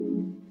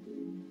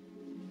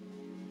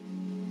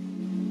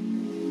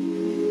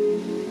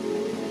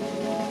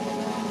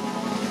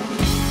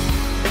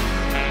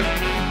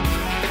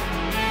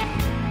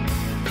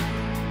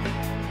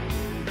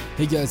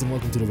Hey guys, and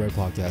welcome to the Red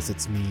Podcast.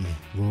 It's me,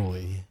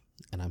 Roy,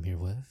 and I'm here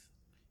with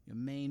your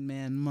main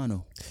man,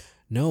 Mano.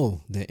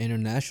 the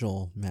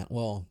international man.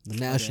 Well, the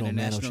national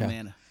man of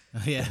travel.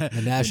 Yeah,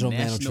 The national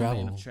man of national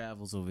travel. man of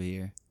travels over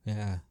here.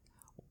 Yeah.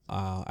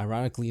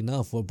 Ironically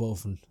enough, we're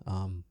both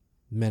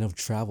men of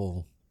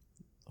travel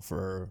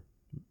for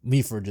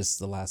me for just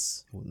the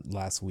last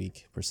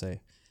week per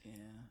se. Yeah.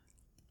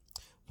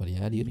 But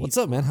yeah, dude, what's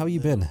up, man? How you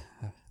been?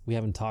 We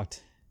haven't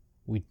talked.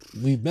 We've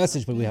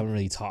messaged, but we haven't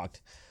really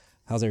talked.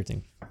 How's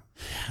everything?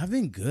 I've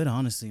been good,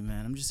 honestly,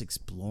 man. I'm just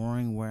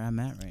exploring where I'm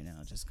at right now.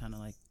 Just kind of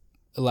like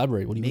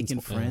Elaborate. What do you making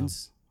mean?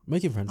 friends.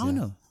 Making friends. I don't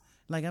yeah. know.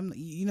 Like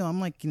I'm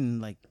like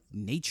in like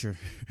nature.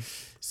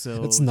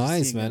 So It's just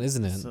nice, seeing man,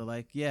 isn't it? So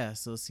like yeah,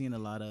 so seeing a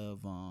lot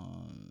of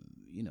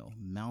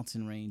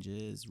mountain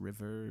ranges,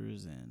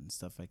 rivers, and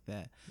stuff like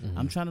that. Mm-hmm.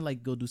 I'm trying to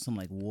like go do some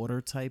like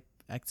water type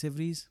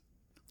activities.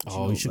 But,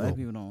 Oh, you should black go.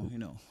 people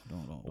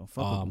don't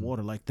fuck with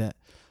water like that.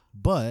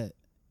 But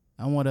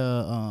I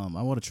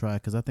wanna try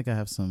because I think I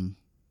have some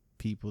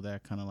people that are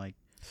kind of like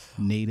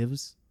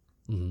natives.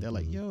 Mm-hmm, They're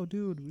like, yo,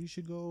 dude, we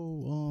should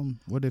go.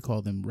 What do they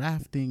call them?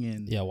 Rafting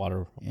and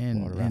water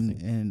and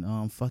rafting.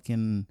 and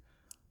fucking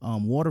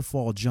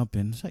waterfall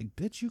jumping. It's like,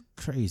 bitch, you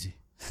crazy.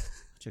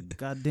 What's your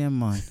goddamn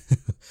mind?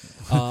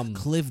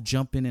 Cliff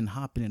jumping and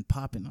hopping and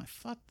popping. Like,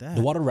 fuck that.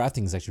 The water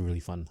rafting is actually really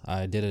fun.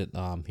 I did it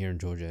here in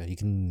Georgia. You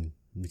can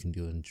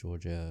do it in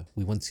Georgia.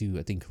 We went to,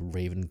 I think,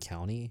 Raven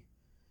County.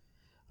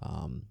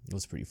 It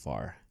was pretty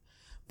far,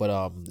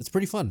 but it's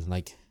pretty fun.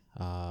 Like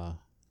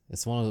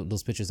it's one of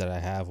those pictures that I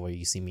have where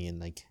you see me in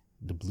like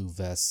the blue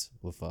vest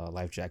with a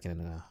life jacket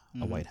and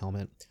a white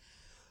helmet.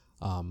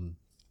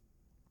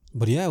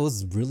 But yeah, it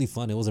was really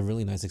fun. It was a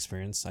really nice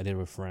experience. I did it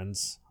with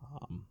friends.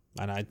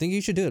 And I think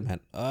you should do it, man.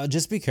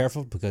 Just be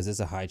careful because there's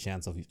a high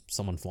chance of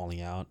someone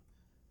falling out.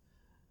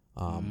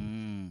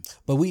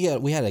 But we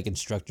had like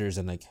instructors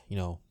and like,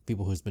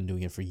 people who's been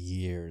doing it for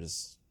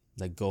years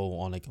that go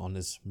on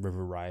this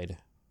river ride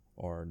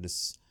or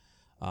this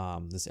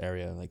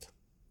area like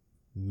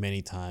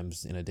many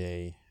times in a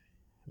day,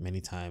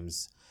 many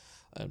times,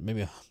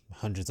 maybe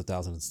hundreds of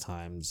thousands of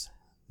times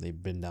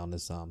they've been down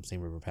this same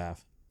river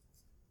path.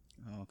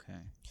 Okay.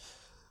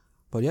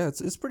 But yeah,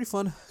 it's pretty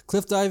fun.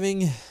 Cliff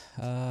diving,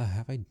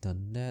 have I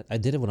done that? I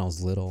did it when I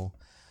was little.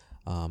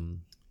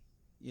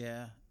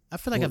 Yeah, I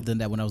feel like I've done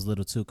that when I was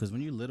little too. Because when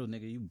you're little,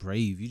 nigga, you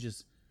brave. You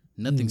just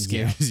nothing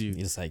scares you.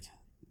 You're just like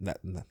that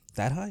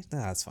high.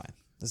 Nah, that's fine.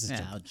 This is Yeah,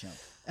 jump. I'll jump.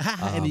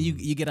 And then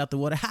you get out the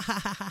water.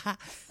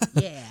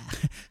 Yeah.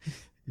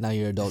 Now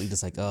you're an adult. You're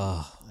just like,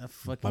 oh,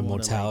 Fucking my water,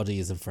 mortality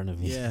is in front of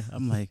me. Yeah,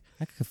 I'm like,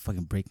 I could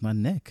fucking break my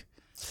neck.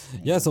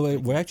 Yeah, so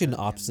we're actually in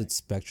opposite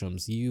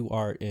spectrums. You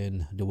are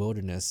in the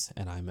wilderness,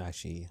 and I'm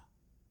actually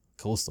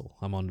coastal.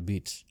 I'm on the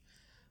beach.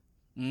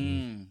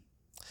 That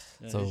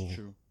So is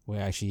true.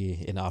 we're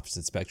actually in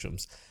opposite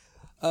spectrums.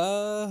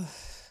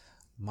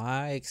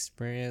 My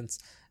experience,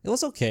 it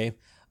was okay.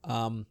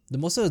 The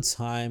most of the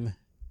time,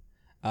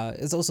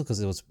 it's also because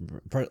it was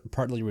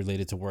partly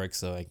related to work.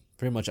 So like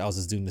pretty much I was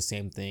just doing the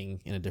same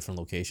thing in a different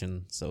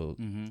location. So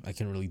I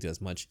couldn't really do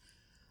as much.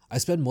 I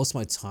spend most of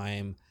my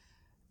time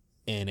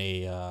in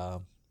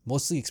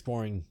mostly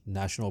exploring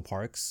national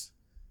parks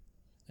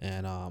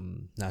and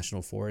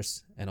national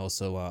forests and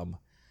also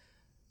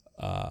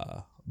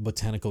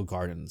botanical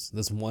gardens.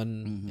 There's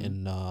one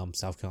in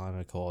South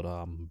Carolina called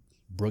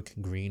Brook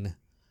Green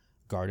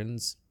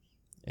Gardens.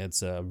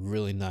 It's a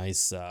really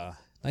nice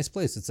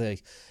place.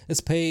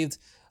 It's paved,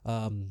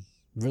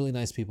 really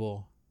nice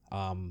people.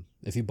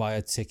 If you buy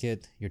a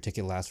ticket, your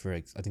ticket lasts for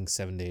I think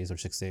 7 days or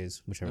 6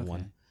 days, whichever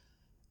one.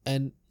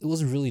 And it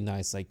was really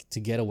nice, like to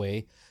get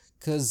away.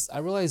 Cause I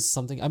realized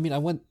something. I mean, I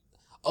went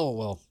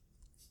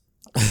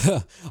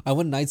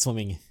night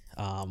swimming.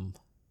 I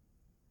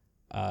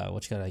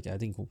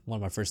think one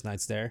of my first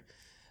nights there,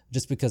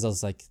 just because I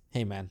was like,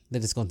 hey man,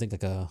 they're just gonna think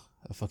like a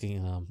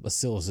fucking a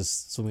seal is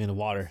just swimming in the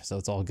water, so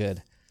it's all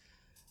good.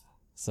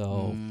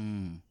 So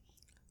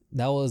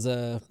that was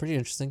pretty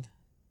interesting.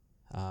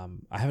 I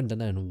haven't done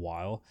that in a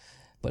while,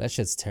 but that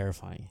shit's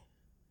terrifying.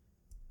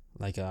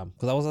 Like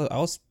cause I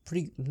was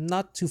pretty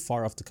not too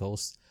far off the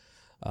coast.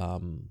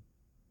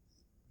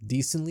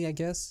 Decently, I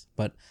guess,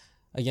 but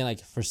again,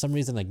 like for some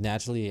reason, like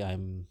naturally,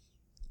 I'm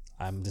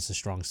just a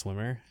strong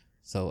swimmer,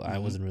 so I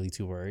wasn't really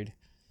too worried.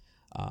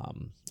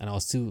 And I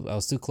was too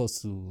close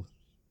to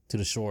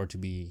the shore to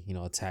be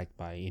attacked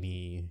by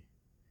any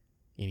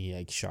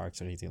like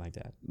sharks or anything like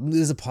that.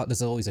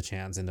 There's always a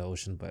chance in the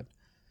ocean, but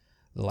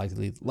the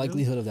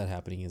likelihood of that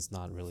happening is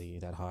not really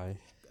that high.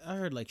 I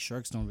heard like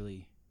sharks don't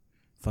really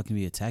fucking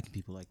be attacking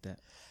people like that.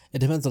 It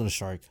depends on the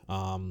shark.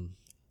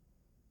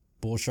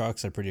 Bull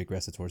sharks are pretty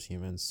aggressive towards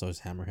humans, so is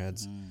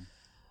hammerheads.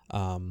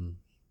 But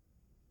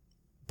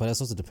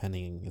that's also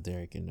depending if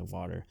they're in the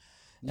water.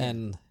 Yeah.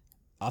 And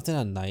often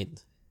at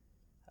night,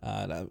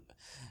 I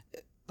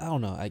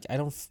don't know.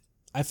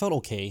 I felt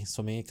okay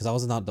swimming because I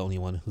was not the only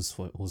one who's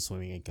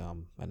swimming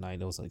at night.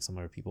 There was like some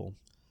other people.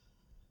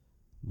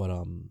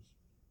 But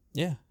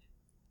yeah.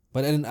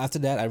 But then after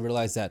that, I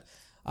realized that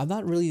I'm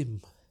not really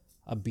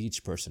a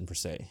beach person per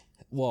se.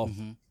 well,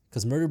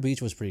 because Myrtle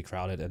Beach was pretty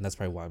crowded, and that's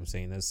probably why I'm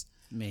saying this.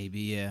 Maybe,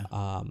 yeah.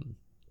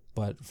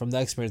 But from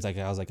that experience, like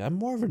I was like, I'm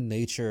more of a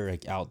nature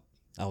like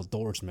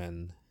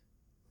outdoorsman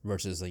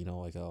versus like,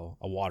 like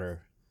a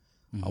water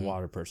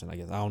person. I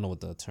guess I don't know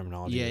what the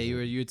terminology. Yeah,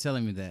 is. you were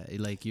telling me that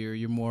like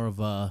you're more of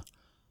a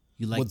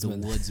you like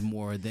woodsman. the woods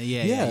more than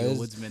you're a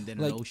woodsman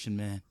than an ocean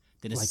man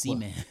than a sea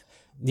man.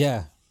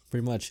 Yeah,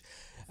 pretty much.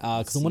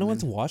 Because when I went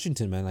to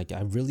Washington, man, like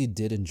I really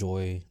did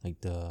enjoy like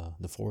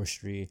the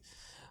forestry,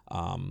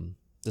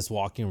 just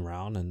walking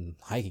around and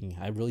hiking.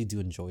 I really do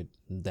enjoy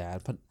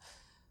that.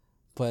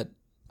 But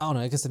I don't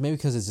know. I guess maybe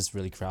because it's just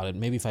really crowded.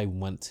 Maybe if I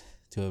went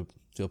to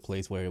a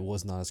place where it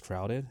was not as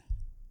crowded,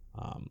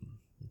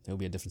 it would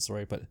be a different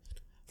story. But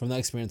from that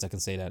experience, I can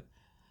say that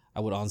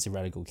I would honestly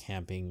rather go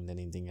camping than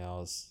anything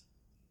else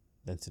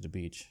than to the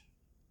beach.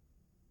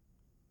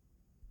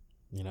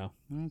 You know?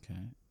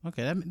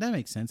 Okay, that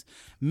makes sense.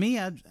 Me,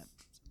 I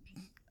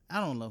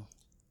don't know.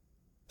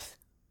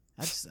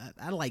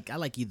 I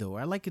like either or.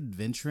 I like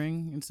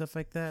adventuring and stuff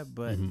like that,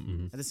 but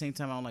at the same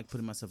time, I don't like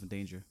putting myself in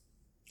danger.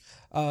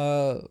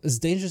 It's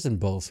dangerous in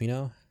both, you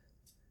know?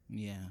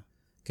 Yeah.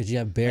 Because you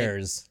have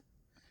bears.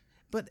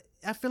 But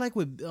I feel like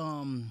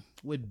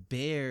with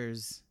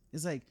bears,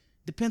 it's like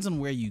depends on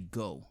where you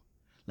go.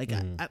 Like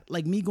I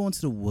like me going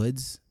to the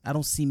woods, I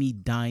don't see me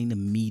dying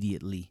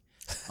immediately.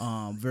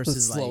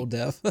 Versus slow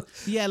death.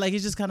 Yeah, like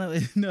it's just kind of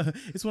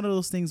it's one of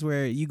those things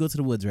where you go to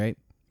the woods, right?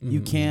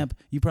 You camp,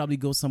 you probably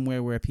go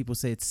somewhere where people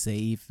say it's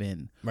safe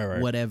and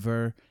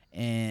whatever.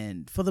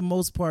 And for the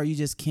most part, you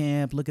just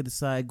camp, look at the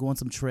side, go on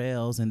some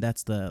trails, and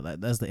that's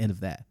the end of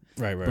that.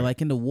 Right. But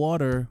like in the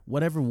water,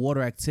 whatever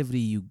water activity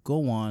you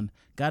go on,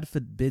 God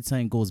forbid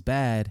something goes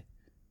bad,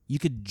 you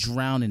could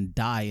drown and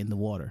die in the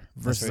water.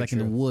 Versus like true.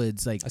 In the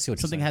woods, like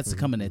something has to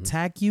come and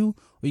attack you, or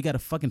you got to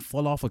fucking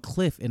fall off a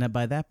cliff. And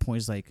by that point,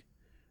 it's like,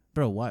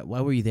 bro, why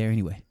were you there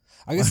anyway?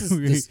 I guess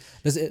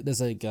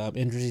there's like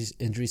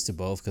injuries to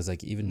both, because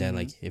like even then,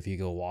 like if you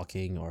go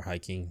walking or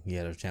hiking, you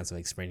had a chance of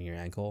like spraining your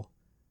ankle.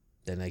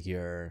 Then like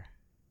you're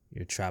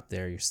trapped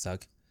there, you're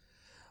stuck.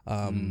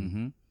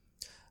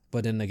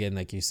 But then again,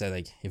 like you said,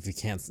 like if you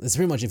can't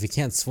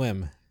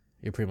swim,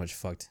 you're pretty much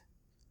fucked.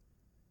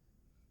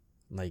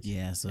 Like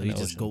so you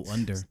just go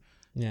under.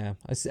 Yeah,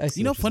 I see.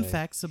 You know, fun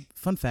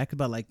fact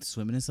about like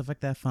swimming and stuff like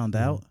that. I found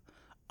out,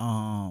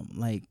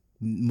 like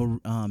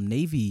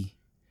Navy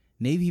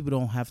people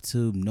don't have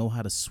to know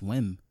how to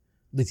swim.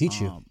 They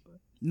teach you.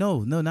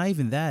 No, not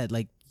even that.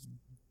 Like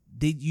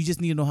you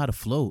just need to know how to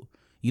float.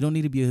 You don't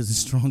need to be a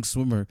strong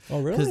swimmer. Oh,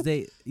 really?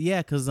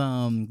 Because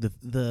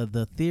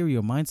the theory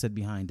or mindset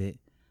behind it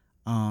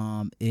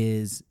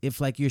is if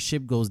like your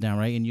ship goes down,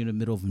 right, and you're in the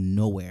middle of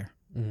nowhere,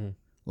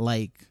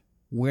 like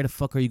where the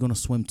fuck are you gonna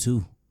swim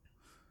to?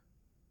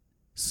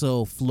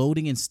 So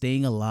floating and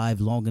staying alive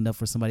long enough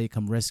for somebody to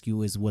come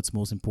rescue is what's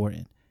most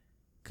important.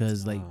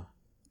 Because like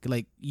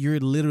you're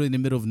literally in the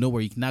middle of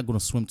nowhere, you're not gonna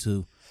swim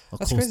to a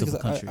coast of a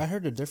country. I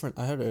heard two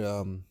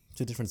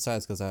different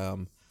sides, because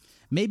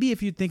maybe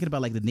if you're thinking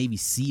about like the Navy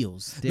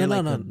SEALs,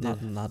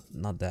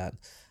 not that.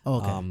 Oh,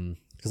 okay.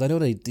 Because I know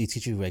they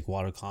teach you like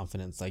water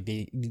confidence. Like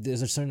you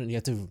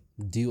have to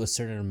do a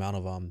certain amount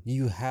of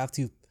you have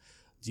to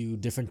do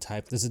different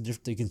types.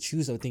 You can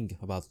choose, I think,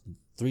 about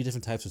 3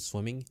 different types of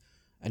swimming,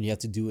 and you have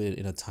to do it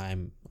in a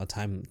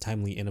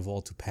timely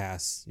interval to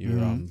pass your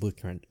boot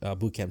camp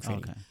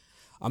training. Okay.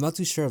 I'm not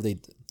too sure if they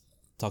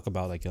talk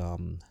about like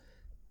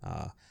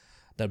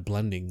that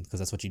blending, because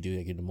that's what you do,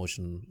 like in the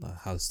motion,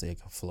 how to stay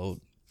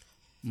afloat.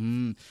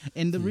 And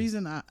the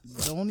reason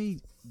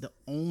the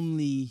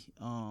only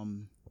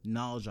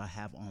knowledge I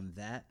have on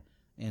that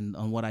and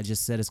on what I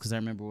just said is because I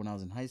remember when I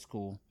was in high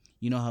school,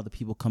 you know how the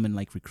people come in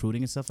like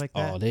recruiting and stuff like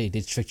that? Oh, they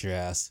tricked your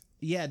ass.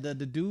 Yeah, the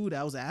dude,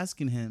 I was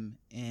asking him,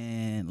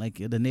 and like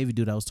the Navy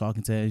dude I was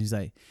talking to, he's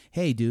like,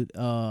 hey dude,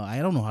 I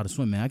don't know how to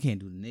swim, man. I can't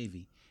do the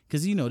Navy.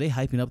 Because, you know, they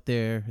hyping up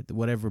their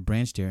whatever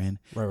branch they're in.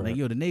 Right.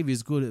 Yo, the Navy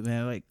is good,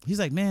 man. Like, he's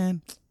like,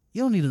 man,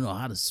 you don't need to know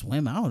how to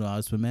swim. I don't know how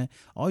to swim, man.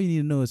 All you need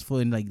to know is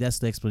float. And like, that's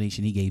the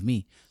explanation he gave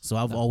me. So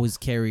I've always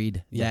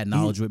carried that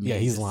knowledge with me. Yeah,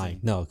 he's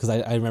lying. No, because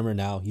I remember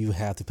now, you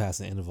have to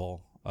pass an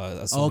interval,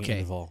 a swimming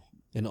interval,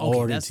 in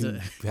order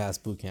to pass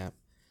boot camp.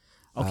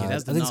 Okay,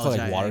 that's the knowledge. I think it's called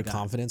like water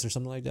confidence or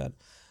something like that.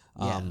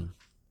 Yeah.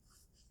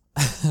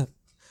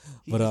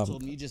 He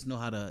told me you just know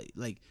how to,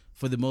 like,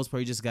 for the most part,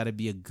 you just got to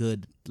be a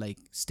good, like,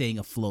 staying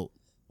afloat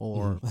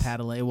or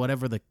paddling,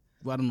 whatever I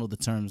don't know the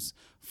terms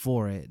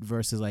for it,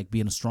 versus like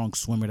being a strong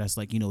swimmer that's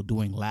like, you know,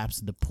 doing laps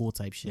in the pool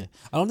type shit. Yeah.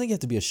 I don't think you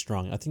have to be a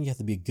strong. I think you have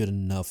to be a good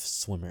enough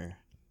swimmer.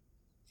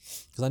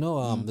 Because I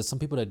know there's some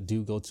people that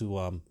do go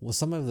to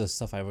some of the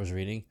stuff I was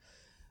reading,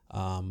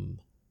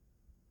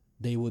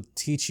 they would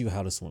teach you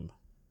how to swim.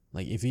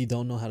 Like if you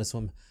don't know how to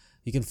swim,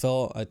 you can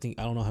fail. I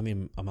don't know how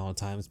many amount of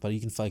times, but you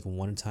can fail like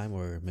one time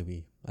or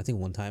maybe I think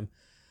one time.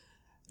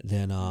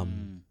 Then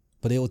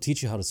but they will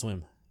teach you how to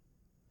swim.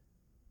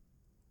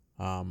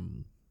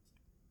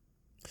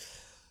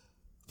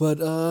 But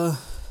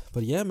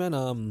yeah,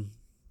 man.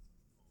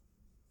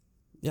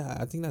 Yeah,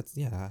 I think that's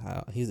he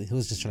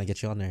was just trying to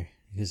get you on there.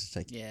 He's just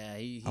like, Yeah,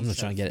 I'm just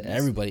trying to get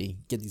everybody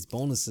get these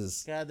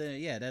bonuses. Yeah,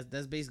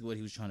 that's basically what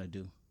he was trying to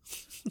do.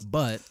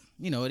 But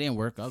it didn't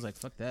work. I was like,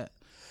 fuck that,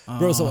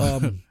 Bro.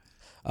 So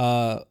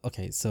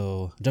okay.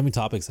 So jumping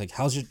topics, like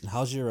how's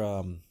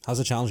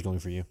the challenge going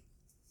for you?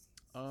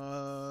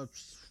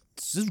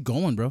 It's just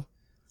going, bro.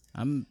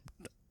 I'm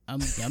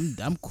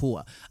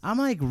cool. I'm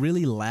like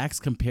really lax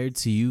compared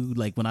to you.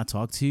 Like when I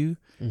talk to you,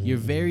 you're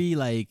very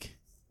like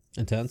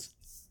intense.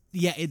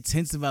 Yeah,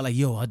 intense about like,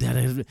 yo,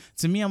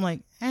 to me, I'm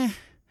like,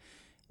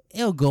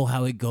 it'll go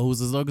how it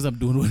goes as long as I'm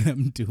doing what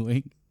I'm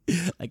doing.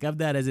 Like I'm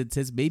not as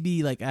intense.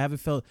 Maybe like I haven't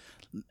felt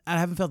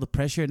the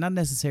pressure. Not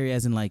necessarily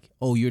as in like,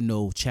 oh, you're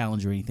no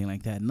challenge or anything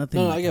like that.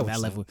 Nothing like that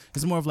level.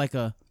 It's more of like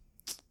a,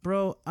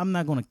 bro, I'm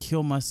not gonna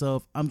kill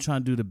myself. I'm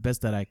trying to do the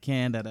best that I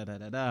can. I'm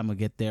gonna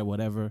get there,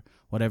 whatever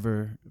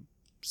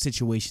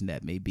situation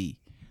that may be.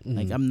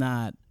 Like I'm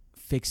not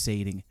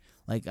fixating.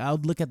 Like I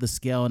would look at the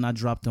scale and I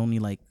dropped only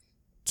like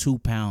 2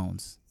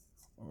 pounds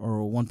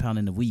or 1 pound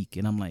in a week,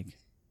 and I'm like,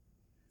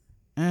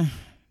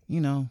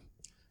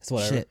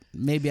 shit.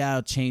 Maybe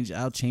I'll change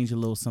a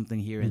little something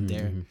here and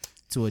there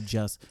to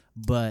adjust.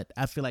 But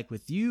I feel like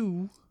with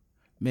you,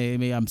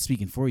 maybe I'm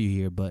speaking for you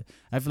here, but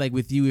I feel like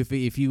with you,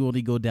 if you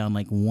only go down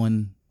like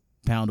 1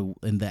 pound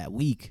in that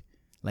week,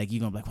 like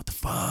you're gonna be like, what the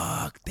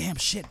fuck? Damn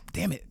shit,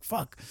 damn it,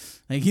 fuck.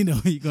 Like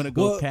you're gonna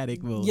go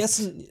panic mode.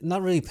 Yes,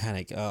 not really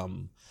panic.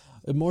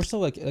 More so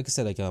like I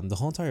said, like the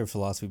whole entire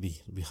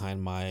philosophy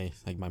behind my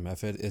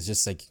method is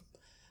just like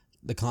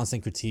the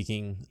constant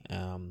critiquing,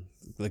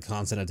 the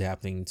constant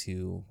adapting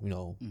to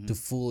to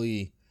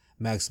fully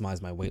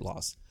maximize my weight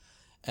loss.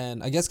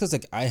 And I guess because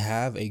like I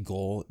have a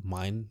goal in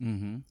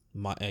mind,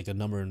 like a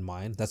number in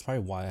mind. That's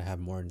probably why I have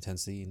more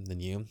intensity than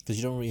you, because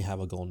you don't really have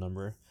a goal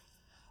number.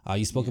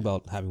 You spoke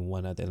about having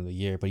one at the end of the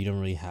year, but you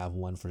don't really have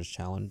one for this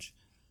challenge.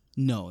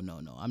 No.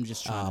 I'm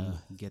just trying to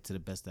get to the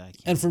best that I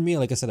can. And for me,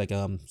 like I said, like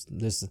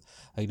this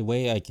like the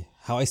way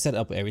how I set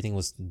up everything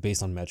was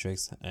based on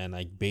metrics and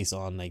like based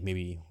on like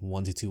maybe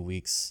 1 to 2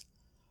 weeks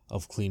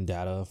of clean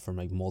data from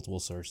like multiple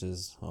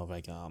sources of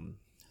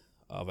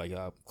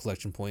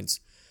collection points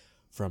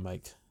from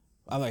like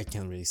I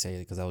can't really say it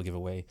because that will give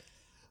away,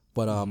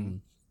 but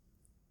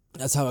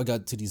that's how I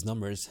got to these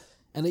numbers.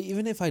 And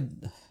even if I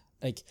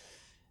like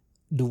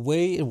the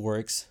way it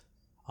works.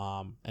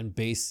 And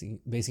basing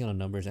on the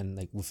numbers and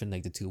like within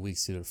like the 2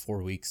 weeks to the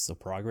 4 weeks of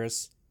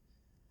progress,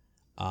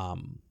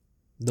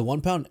 the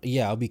 1 pound,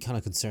 I'll be kind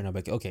of concerned. I'm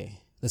like, okay,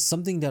 there's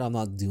something that I'm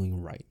not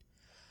doing right.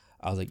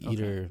 I was like,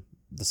 either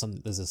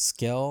there's a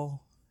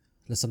scale,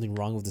 there's something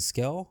wrong with the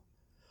scale,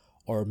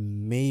 or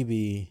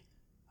maybe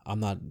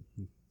I'm not,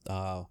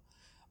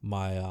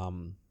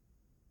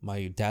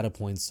 my data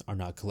points are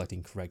not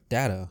collecting correct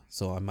data,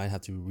 so I might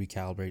have to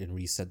recalibrate and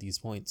reset these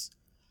points.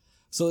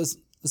 So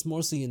it's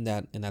mostly in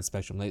that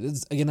spectrum. Like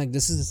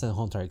this is just a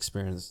whole entire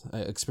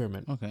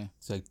experiment. Okay.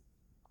 So like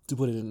to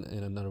put it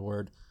in another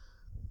word.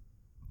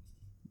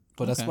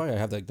 But that's why I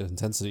have like the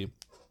intensity.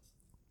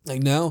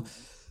 Like now,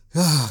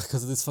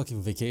 because of this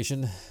fucking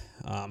vacation,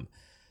 I'm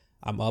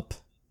up.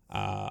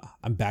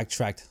 I'm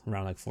backtracked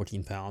around like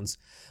 14 pounds,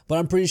 but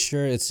I'm pretty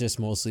sure it's just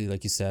mostly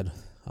like you said,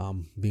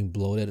 being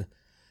bloated,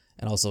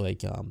 and also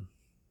like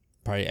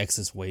probably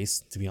excess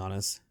waste. To be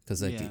honest,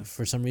 because like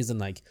for some reason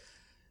like.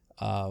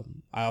 I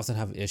often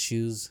have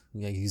issues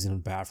like using the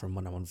bathroom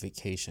when I'm on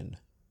vacation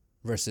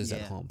versus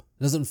at home.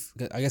 It doesn't,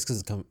 I guess,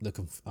 because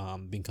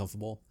being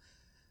comfortable.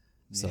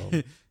 So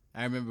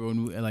I remember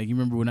when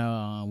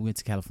we went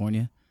to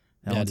California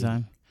that one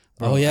time.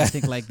 Bro, I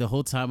think like the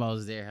whole time I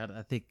was there,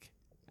 I think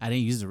I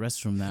didn't use the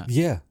restroom that.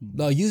 Yeah,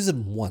 no, I used it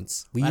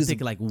once. I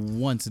think like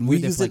once, and we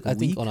used it. Like I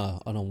think on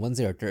a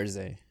Wednesday or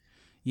Thursday.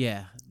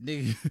 Yeah,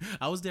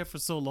 I was there for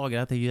so long,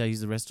 and I think I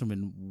used the restroom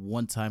in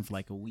one time for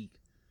like a week.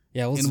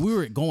 Yeah, and we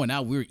were going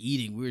out, we were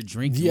eating, we were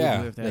drinking.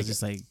 Yeah, it was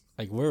just like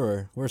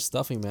we're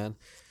stuffing, man.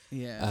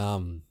 Yeah.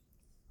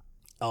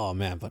 Oh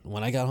man, but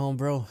when I got home,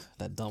 bro,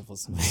 that dump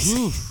was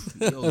amazing.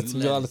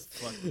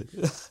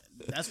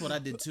 That's what I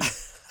did too.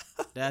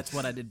 That's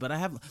what I did. But I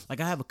have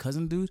a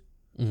cousin, dude.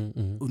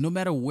 No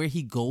matter where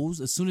he goes,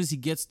 as soon as he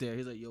gets there,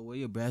 he's like, "Yo, where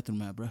your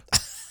bathroom at, bro?"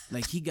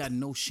 Like he got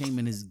no shame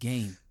in his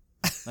game.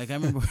 Like I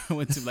remember I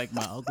went to like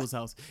my uncle's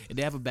house, and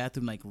they have a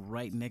bathroom like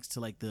right next to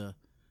like the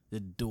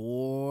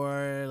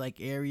door like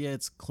area.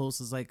 It's close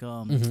as like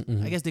I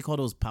guess they call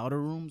those powder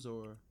rooms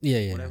or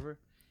whatever.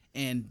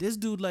 And this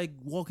dude like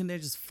walking there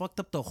just fucked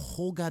up the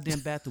whole goddamn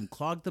bathroom,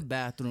 clogged the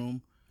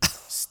bathroom,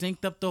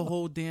 stinked up the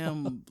whole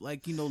damn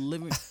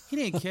living. He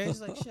didn't care.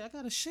 He's like, shit, I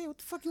gotta shit. What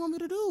the fuck you want me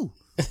to do?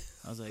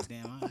 I was like,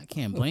 damn, I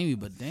can't blame you,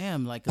 but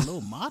damn, like a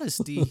little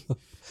modesty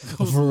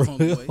goes a long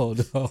way.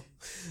 No.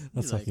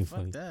 That's fucking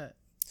funny. Fuck that.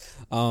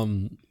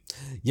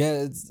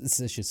 Yeah, it's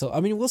an issue. So I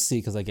mean, we'll see.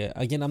 Because like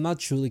again, I'm not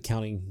truly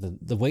counting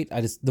the weight.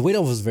 The weight I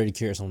was very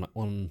curious on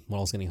when I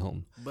was getting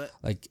home. But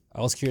like I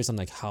was curious on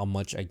like how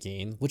much I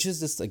gained, which is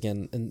just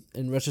again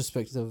in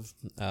retrospective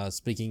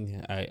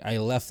speaking, I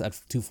left at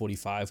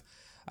 245.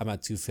 I'm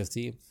at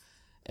 250,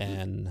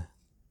 and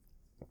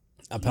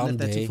a pound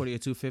a day. 240 or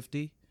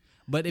 250.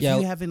 But if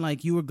you haven't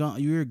like you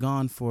were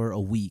gone for a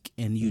week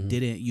and you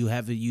didn't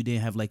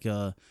have like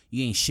you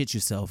ain't shit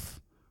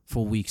yourself for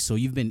a week. So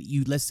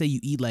let's say you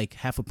eat like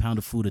half a pound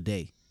of food a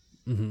day,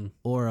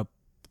 or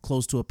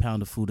close to a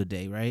pound of food a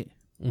day, right?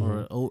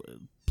 Or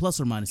plus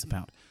or minus a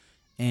pound,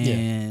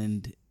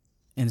 and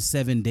in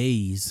 7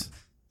 days.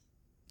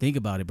 Think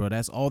about it, bro.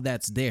 That's all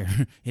that's there.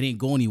 It ain't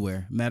go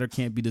anywhere. Matter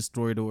can't be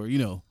destroyed or,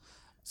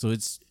 so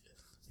it's,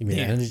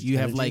 you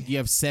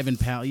have 7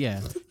 pounds. Yeah.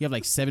 You have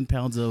like 7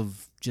 pounds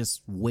of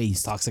just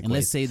waste. Toxic and waste.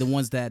 Let's say the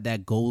ones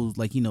that goes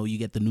like, you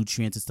get the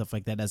nutrients and stuff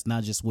like that. That's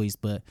not just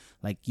waste, but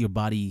like your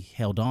body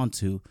held on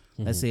to.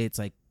 Let's say it's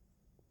like,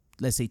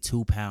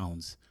 2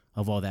 pounds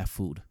of all that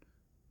food.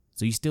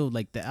 So you still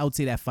like I would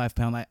say that 5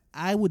 pound,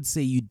 I would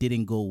say you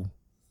didn't go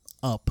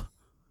up.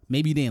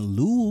 Maybe you didn't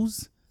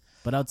lose.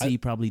 But I'd say you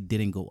probably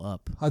didn't go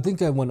up. I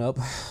think I went up.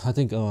 I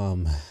think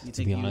you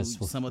to be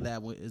honest, some of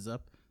that is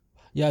up.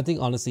 Yeah, I think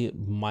honestly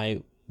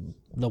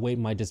the weight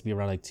might just be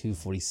around like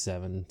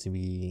 247 to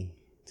be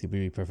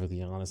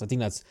perfectly honest. I think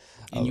that's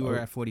and you were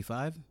at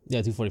 45?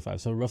 Yeah,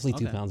 245. So roughly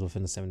 2 pounds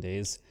within the 7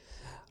 days.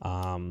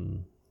 But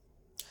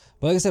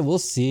like I said, we'll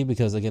see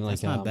because again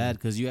that's not bad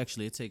because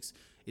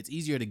it's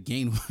easier to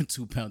gain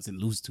 2 pounds than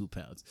lose 2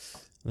 pounds.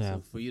 Yeah.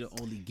 So for you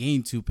to only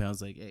gain 2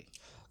 pounds, like, hey.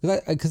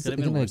 Because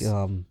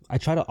I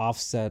try to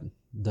offset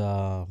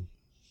the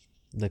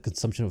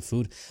consumption of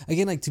food.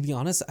 Again, like to be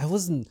honest, I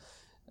wasn't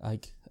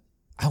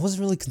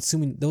really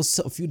consuming. There was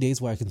a few days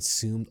where I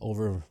consumed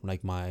over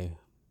like my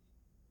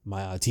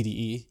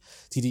TDEE,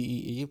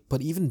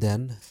 but even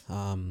then,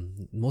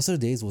 most of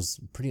the days was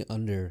pretty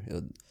under.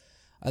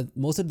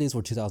 Most of the days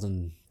were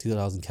 2,000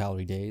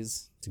 calorie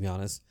days. To be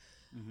honest,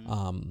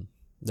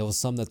 there was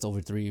some that's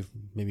over 3,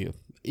 maybe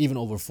even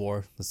over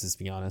 4. Let's just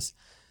be honest.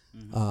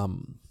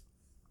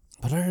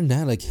 But other than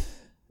that, like, it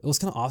was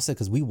kind of offset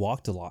because we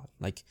walked a lot.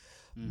 Like,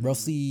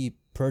 roughly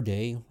per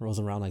day, it was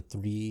around like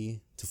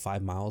 3 to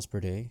 5 miles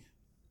per day.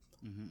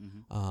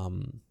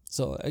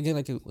 So again,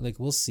 like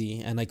we'll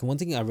see. And like one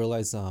thing I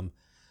realized,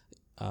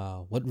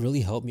 what really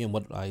helped me and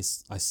what I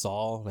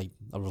saw like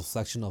a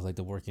reflection of like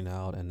the working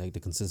out and like the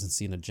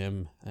consistency in the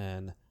gym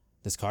and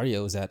this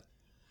cardio is that,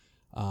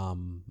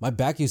 my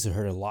back used to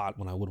hurt a lot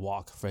when I would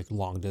walk for like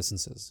long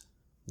distances,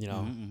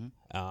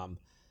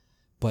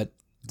 but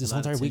this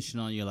entire week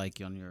on your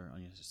on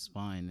your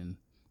spine and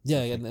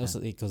and also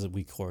because of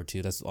weak core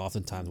too. That's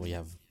oftentimes where you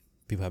have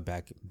people have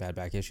bad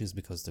back issues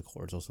because the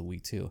core is also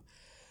weak too.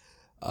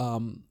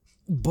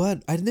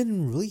 But I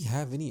didn't really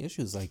have any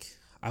issues. Like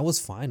I was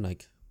fine.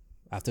 Like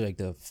after like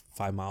the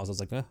 5 miles, I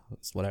was like,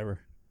 it's whatever.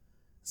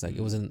 It's like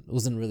it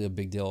wasn't really a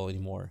big deal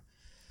anymore.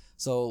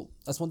 So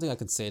that's one thing I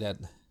could say that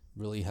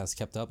really has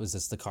kept up is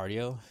just the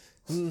cardio.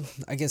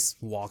 I guess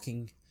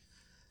walking,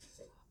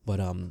 but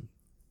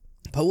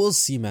we'll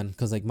see, man,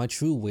 because like my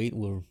true weight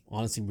will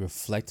honestly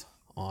reflect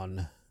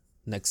on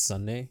next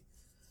Sunday.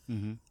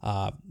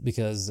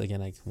 Because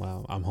again, like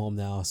I'm home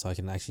now, so I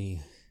can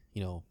actually,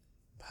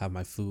 have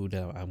my food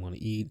that I'm gonna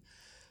eat,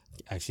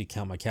 actually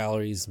count my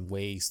calories,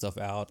 weigh stuff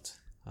out.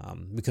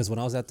 Because when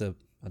I was at the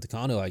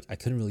condo, I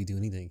couldn't really do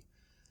anything.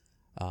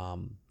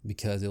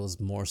 Because it was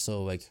more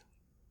so like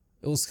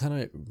it was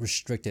kind of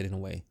restricted in a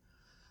way.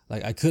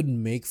 Like I could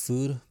make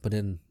food, but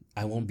then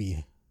I won't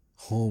be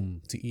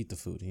home to eat the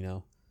food.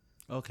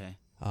 Okay.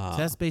 So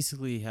that's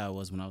basically how it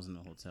was when I was in the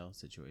hotel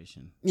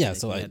situation. Yeah, like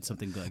so I had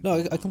something good. No,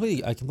 I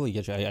completely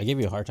get you. I gave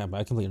you a hard time,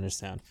 but I completely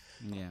understand.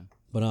 Yeah.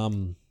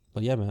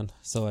 But yeah, man.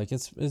 So like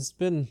it's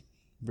been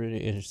really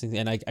interesting,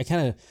 and I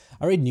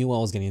already knew what I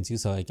was getting into,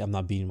 so like I'm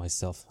not beating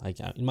myself. Like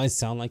it might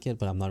sound like it,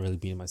 but I'm not really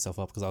beating myself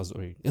up because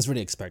it's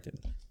really expected,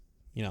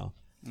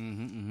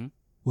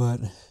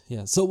 What?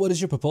 Yeah. So what is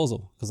your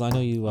proposal? Because I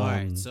know you. All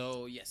right.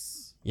 So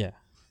yes. Yeah.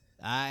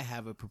 I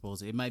have a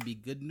proposal. It might be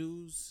good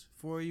news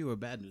for you or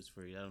bad news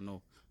for you. I don't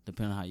know,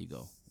 depending on how you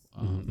go.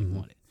 You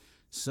want it.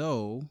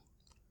 So,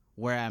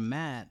 where I'm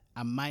at,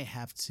 I might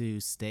have to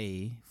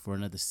stay for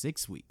another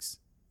 6 weeks.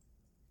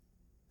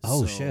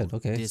 Oh, shit.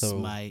 Okay. This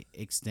might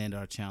extend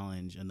our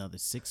challenge another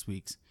 6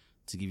 weeks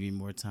to give you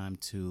more time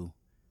to...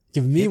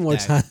 Give me more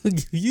time.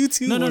 Give you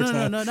two more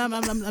time. No.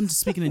 I'm just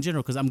speaking in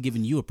general because I'm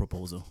giving you a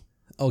proposal.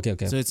 Okay.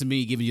 So it's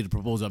me giving you the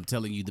proposal. I'm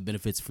telling you the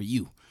benefits for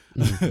you.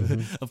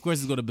 Of course,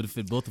 it's going to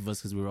benefit both of us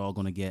because we're all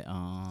going to get.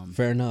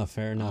 Fair enough.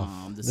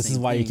 This is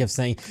why you kept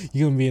saying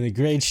you're going to be in a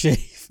great shape.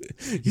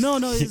 No,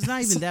 it's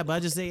not even that. But I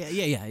just say,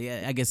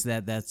 yeah. I guess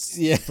that's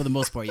for the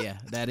most part. Yeah,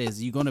 that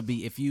is. You're going to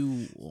be if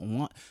you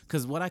want.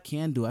 Because what I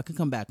can do, I can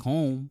come back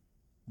home,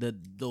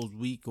 those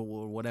week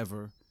or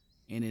whatever,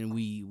 and then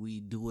we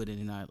do it,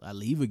 and then I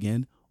leave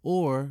again.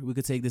 Or we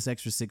could take this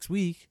extra 6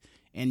 week,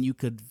 and you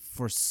could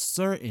for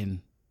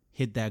certain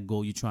hit that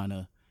goal you're trying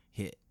to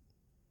hit.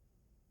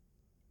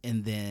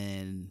 And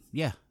then,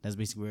 that's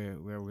basically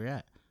where we're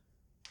at.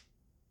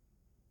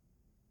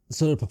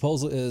 So the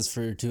proposal is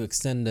to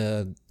extend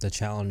the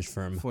challenge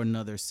for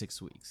another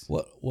 6 weeks.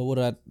 What would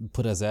that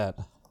put us at?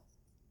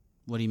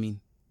 What do you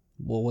mean?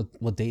 Well,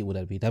 what date would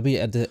that be? That'd be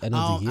at the end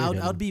of the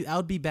year. I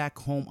would be back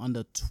home on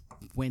the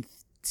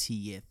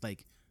 20th.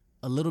 Like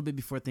a little bit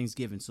before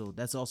Thanksgiving, so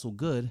that's also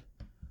good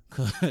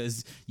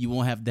because you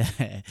won't have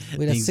that.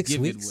 Wait, that's 6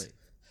 weeks? Wait.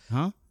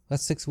 Huh?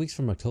 That's 6 weeks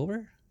from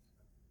October?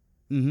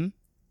 Mm-hmm.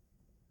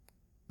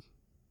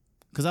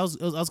 Because I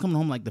was coming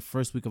home like the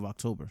first week of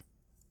October.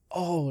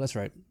 Oh, that's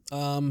right.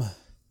 Because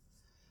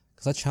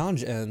that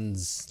challenge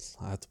ends.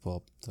 I have to pull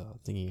up the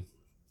thingy.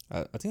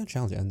 I think that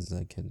challenge ends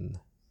like in.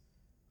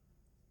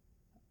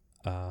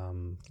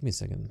 Give me a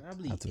second.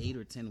 Probably 8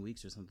 or 10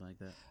 weeks or something like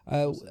that.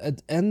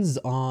 It ends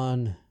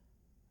on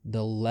the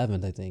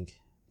 11th, I think.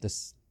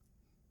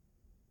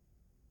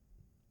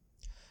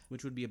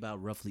 Which would be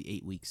about roughly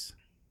 8 weeks.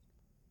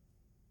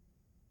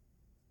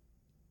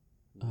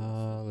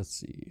 Let's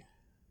see.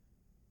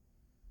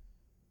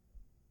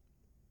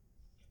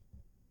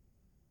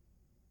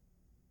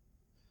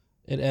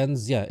 It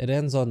ends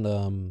on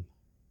the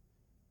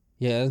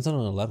it ends on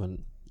the 11th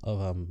of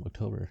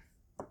October.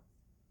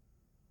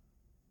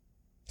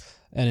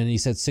 And then he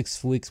said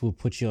 6 weeks will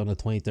put you on the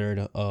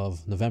 23rd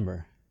of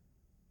November.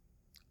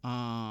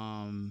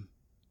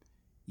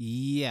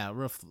 Yeah,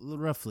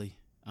 roughly.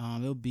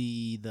 It'll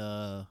be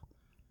probably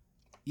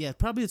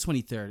the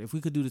 23rd. If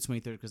we could do the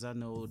 23rd, because I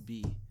know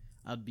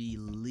I'd be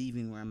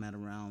leaving where I'm at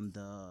around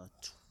the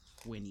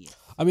 20th.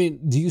 I mean,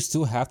 do you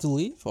still have to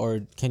leave,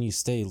 or can you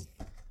stay?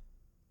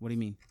 What do you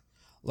mean?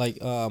 Like,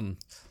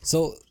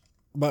 so,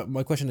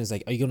 my question is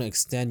like, are you gonna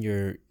extend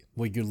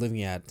where you're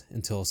living at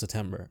until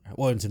September?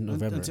 Well, until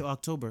November. Until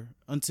October.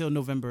 Until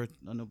November.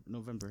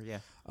 November. Yeah.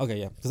 Okay,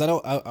 yeah. Because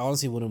I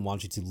honestly wouldn't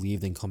want you to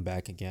leave then come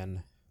back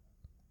again.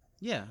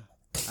 Yeah,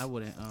 I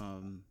wouldn't.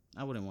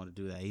 I wouldn't want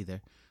to do that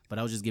either. But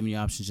I was just giving you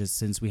options. Just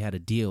since we had a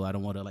deal, I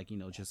don't want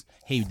to just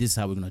hey, this is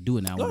how we're gonna do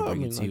it now. I want to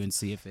bring it to you and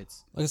see if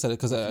it's like I said,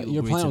 because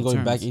you're planning on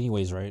going back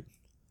anyways, right?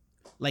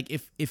 Like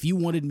if you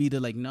wanted me to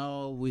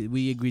no,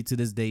 we agreed to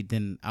this date,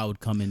 then I would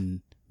come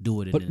and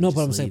do it. But no,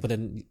 but I'm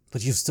saying,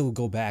 but you still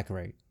go back,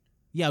 right?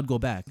 Yeah, I'd go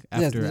back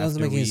after. That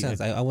doesn't make any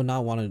sense. I would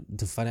not want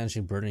to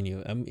financially burden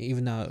you.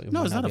 Even now,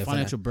 no, it's not a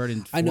financial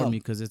burden for me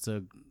because it's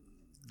the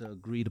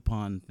agreed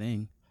upon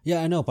thing.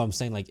 Yeah, I know, but I'm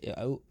saying like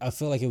I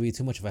feel like it would be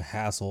too much of a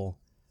hassle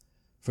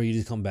for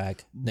you to come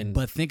back.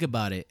 But think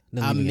about it.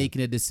 I'm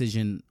making a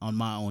decision on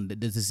my own. The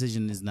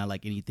decision is not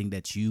like anything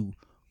that you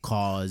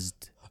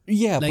caused.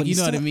 Yeah, like but you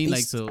know what I mean.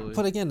 Like so.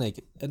 But again, like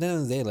at the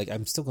end of the day, like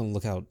I'm still gonna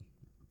look out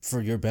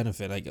for your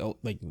benefit. Like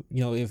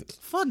if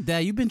fuck that,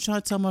 you've been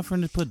trying to tell my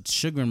friend to put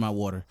sugar in my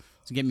water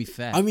to get me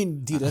fat. I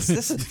mean, dude,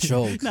 that's a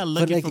joke. Not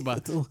looking for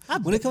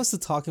when it comes to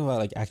talking about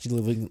like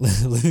actually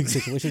living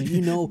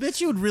situation,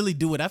 bet you would really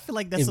do it. I feel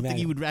like that's something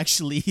you would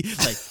actually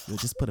like. You'll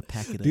just put a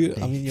packet of. Dude,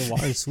 I mean, your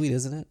water is sweet,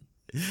 isn't it?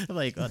 I'm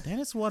like, oh, damn,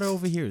 this water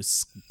over here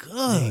is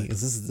good. Hey,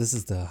 this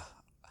is the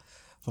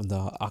from the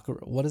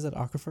what is it?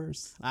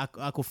 Aquifers?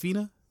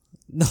 Aquafina?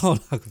 No,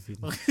 not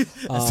Aquafina.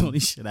 That's the only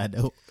shit I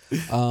know.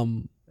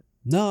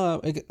 No,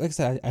 like I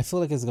said, I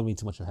feel like it's gonna be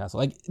too much of a hassle.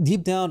 Like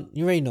deep down,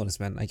 you already know this,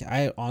 man. Like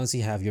I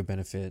honestly have your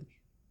benefit.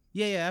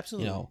 Yeah,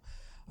 absolutely.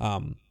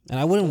 And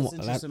I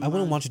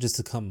wouldn't want you just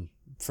to come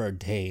for a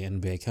day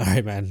and be like, all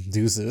right, man,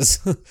 deuces.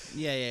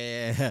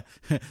 yeah.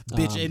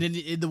 Bitch, and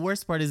then the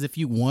worst part is if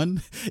you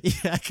won,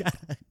 I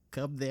gotta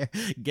come there,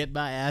 get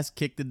my ass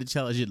kicked in the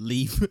challenge and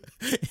leave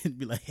and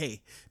be like,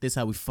 hey, this is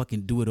how we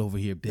fucking do it over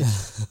here,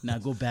 bitch. Now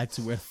go back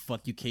to where the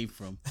fuck you came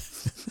from.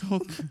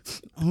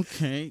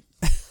 Okay.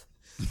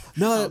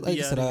 No, like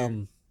I said,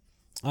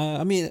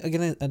 I mean,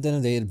 again, at the end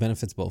of the day, it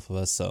benefits both of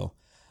us, so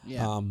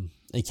yeah.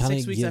 It kind of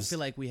 6 weeks, I feel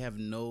like we have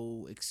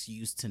no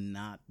excuse to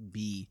not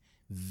be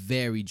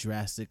very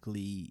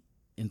drastically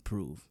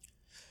improve.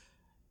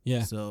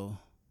 Yeah. So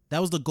that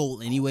was the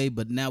goal anyway,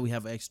 but now we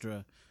have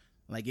extra.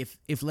 Like if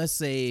let's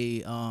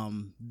say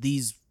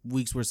these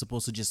weeks we're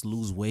supposed to just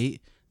lose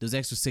weight, those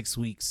extra 6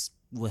 weeks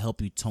will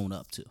help you tone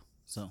up too.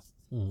 So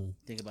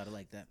think about it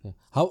like that. Yeah.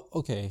 How?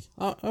 Okay.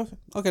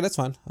 Okay, that's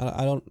fine.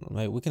 I don't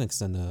like. We can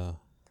extend.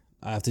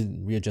 I have to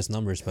readjust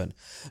numbers, but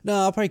no,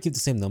 I'll probably keep the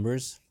same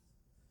numbers,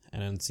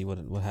 and then see what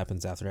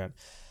happens after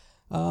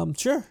that.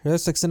 Sure.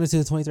 Let's extend it to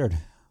the 23rd.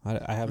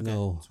 I have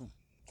no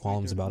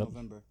qualms about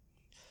November.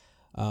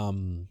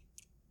 it.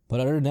 But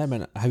other than that,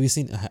 man, are you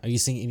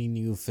seeing any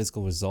new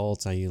physical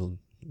results? Do you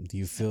look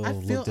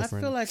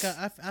different? I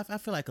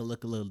feel like I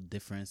look a little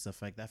different and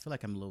stuff like that. I feel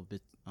like I'm a little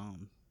bit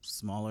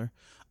smaller.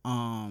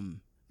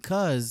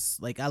 Cause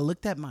like I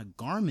looked at my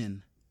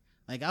Garmin.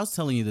 Like I was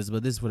telling you this,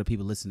 but this is for the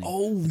people listening.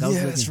 Oh,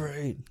 like, that's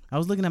right. I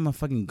was looking at my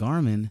fucking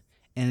Garmin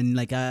and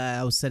like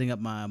I was setting up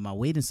my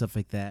weight and stuff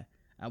like that.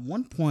 At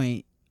one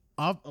point,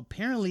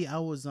 apparently I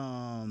was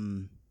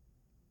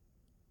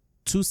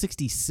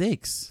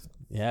 266.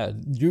 Yeah,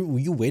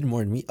 you weighed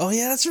more than me. Oh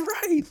yeah, that's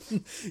right.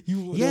 There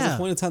was a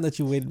point in time that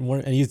you weighed more,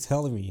 and you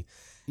telling me.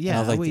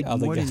 Yeah, I weighed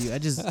more than you. I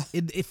just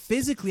it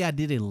physically I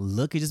didn't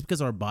look. It's just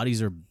because our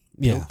bodies are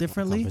built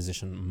differently.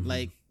 Composition. Mm-hmm.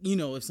 Like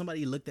if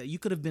somebody looked at you,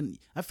 could have been.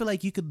 I feel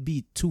like you could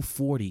be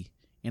 240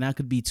 and I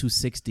could be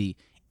 260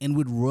 and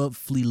would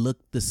roughly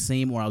look the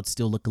same, or I would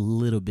still look a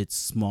little bit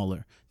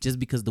smaller, just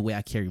because the way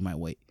I carry my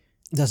weight.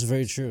 That's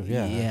very true.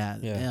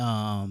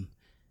 Yeah.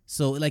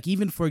 So like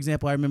even for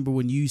example, I remember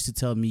when you used to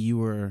tell me you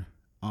were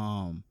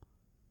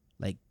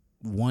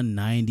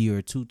 190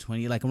 or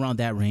 220, like around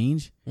that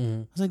range.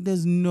 Mm-hmm. I was like,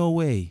 there's no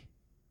way.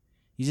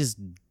 You just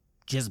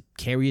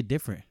carry it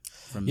different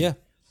from me. Yeah.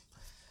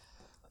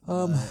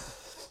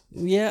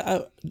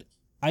 Yeah.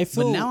 I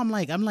feel. But now I'm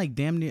like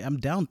damn near. I'm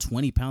down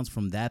 20 pounds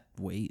from that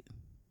weight.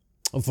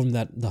 From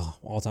that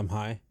all-time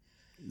high.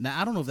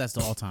 Now I don't know if that's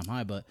the all-time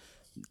high, but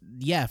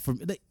yeah,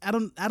 I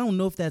don't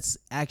know if that's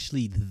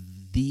actually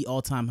the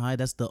all-time high.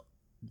 That's the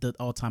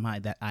all-time high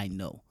that I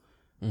know.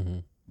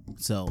 Mm-hmm.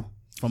 So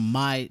from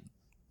my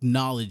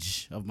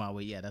knowledge of my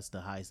weight, yeah, that's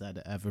the highest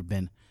I'd ever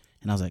been.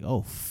 And I was like,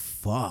 oh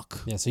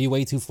fuck. Yeah. So you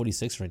weigh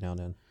 246 right now,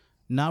 then.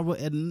 Now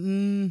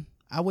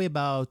I weigh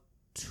about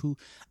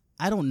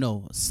I don't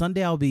know.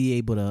 Sunday I'll be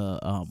able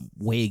to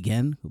weigh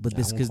again, but Yeah,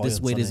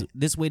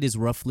 this weight is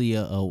roughly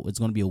it's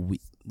going to be a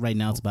week. Right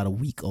now it's about a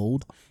week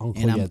old,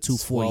 and I'm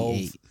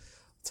 248.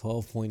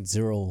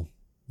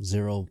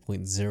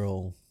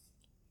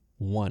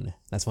 12.00.01.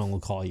 That's what I'm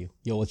gonna call you.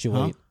 Yo, what's your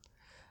weight?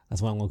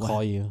 That's what I'm gonna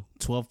call you.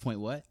 12 point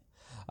what?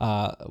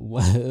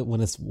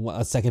 When it's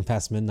a second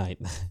past midnight.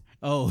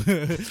 Oh,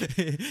 you're about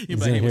to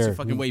what's your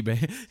fucking weight,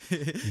 man?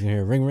 You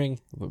hear ring ring,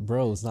 but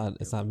bro, it's not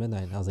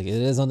midnight. I was like, it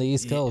is on the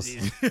East Coast.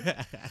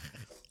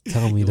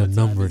 Tell me the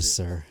numbers,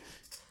 sir.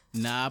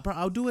 Nah, bro,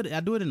 I'll do it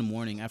in the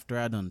morning after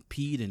I done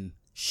peed and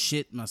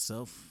shit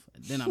myself.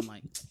 Then I'm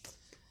like,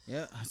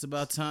 yeah, it's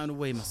about time to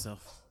weigh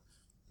myself.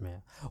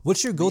 Man,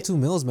 what's your go-to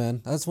meals,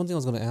 man? That's one thing I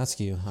was gonna ask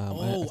you.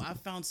 I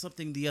found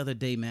something the other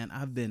day, man.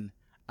 I'm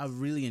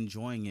really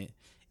enjoying it.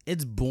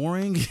 It's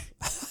boring,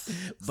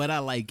 but I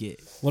like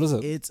it. What is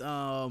it? It's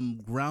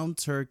ground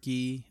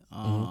turkey,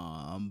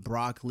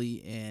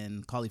 broccoli,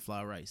 and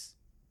cauliflower rice.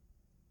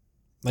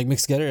 Like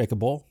mixed together, like a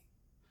bowl?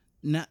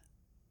 Not,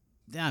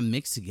 yeah,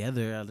 mixed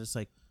together. I just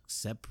like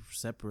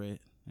separate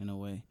in a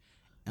way.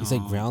 You say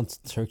ground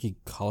turkey,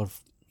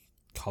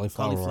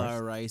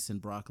 cauliflower rice,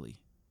 and broccoli.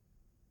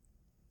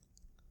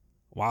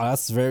 Wow,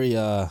 that's very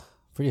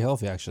pretty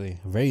healthy actually.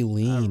 Very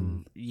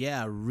lean.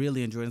 Yeah, I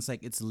really enjoy it.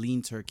 It's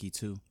lean turkey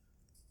too.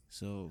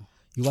 So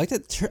you like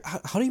that?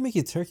 How do you make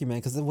your turkey, man?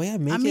 Because the way I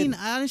mean,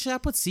 honestly, I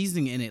put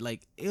seasoning in it.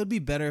 Like, it would be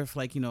better if,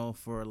 for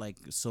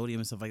sodium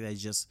and stuff like that,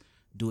 just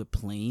do it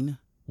plain.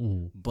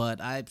 Mm. But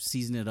I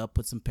season it up,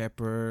 put some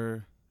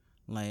pepper,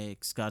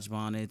 like Scotch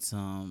bonnet,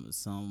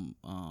 some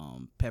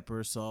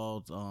pepper,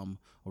 salt,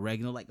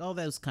 oregano, like all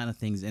those kind of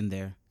things in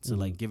there to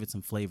like give it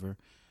some flavor.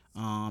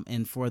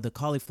 And for the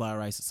cauliflower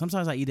rice,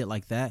 sometimes I eat it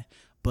like that.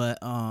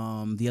 But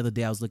the other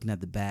day I was looking at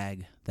the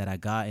bag that I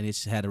got, and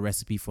it had a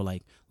recipe for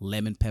like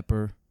lemon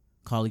pepper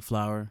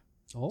cauliflower.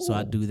 Oh. So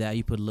I do that.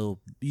 You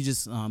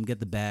just get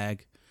the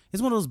bag.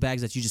 It's one of those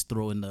bags that you just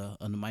throw in the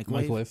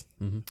microwave.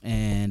 Mm-hmm.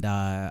 And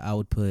I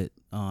would put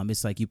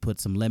it's like you put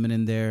some lemon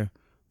in there,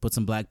 put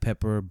some black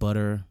pepper,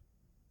 butter,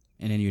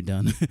 and then you're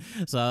done.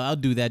 So I'll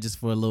do that just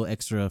for a little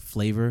extra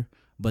flavor,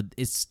 but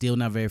it's still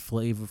not very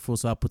flavorful.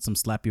 So I'll put some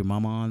Slap Your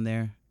Mama on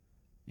there,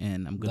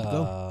 and I'm good to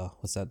go.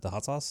 What's that? The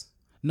hot sauce?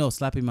 No,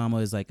 Slap Your Mama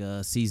is like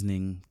a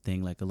seasoning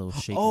thing, like a little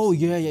shake. Oh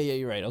yeah,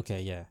 you're right.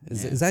 Okay, yeah.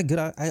 Is that good?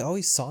 I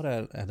always saw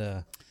that at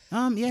a.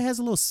 Yeah, it has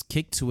a little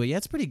kick to it. Yeah,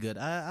 it's pretty good.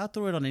 I'll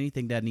throw it on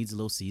anything that needs a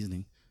little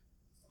seasoning.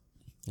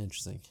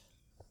 Interesting.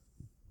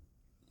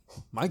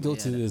 My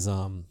go-to is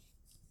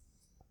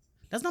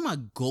That's not my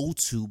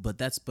go-to,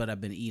 but I've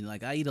been eating.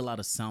 Like, I eat a lot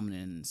of salmon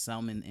and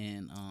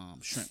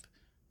shrimp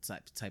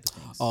type of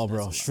things. Oh,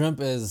 bro,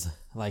 shrimp is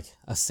like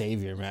a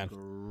savior, man.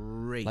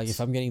 Great. Like if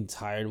I'm getting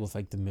tired with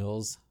like the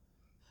meals,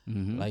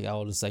 like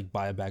I'll just like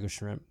buy a bag of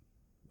shrimp,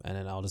 and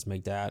then I'll just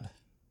make that,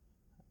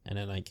 and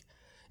then like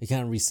it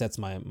kind of resets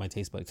my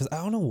taste bud. Because I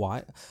don't know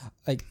why,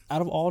 like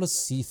out of all the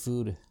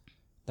seafood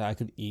that I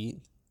could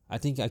eat, I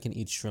think I can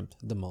eat shrimp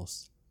the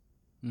most.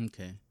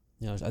 Okay.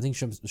 You know, I think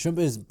shrimp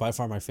is by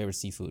far my favorite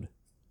seafood.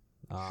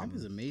 Shrimp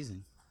is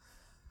amazing.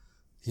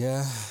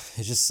 Yeah,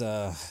 it's just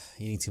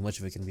eating too much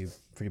of it can be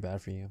pretty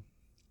bad for you.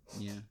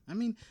 Yeah, I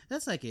mean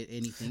that's like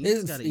anything. You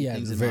just gotta eat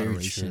things in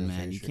moderation,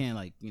 man. You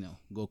can't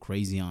go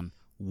crazy on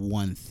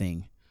one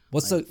thing.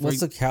 What's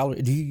the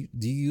calorie? Do you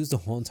use the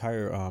whole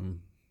entire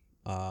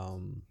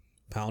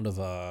pound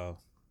of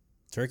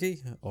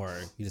turkey, or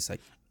you just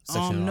like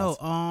section it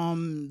off?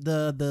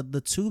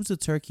 The tubes of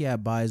turkey I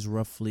buy is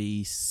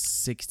roughly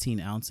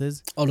 16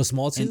 ounces. Oh, the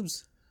small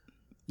tubes.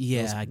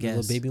 I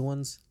guess the baby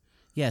ones.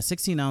 Yeah,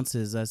 16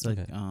 ounces. That's like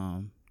okay.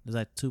 Is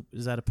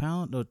that a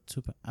pound or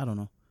 2? I don't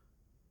know.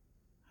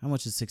 How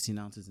much is 16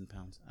 ounces in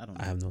pounds? I don't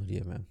know. I have no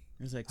idea, man.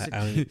 It's like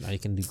I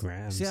can do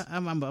grams. See,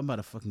 I'm about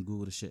to fucking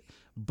Google the shit.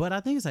 But I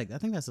think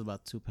that's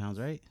about 2 pounds,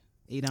 right?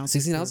 8 ounces.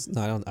 16 ounces?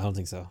 No, I don't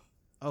think so.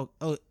 Oh,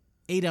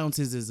 8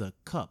 ounces is a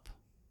cup,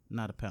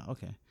 not a pound.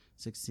 Okay,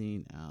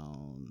 16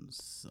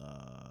 ounce,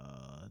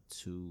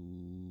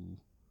 2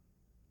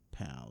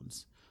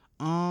 pounds.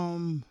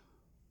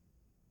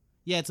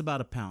 Yeah, it's about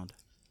a pound.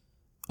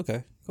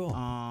 Okay, cool.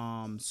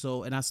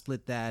 So and I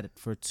split that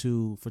for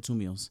two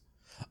meals.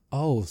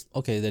 Oh,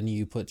 okay. Then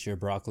you put your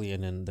broccoli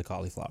and then the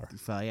cauliflower.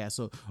 Yeah.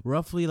 So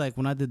roughly, like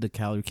when I did the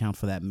calorie count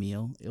for that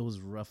meal, it was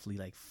roughly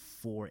like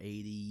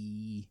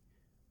 480.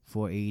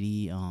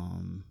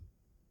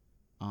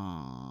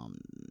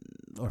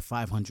 or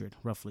 500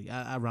 roughly.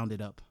 I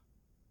rounded up.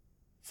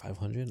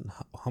 500.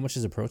 How much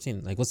is the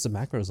protein? Like, what's the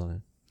macros on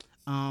it?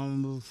 I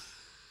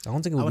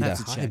don't think it I would would be have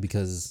that to high check.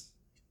 because,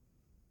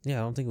 yeah,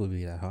 I don't think it would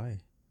be that high.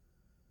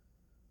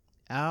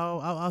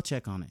 I'll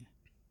check on it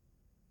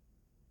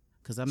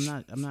because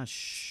I'm not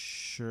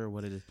sure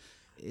what it is.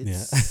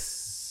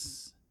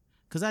 It's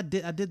because I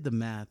did the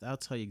math. I'll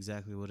tell you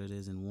exactly what it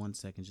is in 1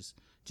 second.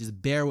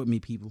 Just bear with me,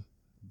 people.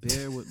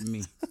 Bear with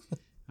me.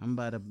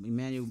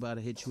 Emmanuel about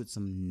to hit you with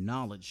some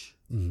knowledge.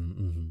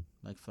 Mm-hmm.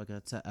 Like fuck,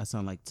 I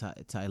sound like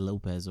Ty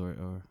Lopez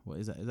or what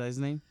is that? Is that his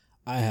name?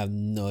 I have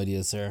no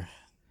idea, sir.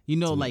 You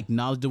know, like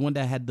knowledge, the one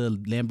that had the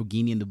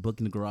Lamborghini and the book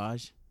in the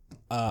garage.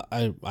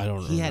 I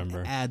don't He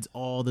remember. had ads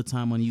all the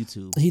time on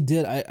YouTube. He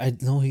did. I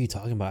know who you're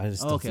talking about. I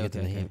just don't forget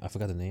the name. Okay. I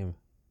forgot the name.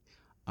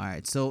 All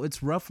right, so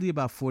it's roughly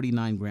about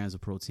 49 grams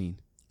of protein.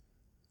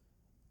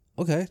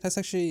 Okay, that's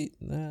actually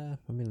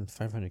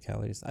 500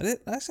 calories. That's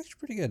actually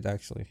pretty good,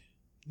 actually.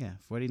 Yeah,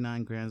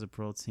 49 grams of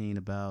protein,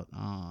 about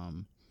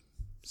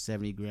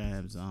 70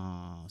 grams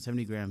of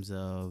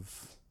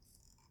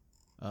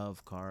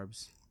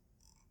carbs,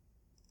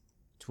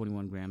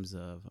 21 grams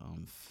of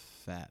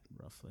fat,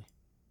 roughly.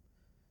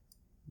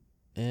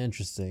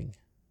 Interesting.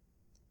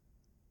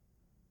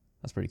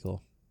 That's pretty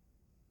cool.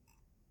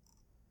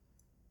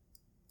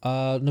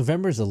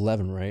 November's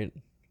 11, right?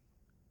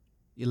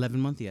 11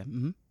 month, yeah.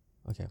 Mm-hmm.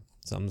 Okay,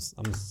 so I'm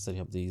just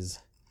setting up these.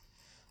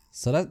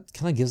 So that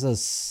kind of gives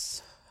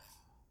us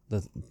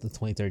the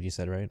 23rd, you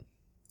said, right?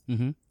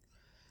 Mm-hmm.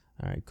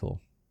 All right, cool.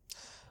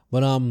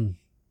 But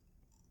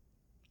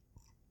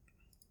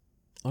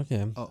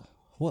okay. Oh,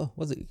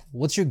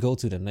 what's your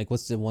go-to then? Like,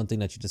 what's the one thing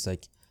that you just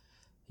like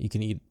you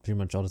can eat pretty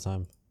much all the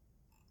time?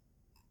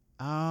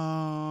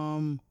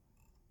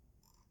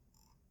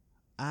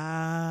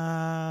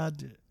 I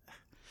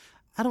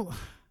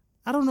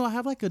don't know. I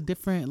have like a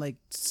different like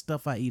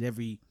stuff I eat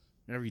every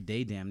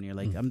day, damn near.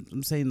 Like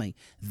I'm saying, like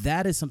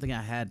that is something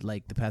I had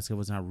like the past couple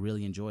weeks and I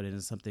really enjoyed it.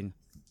 It's something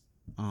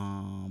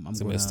I'm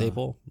It's gonna a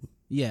staple.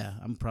 Yeah,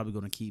 I'm probably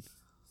gonna keep.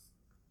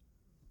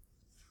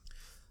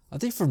 I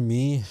think for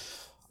me,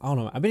 I don't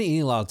know. I've been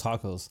eating a lot of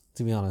tacos,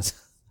 to be honest.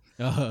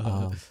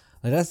 Like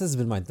that's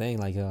been my thing.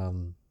 Like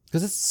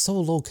because it's so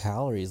low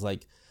calories.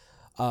 Like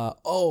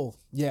oh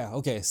yeah,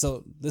 okay.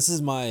 So this is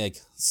my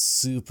like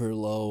super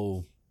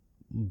low,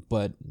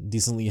 but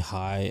decently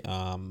high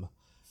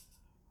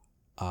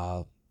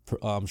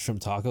shrimp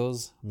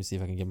tacos. Let me see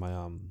if I can get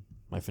my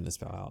my Fitness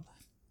Pal out.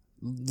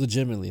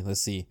 Legitimately,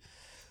 let's see.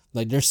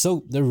 Like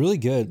they're really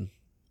good,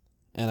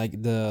 and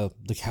like the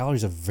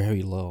calories are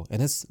very low,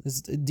 and it's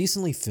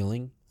decently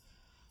filling.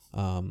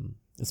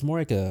 It's more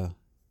like it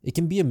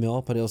can be a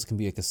meal, but it also can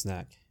be like a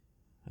snack.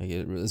 Like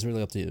it's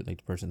really up to like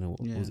the person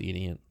who's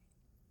eating it.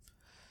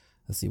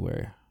 Let's see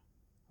where.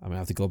 I mean, I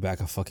have to go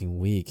back a fucking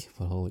week,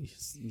 but holy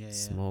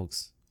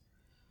smokes.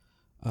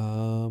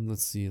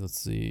 Let's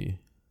see.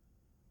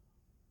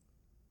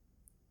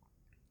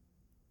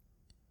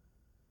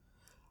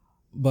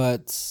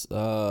 But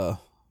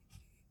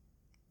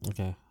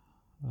okay.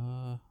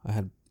 I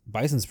had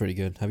bison's pretty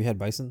good. Have you had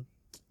bison?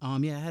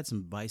 Yeah, I had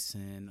some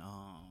bison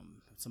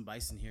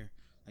here.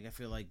 Like I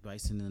feel like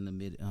bison in the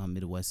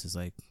Midwest is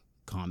like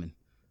common.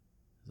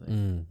 Like,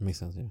 makes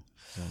sense, yeah.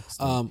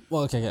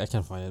 Well, okay, I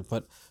can't find it,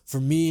 but for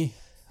me,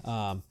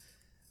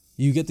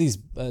 you get these.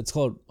 It's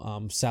called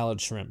salad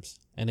shrimps,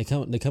 and they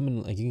come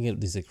in like you can get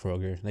these at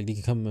Kroger. Like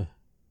they come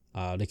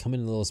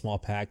in little small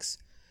packs.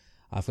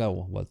 I forgot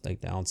what like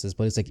the ounces,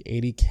 but it's like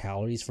 80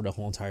 calories for the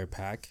whole entire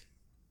pack.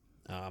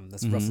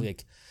 That's roughly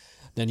like.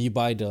 Then you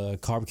buy the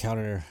carb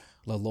counter,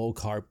 the low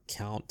carb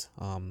count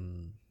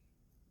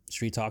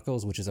street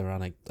tacos, which is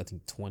around like I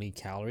think 20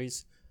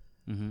 calories.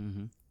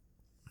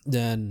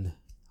 Then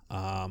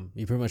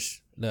you pretty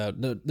much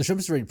the shrimp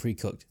is already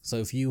pre-cooked. So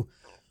if you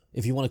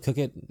want to cook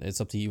it, it's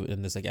up to you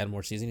and just like add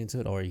more seasoning to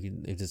it, or you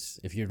can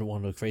if you're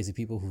one of the crazy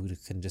people who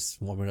can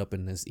just warm it up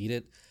and just eat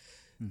it,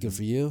 good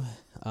for you.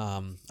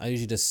 I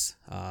usually just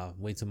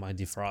wait till my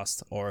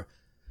defrost, or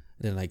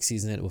then like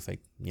season it with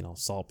like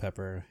salt,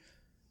 pepper,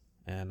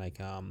 and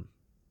like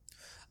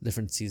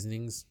different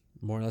seasonings,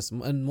 more or less,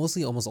 and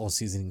mostly almost all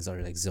seasonings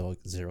are like zero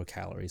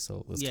calories.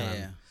 So it's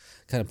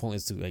kind of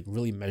pointless to like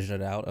really measure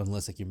it out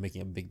unless like you're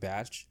making a big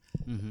batch.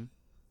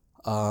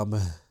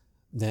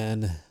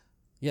 Then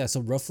yeah,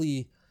 so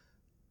roughly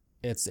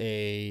it's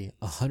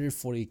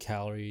 140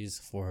 calories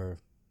for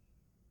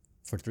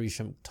 3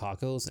 shrimp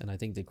tacos, and I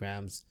think the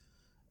grams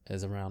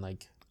is around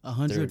like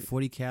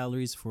 140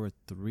 calories for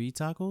 3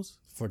 tacos.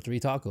 For 3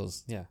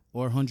 tacos, yeah.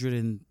 Or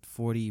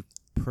 140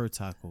 per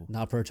taco.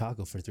 Not per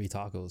taco, for 3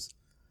 tacos.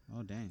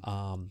 Oh dang.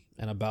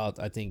 And about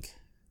I think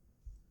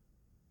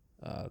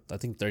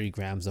 30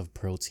 grams of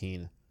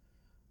protein.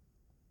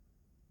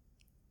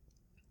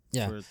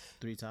 Yeah. For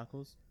 3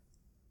 tacos?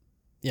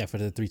 Yeah, for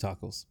the 3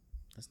 tacos.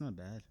 That's not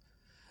bad.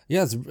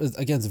 Yeah,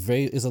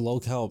 it's a low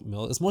cal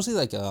meal. It's mostly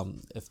like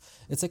if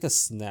it's like a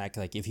snack.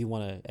 Like if you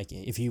wanna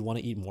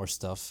eat more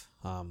stuff,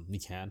 you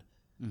can.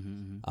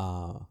 And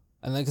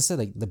like I said,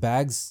 like the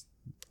bags,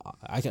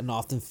 I can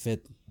often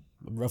fit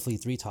roughly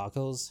 3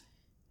 tacos,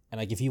 And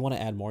like if you want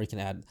to add more, you can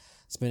add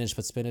spinach,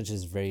 but spinach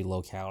is very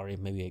low calorie.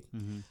 Maybe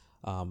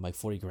like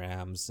 40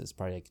 grams is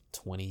probably like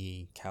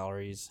 20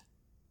 calories.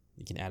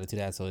 You can add it to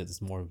that, so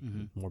it's more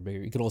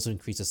bigger. You could also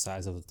increase the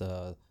size of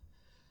the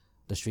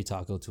street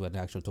taco to an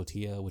actual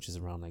tortilla, which is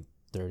around like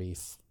 30,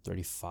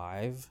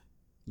 35.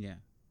 Yeah.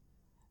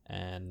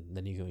 And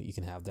then you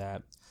can have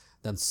that.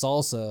 Then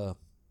salsa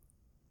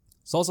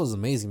is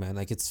amazing, man.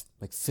 Like it's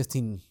like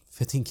 15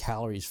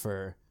 calories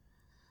for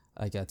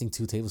like I think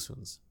 2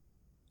 tablespoons.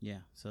 Yeah,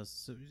 so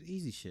it's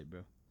easy shit,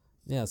 bro.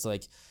 Yeah, it's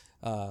like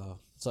so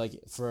like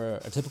for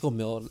a typical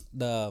meal,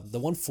 the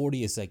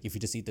 140 is like if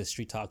you just eat the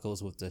street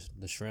tacos with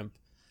the shrimp.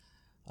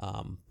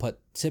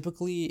 But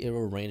typically it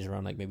will range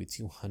around like maybe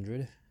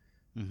 200,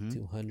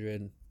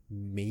 200,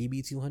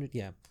 maybe 200,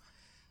 yeah.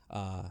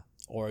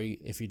 Or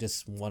if you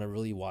just want to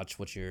really watch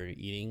what you're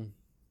eating,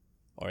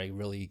 or like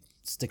really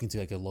sticking to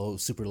like a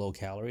super low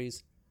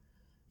calories,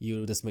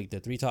 you just make the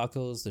 3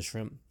 tacos, the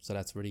shrimp. So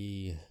that's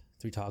really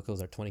 3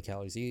 tacos are 20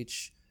 calories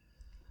each.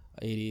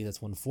 80, that's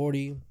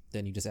 140.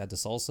 Then you just add the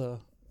salsa,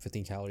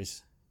 15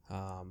 calories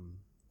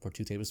for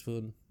 2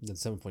 tablespoons. Then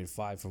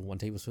 7.5 for 1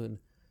 tablespoon.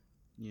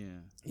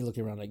 Yeah. You're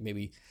looking around like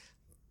maybe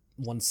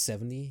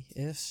 170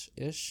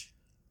 ish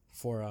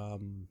for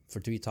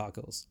 3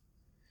 tacos,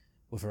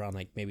 with around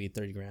like maybe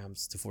 30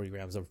 grams to 40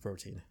 grams of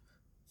protein.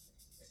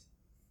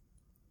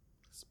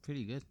 It's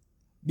pretty good.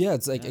 Yeah,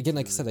 it's like, again,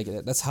 like I said, like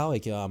that's how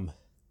I'm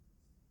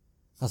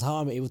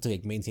able to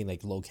like maintain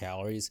like low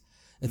calories.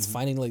 It's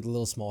finding like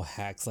little small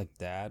hacks like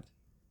that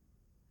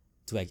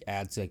to like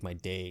add to like my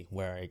day,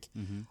 where like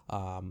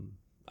I'm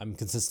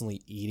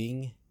consistently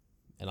eating,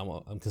 and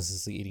I'm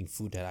consistently eating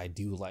food that I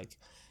do like.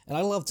 And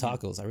I love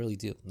tacos, I really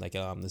do. Like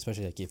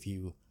especially like if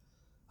you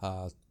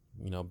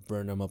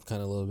burn them up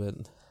kind of a little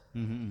bit.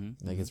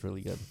 Like it's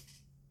really good.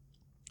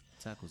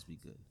 Tacos be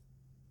good.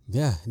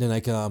 Yeah, and then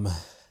like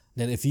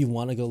then if you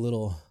want to go a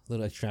little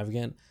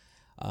extravagant,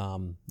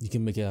 you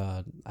can make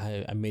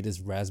I made this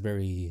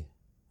raspberry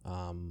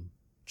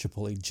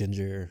chipotle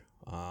ginger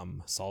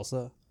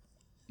salsa.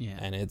 Yeah.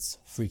 And it's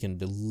freaking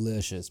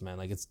delicious, man.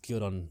 Like it's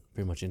good on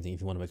pretty much anything.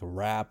 If you want to make a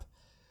wrap,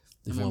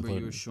 I remember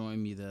you were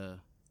showing me the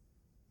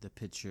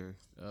picture.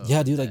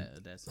 Yeah, dude,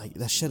 like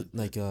that shit.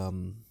 Like I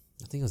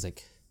think it was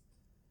like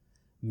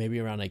maybe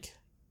around like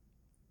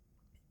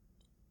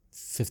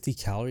 50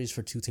 calories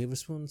for 2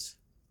 tablespoons.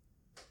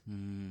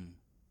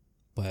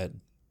 But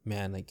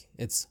man, like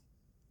it's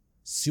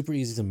super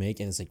easy to make,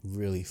 and it's like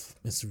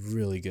it's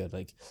really good.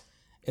 Like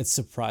it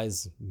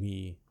surprised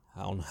me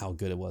on how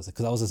good it was,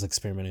 because I was just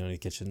experimenting in the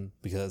kitchen,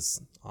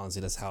 because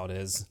honestly that's how it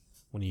is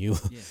when you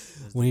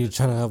when you're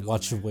trying to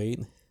watch your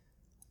weight.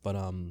 But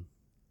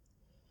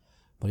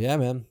yeah,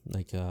 man,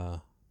 like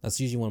that's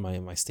usually one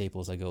of my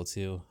staples I go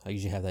to. I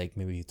usually have like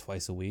maybe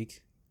twice a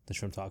week, the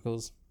shrimp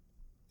tacos.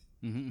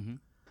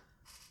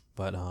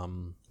 But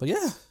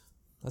yeah,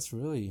 that's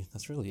really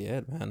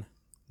it, man.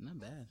 Not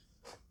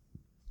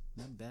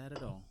bad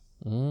at all.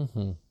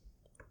 All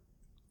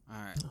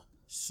right,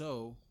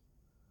 so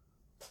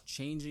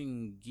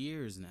changing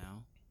gears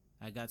now,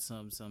 I got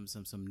some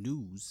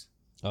news.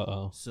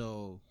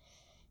 So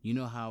you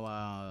know how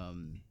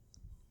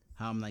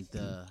I'm like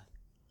the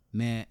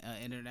man,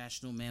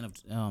 international man of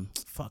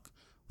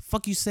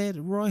fuck you said,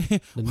 Roy.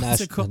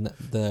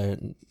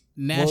 The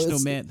national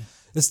man.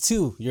 It's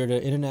 2. You're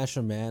the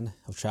international man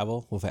of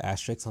travel with an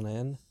asterisk on the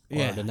end,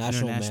 or the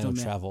national man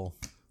of travel.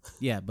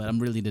 Yeah, but I'm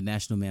really the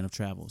national man of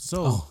travel.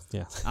 So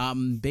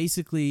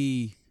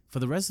basically for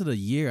the rest of the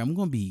year, I'm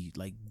gonna be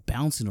like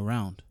bouncing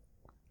around.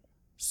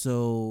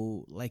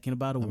 So like in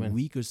about a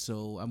week or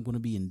so, I'm gonna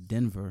be in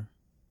Denver.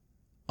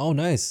 Oh,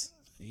 nice.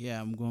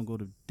 Yeah, I'm gonna go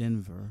to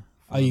Denver.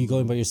 Are you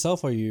going by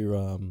yourself, or are you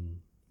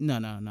No,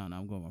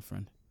 I'm going with my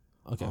friend.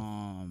 Okay.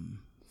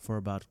 For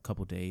about a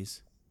couple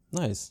days.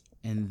 Nice.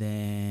 And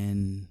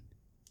then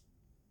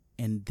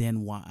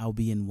I'll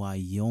be in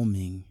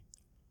Wyoming,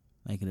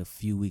 like in a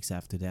few weeks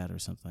after that or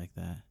something like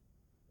that.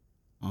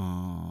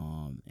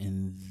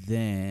 And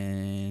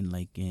then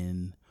like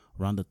in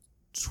around the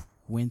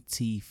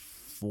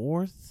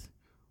 24th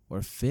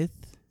or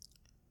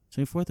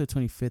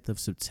 25th of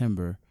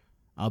September,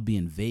 I'll be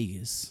in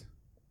Vegas.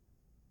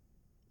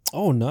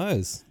 Oh,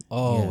 nice.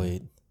 Oh, yeah.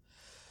 Wait.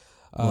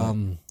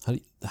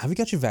 Have you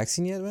got your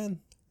vaccine yet, man?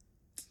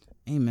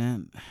 Hey,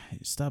 man,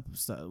 stop.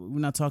 We're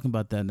not talking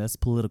about that. That's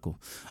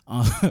political.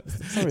 Nah,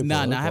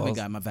 I haven't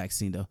got my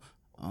vaccine though.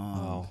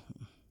 I'll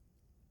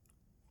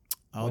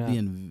be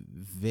in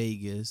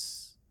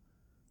Vegas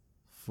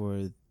for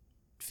a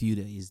few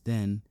days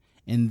then.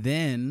 And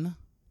then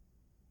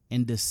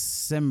in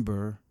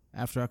December,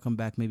 after I come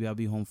back, maybe I'll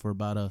be home for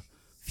about a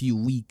few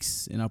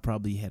weeks, and I'll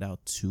probably head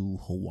out to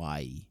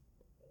Hawaii.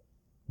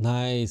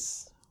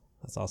 Nice.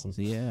 That's awesome.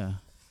 So, yeah.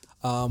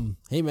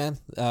 Hey, man,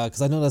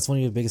 because I know that's one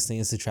of your biggest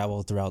things to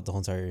travel throughout the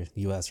whole entire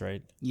U.S.,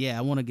 right? Yeah,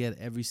 I want to get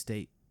every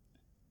state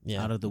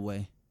out of the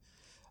way.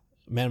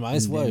 Man, might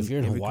as well. If you're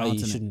in Hawaii,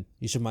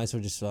 you should might as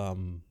well just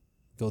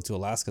go to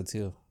Alaska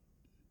too.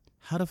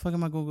 How the fuck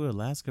am I gonna go to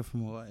Alaska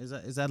from Hawaii?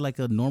 Is that like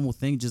a normal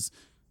thing? Just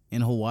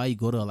in Hawaii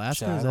go to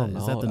Alaska? Shit, I don't know.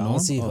 Is that the norm?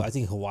 Honestly, Oh. I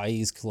think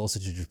Hawaii is closer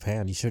to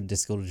Japan. You should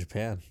just go to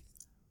Japan.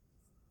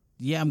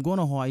 Yeah, I'm going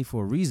to Hawaii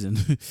for a reason,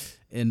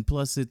 and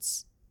plus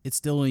it's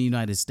still in the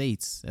United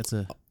States. That's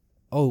a.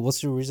 Oh,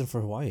 what's your reason for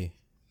Hawaii?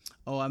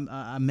 Oh,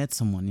 I met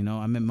someone. You know,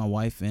 I met my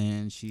wife,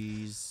 and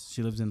she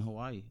lives in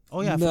Hawaii.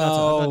 Oh yeah, I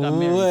no got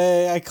married.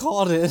 way! I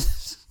called it.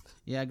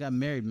 Yeah, I got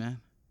married, man.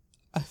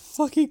 I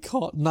fucking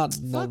called. Not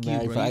Fuck you,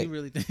 married, bro. but You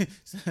really think?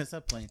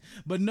 Stop playing.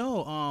 But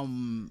no,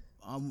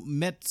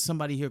 met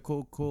somebody here,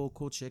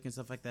 cool chick and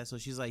stuff like that. So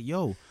she's like,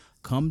 "Yo,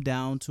 come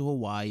down to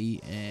Hawaii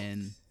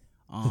and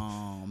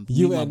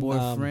You meet my and,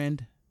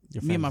 boyfriend,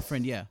 your me friend. and my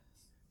friend. Yeah,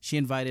 she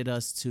invited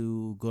us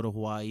to go to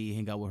Hawaii,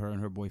 hang out with her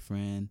and her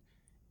boyfriend,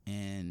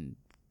 and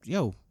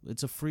yo,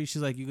 it's a free.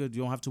 She's like, you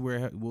don't have to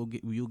wear.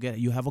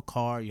 You have a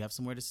car, you have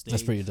somewhere to stay.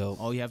 That's pretty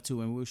dope. All you have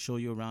to, and we'll show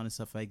you around and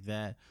stuff like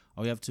that.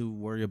 All you have to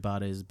worry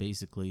about is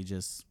basically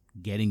just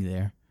getting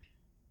there,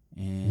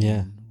 and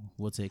Yeah.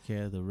 we'll take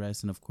care of the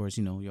rest. And of course,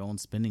 you know, your own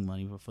spending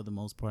money. But for the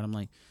most part, I'm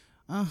like,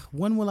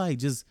 when will I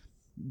just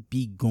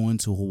be going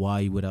to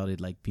Hawaii without it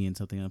like being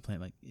something on a plane?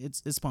 Like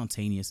it's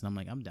spontaneous, and I'm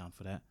like, I'm down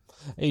for that.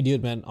 Hey,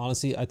 dude, man.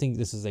 Honestly, I think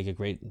this is like a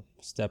great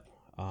step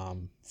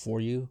for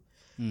you.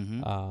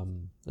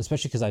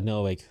 Especially because I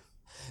know like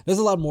there's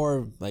a lot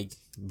more like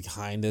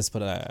behind this,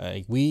 but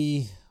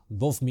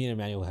both me and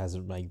Emmanuel has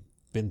like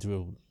been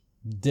through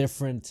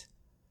different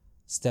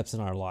steps in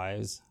our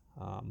lives.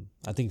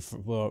 I think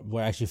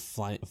we're actually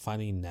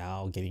finding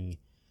now getting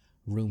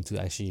room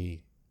to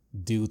actually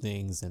do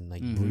things and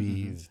like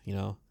breathe, you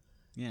know.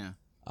 Yeah.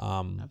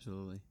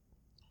 Absolutely.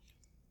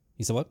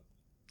 You said what?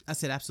 I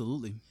said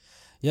absolutely.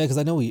 Yeah, because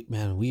I know we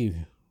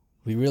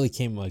really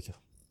came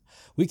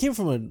we came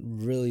from a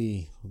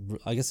really,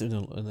 I guess in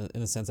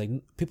a sense, like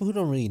people who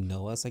don't really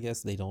know us, I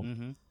guess they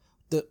don't.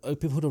 The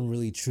people who don't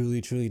really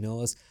truly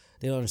know us,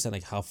 they don't understand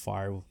like how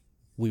far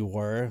we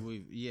were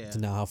to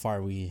now how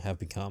far we have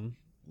become.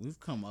 We've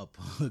come up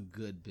a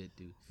good bit,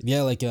 dude.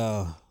 Yeah, like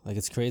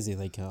it's crazy,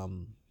 like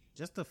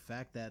just the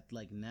fact that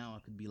like now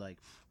I could be like,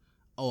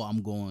 oh,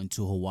 I'm going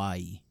to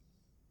Hawaii,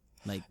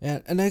 like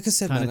and like I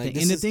said, man, like,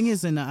 and the thing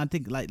is, and I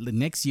think like the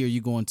next year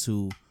you're going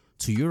to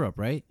Europe,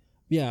 right?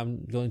 Yeah,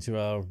 I'm going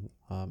to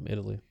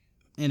Italy.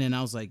 And then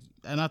I was like,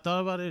 and I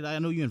thought about it. I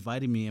know you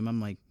invited me, and I'm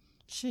like,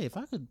 shit, if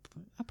I could,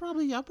 I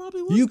probably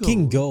would. You go.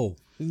 can go.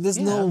 There's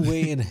no Yeah.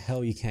 way in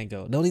hell you can't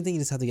go. The only thing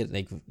you just have to get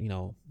like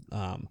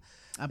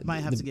I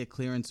might have to get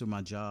clearance with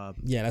my job.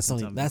 Yeah, that's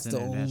since that's the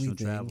only international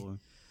thing. traveler.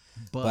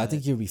 But I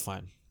think you'll be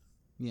fine.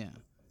 Yeah,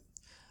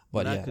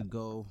 But I yeah, could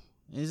go.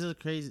 It's just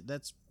crazy.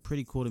 That's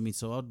pretty cool to me.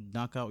 So I'll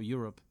knock out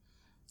Europe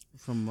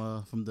from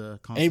the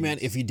continent. hey man,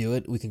 if you do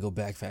it, we can go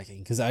backpacking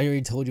because I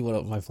already told you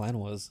what my plan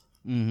was.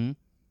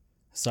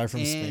 Start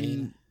from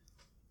Spain.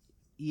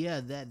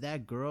 Yeah,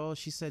 that girl,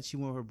 she said she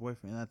went with her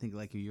boyfriend. I think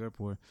like in Europe,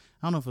 or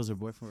I don't know if it was her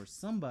boyfriend or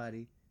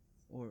somebody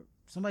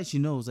she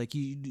knows. Like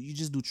you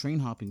just do train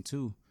hopping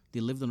too. They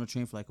lived on a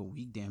train for like a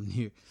week, damn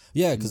near.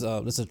 Yeah, because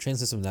there's a train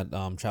system that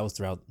travels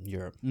throughout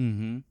Europe.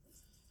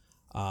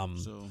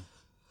 So,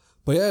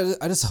 but yeah,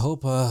 I just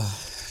hope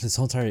this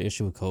whole entire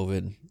issue with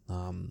COVID.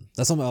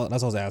 That's what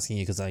I was asking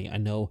you because I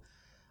know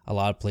a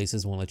lot of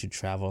places won't let you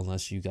travel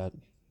unless you got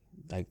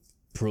like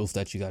proof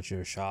that you got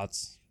your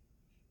shots.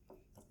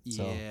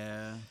 So,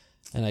 yeah.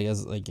 And I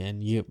guess like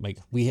and you like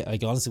we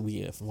like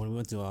honestly when we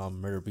went to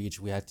Murder Beach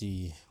we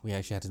actually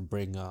had to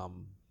bring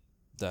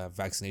the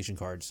vaccination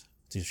cards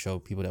to show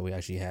people that we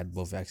actually had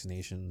both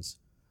vaccinations.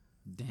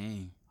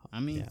 Dang. I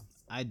mean, Yeah.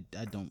 I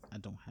don't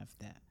have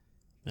that.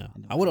 Yeah,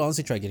 I would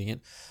honestly try getting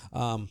it.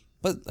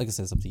 But like I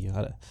said, it's up to you.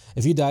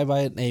 If you die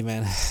by it, hey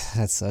man,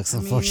 that sucks. I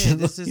mean,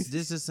 Unfortunately,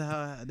 this is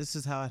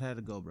how it had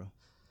to go, bro.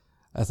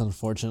 that's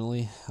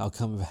unfortunately. I'll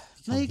come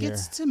Like here.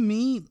 it's to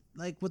me,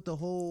 like with the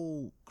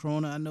whole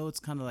Corona, I know it's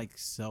kind of like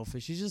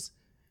selfish. It's just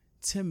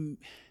to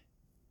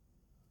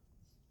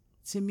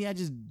me, I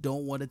just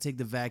don't want to take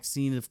the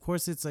vaccine. Of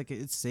course, it's like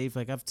it's safe.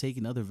 Like I've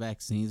taken other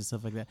vaccines and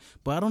stuff like that,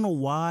 but I don't know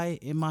why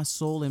in my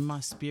soul, in my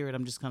spirit,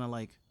 I'm just kind of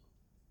like.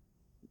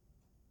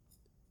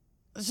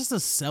 It's just a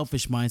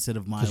selfish mindset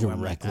of mine. You're Where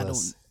I'm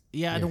reckless.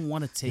 like, I don't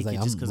want to take Like,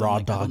 it just I'm because raw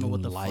I don't know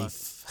what dogging the life.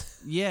 fuck.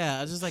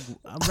 Yeah, I just like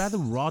I'd rather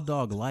raw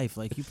dog life.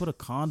 Like you put a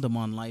condom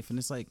on life, and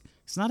it's like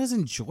it's not as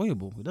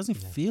enjoyable. It doesn't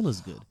feel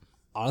as good.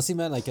 Honestly,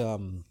 man, like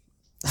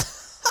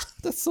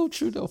that's so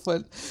true though.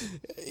 But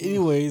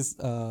anyways,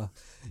 I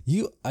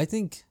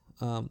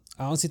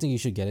honestly think you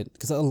should get it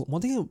because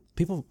one thing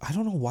I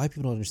don't know why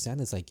people don't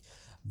understand is like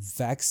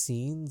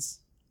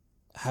vaccines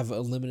have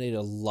eliminated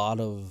a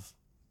lot of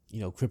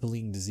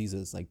crippling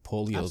diseases like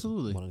polio.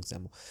 Absolutely. One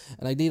example,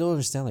 and like they don't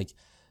understand like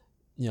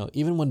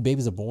even when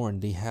babies are born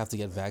they have to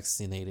get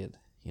vaccinated.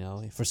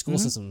 For school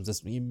systems,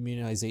 that's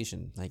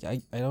immunization. Like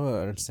I don't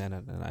understand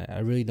it, and I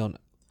really don't.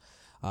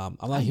 I'm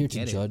not here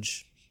to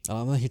judge.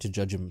 I'm not here to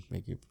judge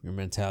your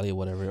mentality or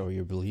whatever or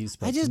your beliefs.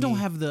 But I just don't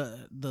have the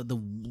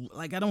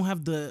like I don't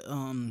have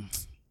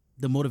the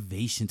the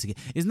motivation to get.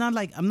 It's not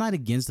like I'm not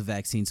against the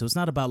vaccine, so it's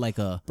not about like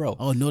Bro.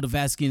 oh no, the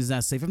vaccine is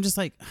not safe. I'm just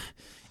like,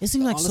 it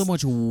seems like so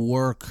much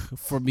work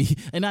for me,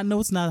 and I know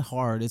it's not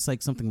hard. It's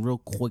like something real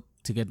quick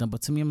to get done,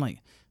 but to me, I'm like,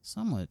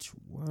 so much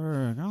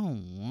work. I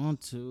don't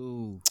want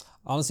to.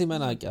 Honestly,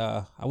 man, like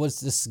I would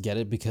just get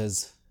it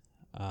because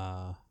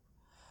I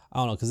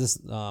don't know, because this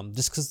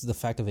just because the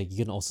fact of it, you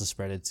can also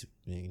spread it to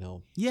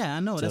Yeah, I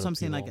know. to That's other what I'm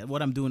saying. people. Like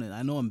what I'm doing,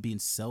 I know I'm being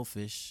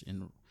selfish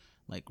and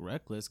like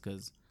reckless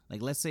because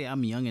like let's say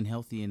I'm young and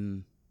healthy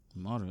and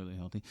moderately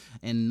healthy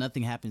and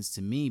nothing happens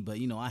to me, but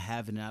I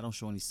have it and I don't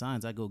show any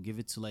signs. I go give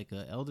it to like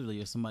an elderly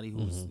or somebody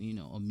who's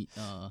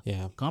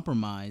Yeah.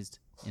 compromised,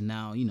 and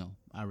now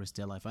I risk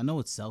their life. I know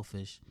it's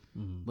selfish,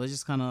 but it's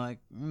just kind of like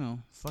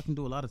fucking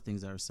do a lot of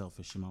things that are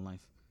selfish in my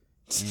life.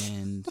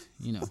 And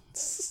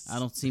I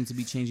don't seem to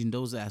be changing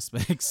those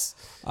aspects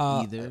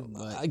either.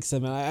 But Like I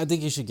said, man, I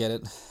think you should get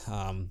it.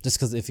 Just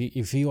because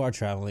if you are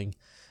traveling,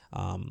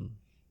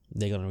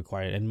 they're gonna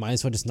require it, and might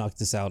as well just knock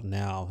this out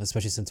now,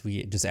 especially since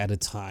we just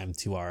added time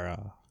to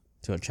our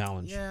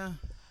challenge. yeah,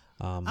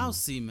 Um, I'll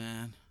see,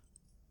 man.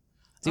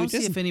 Dude, I'll see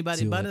just if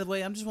anybody. do By it. the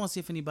way, I just want to see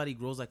if anybody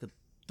grows like a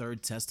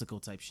third testicle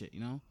type shit.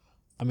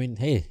 I mean,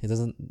 hey,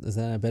 is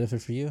that a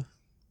benefit for you?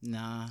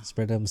 Nah,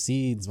 Spread them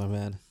seeds, my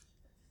man.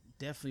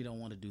 definitely don't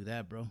want to do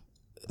that, bro.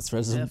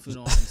 Spread some. Definitely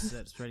don't want to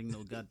be spreading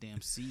no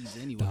goddamn seeds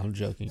anyway. No, I'm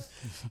joking.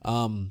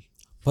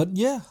 But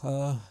yeah,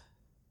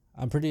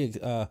 I'm pretty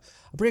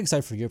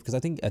excited for Europe because I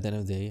think at the end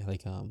of the day,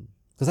 like,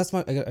 because that's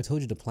I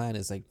told you the plan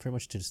is like pretty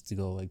much just to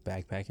go like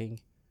backpacking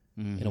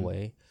in a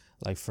way,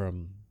 like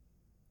from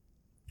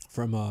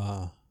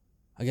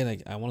again,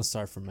 like I want to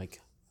start from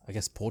like I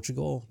guess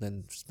Portugal,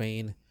 then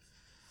Spain,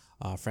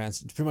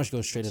 France, pretty much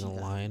go straight in a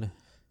line.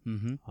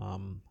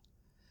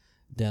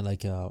 Then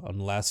like on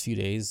the last few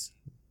days,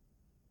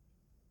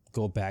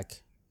 go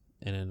back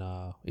and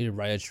then either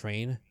ride a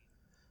train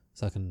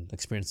so I can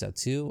experience that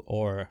too,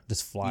 or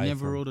just fly. You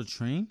never rode a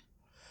train?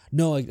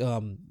 No, like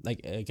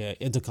a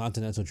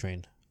intercontinental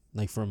train,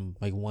 like from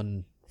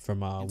one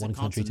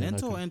country to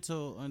another.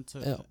 Intercontinental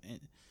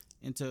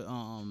into My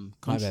bad,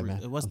 country.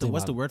 man. What's I'm the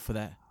thinking about- word for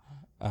that?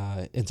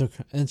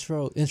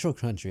 Intro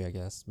country, I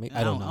guess.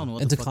 I don't know.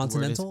 what the fuck the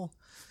word is. Intercontinental.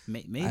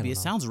 Maybe don't it know.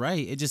 sounds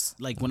right. It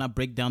just like when I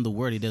break down the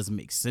word, it doesn't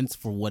make sense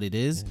for what it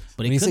is.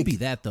 But When it you could say- be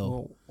that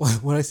though, Well,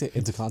 when I say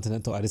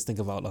intercontinental, I just think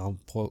about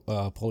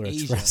Polar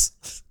Asia.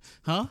 Express.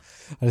 huh?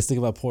 I just think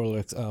about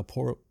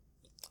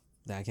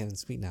I can't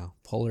speak now.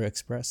 Polar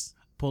Express.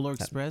 Polar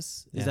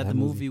Express yeah, is that that the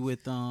movie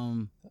with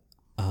with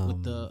The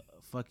the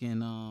fucking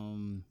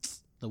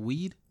the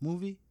weed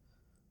movie?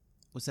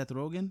 What's Seth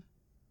Rogen?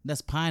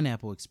 That's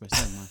Pineapple Express.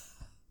 Never mind.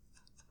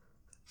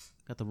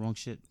 Got the wrong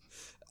shit.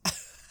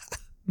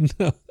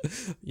 no,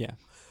 yeah.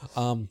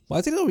 Well,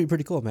 I think that would be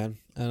pretty cool, man.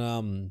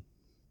 And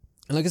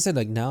like I said,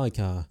 like now, like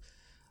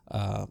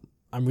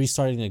I'm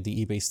restarting like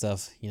the eBay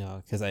stuff,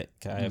 because I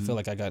feel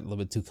like I got a little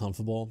bit too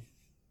comfortable.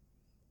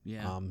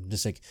 Yeah.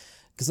 Just like,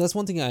 because that's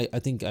one thing I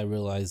think I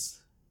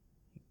realized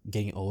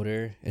getting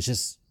older. It's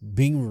just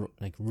being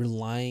like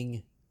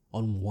relying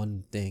on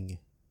one thing,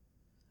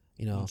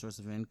 One source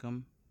of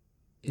income.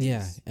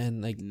 Yeah, is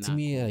and like to not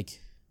me, cool. like,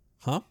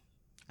 huh?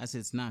 I said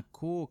it's not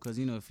cool because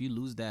if you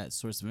lose that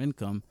source of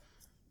income,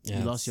 Yeah,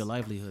 you lost your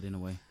livelihood in a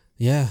way.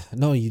 Yeah,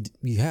 no, you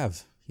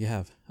have.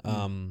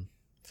 And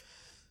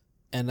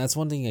that's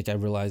one thing like I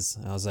realized.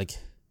 I was like,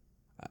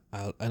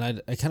 I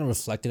kind of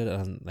reflected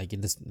on like it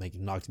just like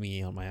knocked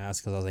me on my ass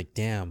because I was like,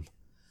 damn.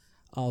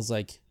 I was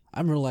like,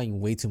 I'm relying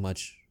way too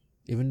much.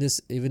 Even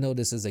though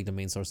this is like the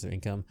main source of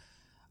income,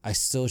 I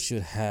still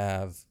should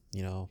have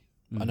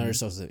another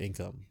source of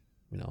income.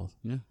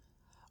 Yeah.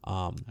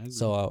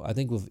 So I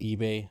think with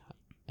eBay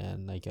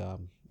and like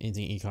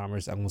anything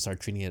e-commerce, I'm gonna start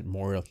treating it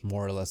more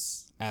or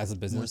less as a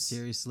business. More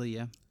seriously,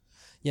 yeah.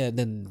 Yeah,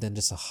 than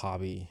just a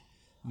hobby.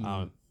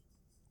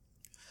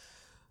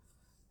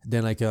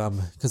 Then like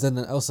because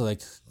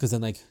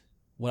then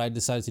what I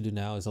decided to do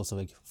now is also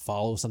like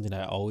follow something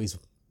that I always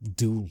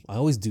do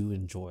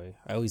enjoy.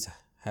 I always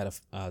had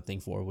a thing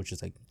for, which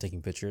is like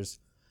taking pictures.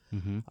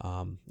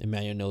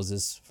 Emmanuel knows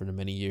this for the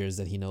many years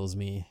that he knows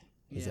me.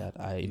 Is Yeah,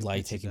 that I you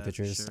like pictured taking that,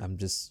 pictures. sure. I'm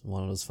just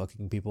one of those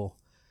fucking people.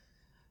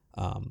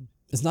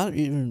 It's not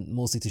even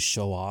mostly to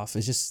show off.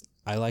 It's just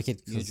I like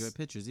it. You enjoy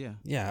pictures, yeah.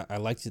 Yeah, I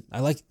like it.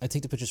 I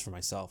take the pictures for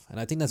myself, and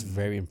I think that's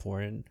very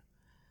important.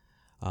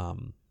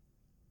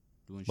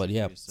 Doing But shit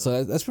yeah, for yourself.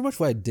 so that's pretty much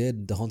what I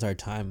did the whole entire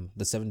time.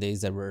 The 7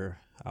 days that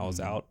I was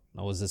out,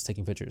 I was just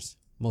taking pictures,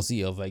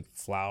 mostly of like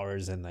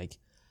flowers and like,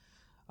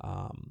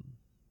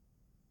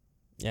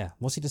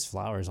 mostly just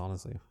flowers.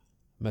 Honestly,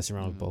 messing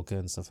around with bokeh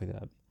and stuff like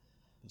that.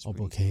 That's Oh,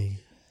 pretty bouquet.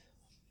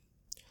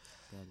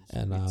 That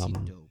is And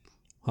pretty dope.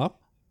 Huh?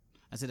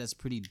 I said that's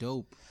pretty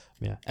dope.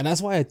 Yeah, and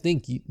that's why I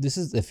think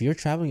if you're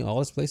traveling all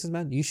these places,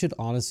 man, you should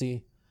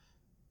honestly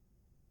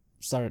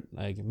start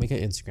like make an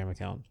Instagram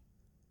account,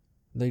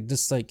 like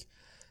just like,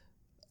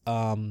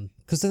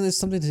 because then there's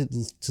something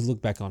to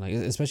look back on, like,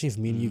 especially if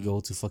me and you go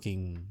to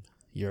fucking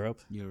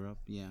Europe. Europe,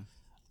 yeah.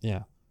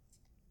 Yeah,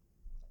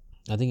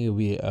 I think it would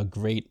be a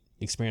great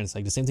experience,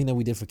 like the same thing that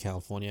we did for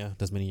California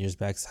those many years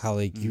back. How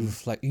like you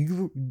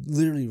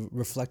literally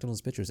reflect on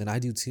those pictures, and I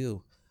do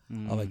too.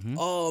 I'm like,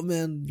 oh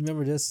man, you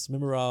remember this?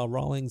 Remember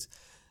Rawlings?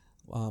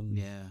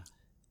 Yeah.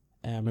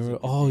 And I remember.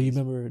 Oh, you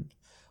remember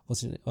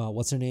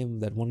what's her name?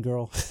 That one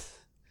girl.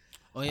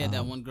 Oh yeah,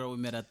 that one girl we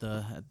met at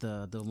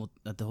the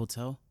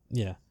hotel.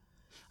 Yeah.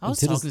 I was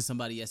talking to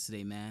somebody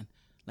yesterday, man.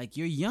 Like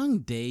your young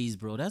days,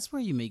 bro. That's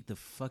where you make the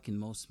fucking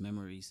most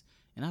memories.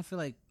 And I feel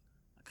like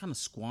I kind of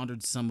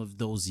squandered some of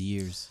those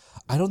years.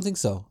 I don't think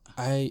so.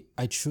 I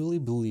truly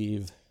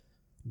believe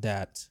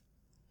that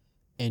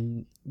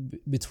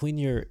between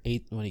your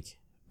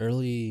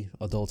early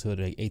adulthood,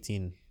 like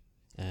 18,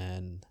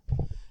 and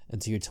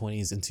into your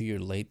 20s, into your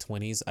late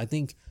 20s, I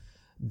think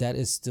that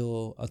is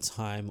still a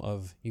time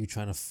of you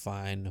trying to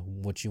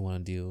find what you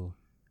want to do,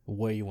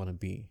 where you want to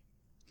be,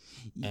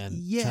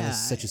 and trying to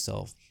set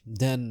yourself.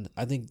 Then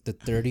I think the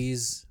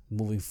 30s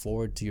moving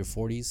forward to your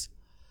 40s,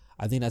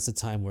 I think that's the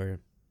time where,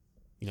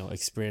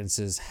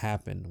 experiences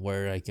happen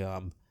where like,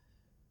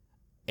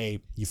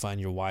 you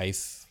find your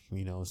wife,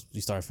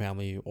 you start a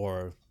family,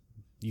 or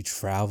you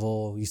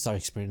travel, you start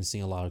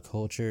experiencing a lot of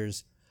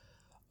cultures,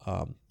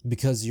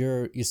 because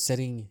you're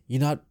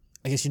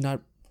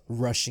not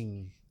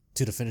rushing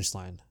to the finish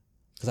line,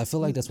 because I feel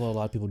like that's what a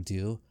lot of people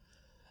do.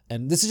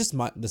 And this is just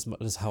this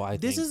is how I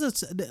think.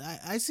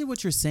 I see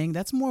what you're saying.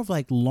 That's more of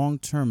like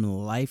long-term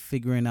life,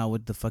 figuring out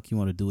what the fuck you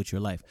want to do with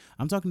your life.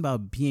 I'm talking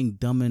about being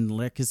dumb and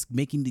reckless,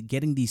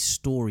 getting these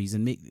stories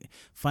and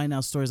find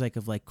out stories like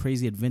of like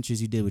crazy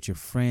adventures you did with your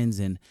friends,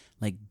 and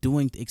like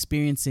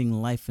experiencing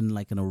life in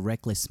like in a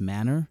reckless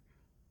manner.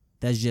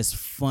 That's just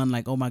fun.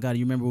 Like, oh my God,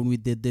 you remember when we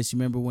did this? You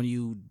remember when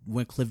you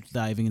went cliff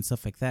diving and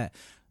stuff like that?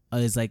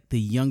 It's like the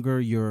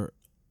younger you're,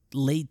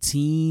 late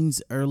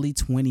teens, early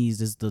 20s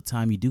is the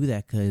time you do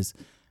that, because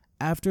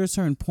after a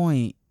certain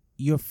point,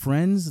 your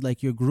friends,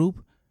 like your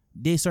group,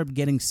 they start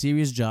getting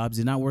serious jobs.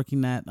 They're not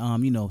working at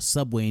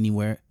Subway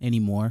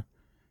anymore.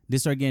 They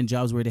start getting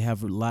jobs where they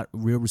have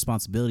real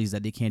responsibilities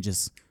that they can't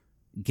just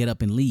get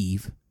up and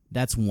leave.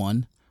 That's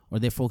one. Or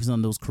they're focused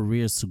on those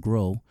careers to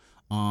grow.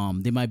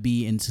 They might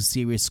be into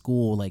serious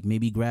school, like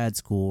maybe grad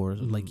school, or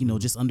like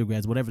just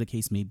undergrads, whatever the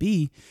case may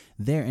be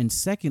there. And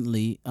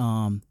secondly,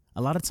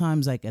 a lot of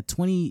times, like at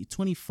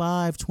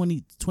 25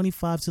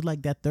 to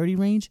like that 30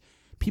 range,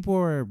 people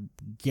are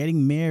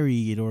getting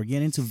married or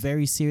getting into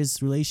very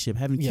serious relationship,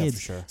 having kids.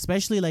 For sure.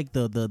 Especially like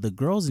the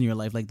girls in your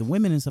life, like the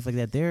women and stuff like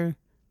that. They're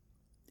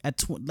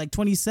at like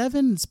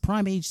 27, it's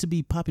prime age to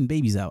be popping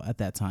babies out at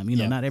that time.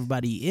 Not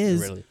everybody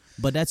is, really.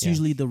 But that's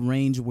usually the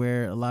range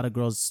where a lot of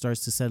girls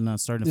starts to settle down,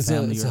 starting a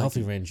family. It's a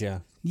healthy range, yeah.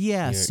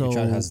 Yeah, your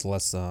child has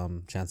less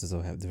chances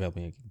of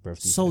developing a birth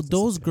defect. So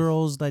those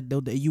girls that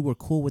you were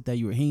cool with, that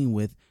you were hanging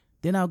with,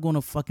 they're not going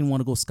to fucking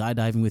want to go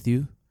skydiving with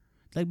you.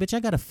 Like, bitch, I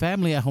got a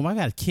family at home. I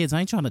got kids. I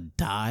ain't trying to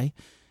die.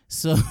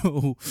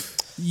 So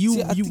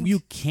you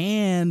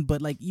can,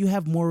 but like you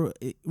have more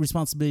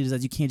responsibilities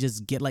that you can't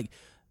just get. Like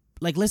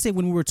let's say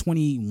when we were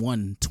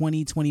 21,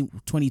 20,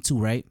 22,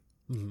 right?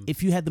 Mm-hmm.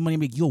 If you had the money,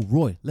 I'm like, yo,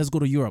 Roy, let's go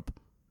to Europe.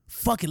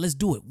 Fuck it, let's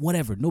do it.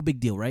 Whatever. No big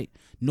deal, right?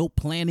 No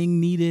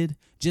planning needed.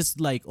 Just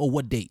like, oh,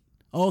 what date?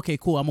 Oh, okay,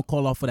 cool. I'm going to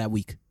call off for that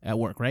week at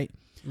work, right?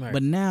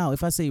 But now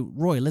if I say,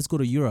 Roy, let's go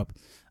to Europe.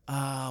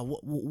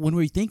 When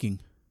were you thinking?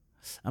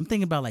 I'm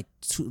thinking about like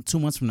 2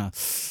 months from now.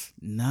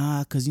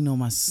 Nah, cause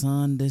my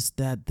son, this,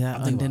 that,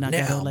 and then I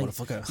gotta like,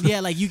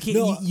 like you can't.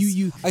 No,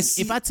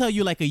 if I tell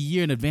you like a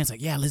year in advance,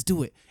 like yeah, let's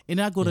do it,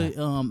 and I go to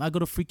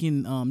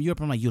freaking Europe.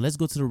 I'm like, yo, let's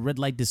go to the red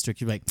light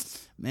district. You're like,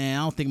 man,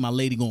 I don't think my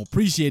lady gonna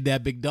appreciate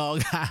that, big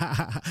dog.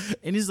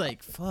 And he's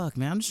like, fuck,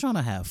 man, I'm just trying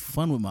to have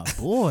fun with my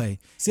boy.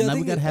 See, now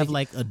we gotta have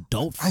like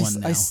adult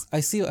fun now.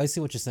 I see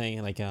what you're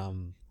saying. Like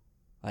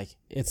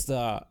it's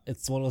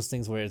one of those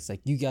things where it's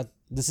like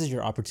this is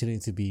your opportunity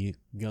to be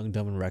young,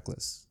 dumb, and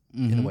reckless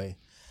in a way.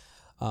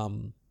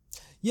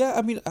 Yeah,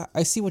 I mean,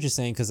 I see what you're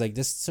saying, because like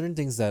there's certain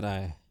things that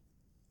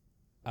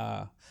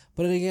but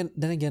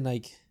then again,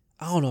 like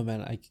I don't know,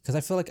 man, because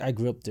I feel like I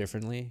grew up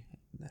differently,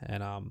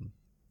 and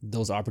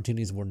those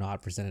opportunities were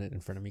not presented in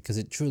front of me, because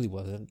it truly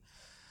wasn't.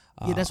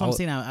 Yeah, that's what I'm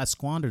saying. I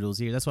squandered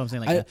those years. That's what I'm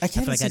saying. Like I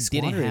feel like I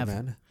didn't have.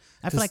 Man.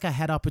 I feel like I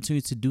had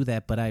opportunity to do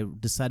that, but I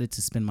decided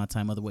to spend my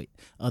time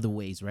other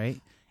ways, right?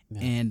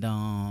 Yeah.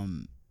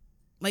 And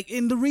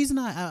and the reason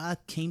I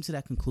came to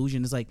that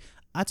conclusion is like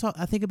I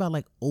think about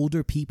like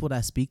older people that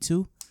I speak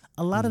to.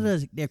 A lot of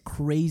their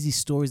crazy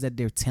stories that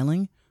they're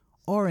telling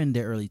are in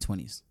their early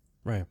 20s.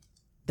 Right.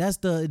 That's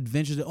the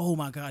adventure that, oh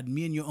my God,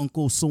 me and your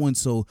uncle so and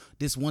so,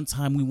 this one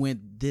time we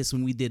went this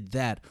when we did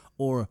that,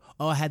 or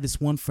oh, I had this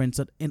one friend.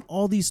 So, and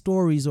all these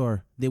stories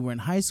they were in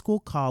high school,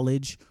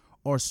 college,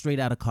 or straight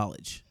out of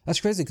college. That's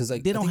crazy, because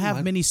like they don't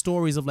have many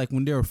stories of like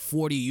when they were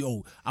 40.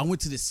 Yo, I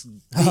went to this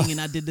thing and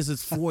I did this at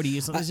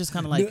 40. So it's just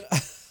kind of like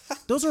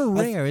those are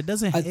rare. It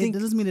doesn't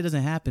mean it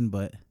doesn't happen,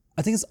 but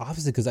I think it's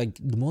opposite, because like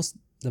the most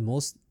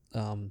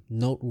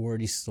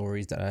noteworthy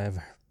stories that I have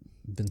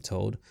been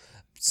told,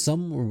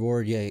 some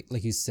were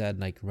like you said,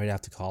 like right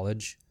after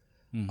college,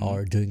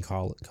 or doing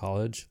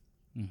college.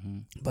 Mm-hmm.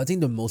 But I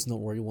think the most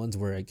noteworthy ones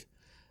were like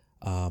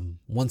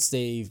once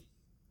they,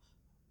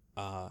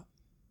 I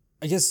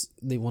guess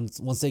they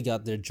once they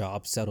got their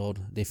job settled,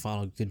 they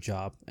found a good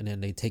job, and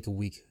then they take a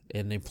week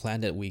and they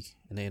plan that week,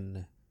 and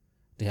then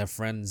they have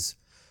friends.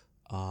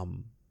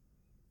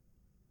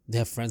 They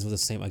have friends with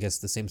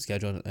the same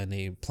schedule, and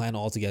they plan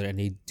all together, and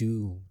they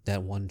do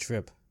that one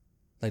trip.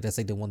 Like that's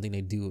like the one thing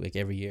they do like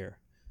every year.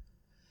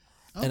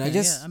 Okay, and I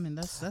guess yeah, I mean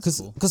that's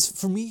cool. Because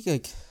for me,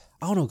 like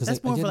I don't know, because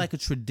that's more of like a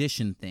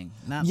tradition thing,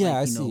 not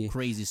yeah, like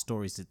crazy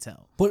stories to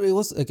tell. But it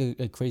was like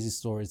a crazy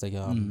story. It's like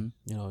you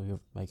know, you're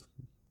like,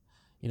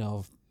 you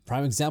know,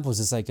 prime example is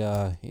just like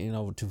you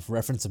know, to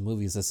reference the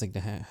movies, that's like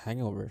the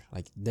Hangover.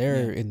 Like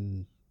they're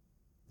in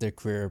their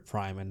career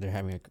prime and they're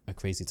having a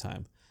crazy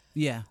time.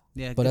 Yeah.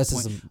 But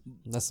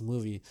that's a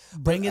movie.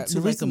 Bring it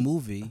to like a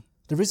movie.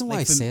 The reason why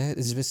I say that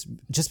is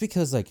just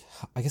because like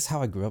I guess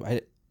how I grew up,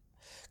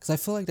 because I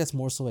feel like that's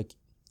more so like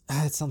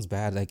it sounds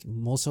bad, like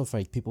most of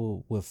like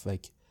people with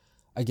like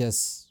I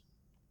guess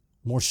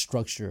more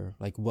structure,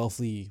 like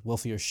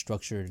wealthier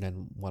structure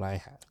than what I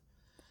had.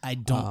 I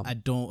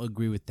don't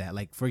agree with that.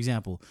 Like for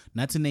example,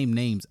 not to name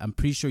names, I'm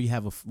pretty sure you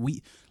have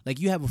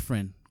you have a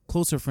friend,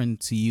 closer friend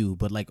to you,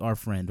 but like our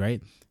friend,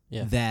 right?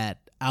 Yeah.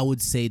 That I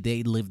would say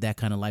they live that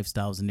kind of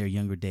lifestyles in their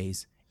younger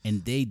days,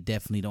 and they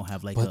definitely don't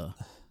have like a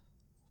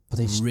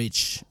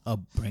rich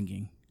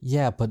upbringing.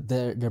 Yeah, but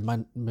their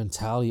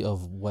mentality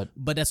of what.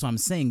 But that's what I'm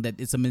saying. That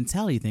it's a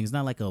mentality thing. It's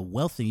not like a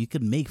wealth thing. You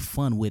could make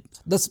fun with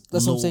that's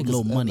what I'm saying.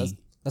 Low money.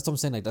 That's what I'm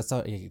saying. Like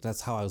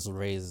that's how I was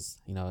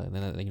raised. You know, and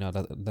then you know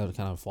that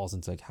kind of falls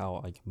into like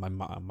how like my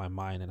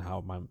mind and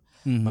how my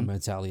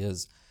mentality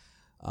is.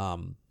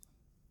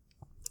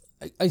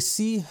 I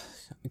see,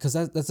 because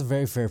that's a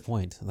very fair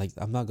point. Like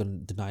I'm not gonna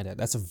deny that.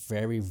 That's a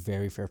very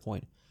very fair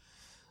point.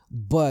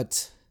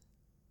 But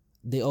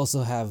they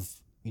also have,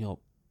 you know,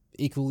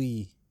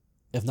 equally,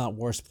 if not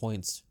worse,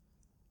 points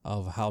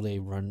of how they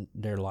run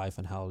their life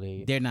and how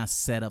they're not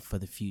set up for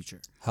the future.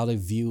 How they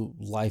view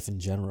life in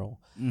general.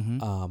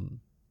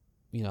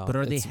 You know, but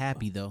are they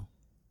happy though?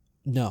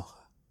 No.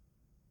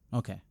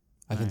 Okay.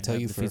 I can tell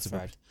you for a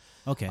fact.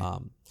 Okay.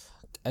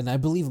 And I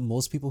believe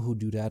most people who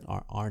do that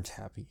aren't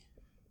happy.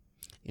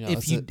 You know,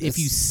 if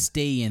you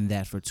stay in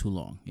that for too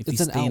long, if you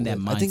stay in that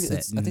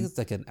mindset, I think it's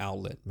like an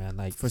outlet, man.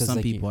 Like for some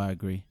like, people, I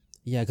agree.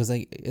 Yeah, because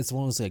like it's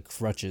one of those like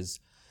crutches.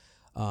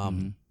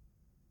 Because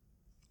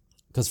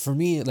for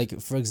me,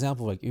 like for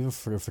example, like even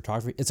for the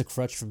photography, it's a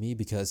crutch for me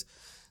because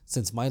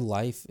since my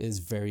life is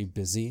very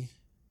busy,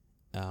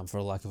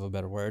 for lack of a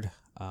better word,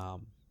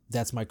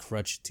 that's my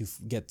crutch to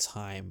get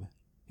time.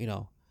 You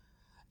know,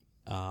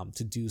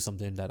 to do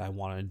something that I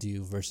want to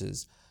do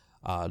versus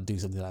do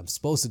something that I'm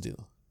supposed to do.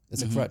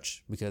 It's a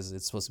crutch because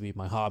it's supposed to be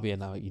my hobby, and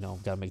now you know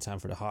gotta make time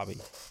for the hobby.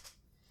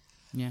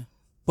 Yeah.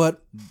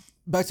 But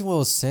back to what I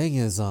was saying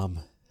is,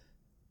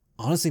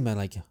 honestly, man,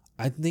 like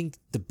I think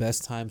the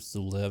best times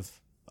to live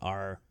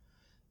are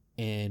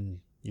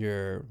in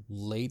your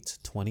late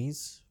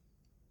 20s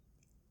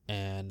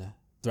and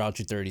throughout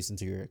your 30s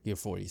into your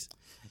 40s.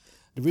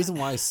 The reason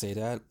why I say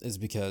that is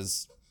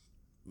because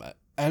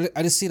I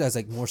just see it as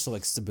like more so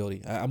like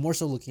stability. I'm more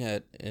so looking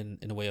at it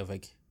in a way of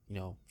like, you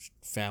know,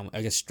 family,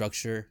 I guess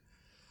structure,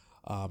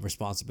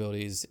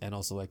 responsibilities, and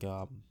also like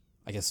I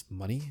guess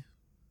money.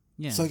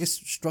 Yeah. So I guess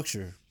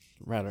structure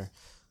rather.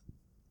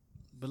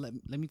 But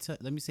let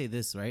me say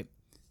this, right?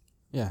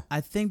 Yeah.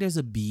 I think there's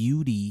a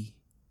beauty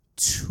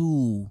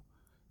to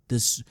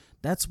this.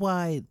 That's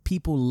why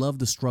people love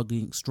the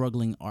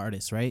struggling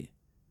artists, right?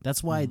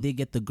 That's why they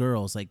get the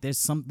girls. Like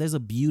there's a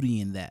beauty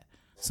in that.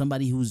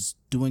 Somebody who's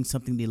doing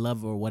something they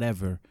love or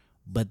whatever,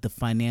 but the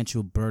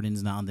financial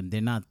burden's not on them.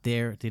 They're not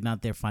there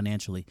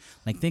financially.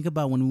 Like think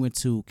about when we went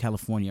to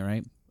California,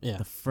 right? Yeah.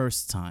 The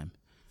first time.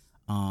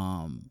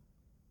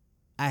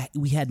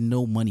 We had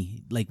no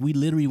money. Like we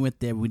literally went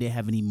there, we didn't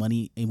have any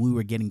money, and we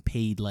were getting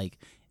paid like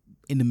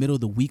in the middle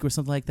of the week or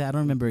something like that. I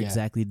don't remember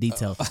exactly the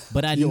details,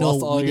 but I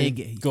know we did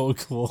get gold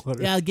coin.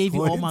 Yeah, I gave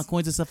you all my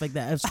coins and stuff like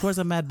that. Of course,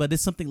 I'm mad, but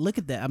it's something. Look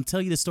at that. I'm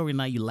telling you the story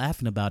now. You're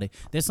laughing about it.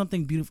 There's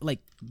something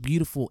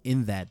beautiful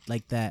in that,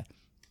 like that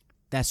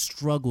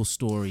struggle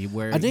story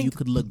where you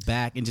could look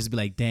back and just be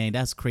like, "Dang,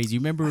 that's crazy."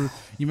 You remember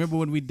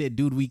when we did,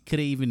 dude? We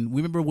couldn't even.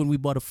 Remember when we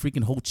bought a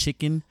freaking whole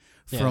chicken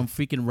from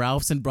freaking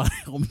Ralph's and brought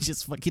it home and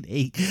just fucking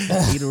ate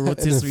a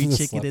rotisserie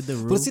chicken in the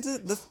room. But see,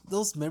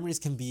 those memories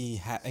can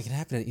be. It can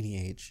happen at any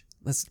age.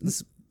 Let's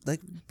like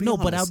no,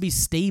 honest. But I'll be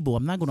stable.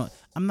 I'm not gonna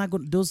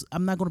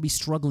be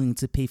struggling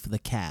to pay for the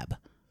cab.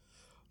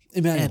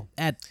 Emmanuel,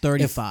 at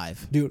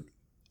 35, dude.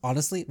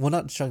 Honestly, we're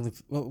not struggling.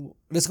 Well,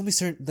 there's gonna be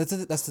certain. That's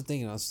the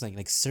thing. I was saying,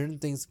 like certain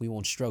things we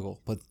won't struggle,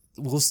 but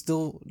we'll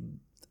still.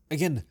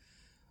 Again,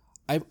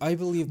 I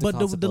believe.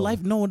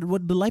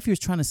 The life you're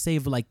trying to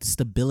save, like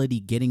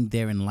stability, getting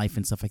there in life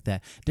and stuff like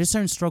that. There's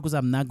certain struggles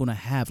I'm not gonna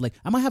have. Like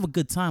I'm gonna have a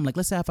good time. Like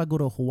let's say if I go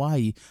to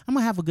Hawaii, I'm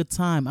gonna have a good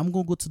time. I'm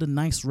gonna go to the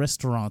nice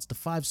restaurants, the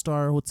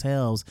 5-star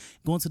hotels,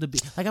 going to the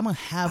like I'm gonna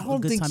have a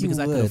good time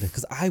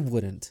because I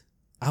wouldn't.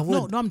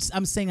 No,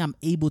 I'm saying I'm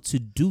able to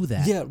do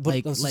that. Yeah, but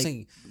like, I was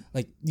saying,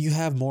 like you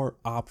have more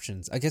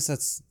options. I guess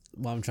that's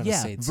what I'm trying to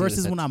say. Too,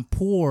 versus when I'm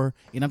poor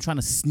and I'm trying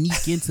to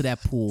sneak into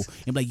that pool.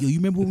 And like, yo, you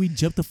remember when we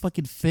jumped the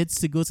fucking fence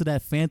to go to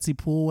that fancy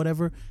pool,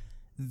 whatever?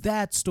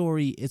 That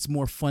story, it's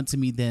more fun to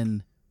me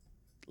than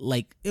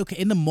like, okay,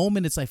 in the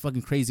moment it's like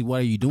fucking crazy. Why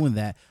are you doing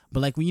that? But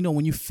like when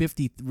when you're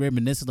 50,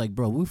 reminiscing like,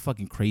 bro, we're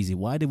fucking crazy.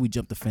 Why did we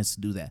jump the fence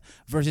to do that?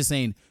 Versus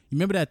saying, you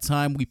remember that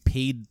time we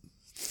paid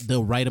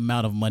the right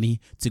amount of money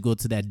to go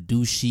to that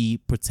douchey,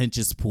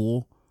 pretentious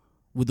pool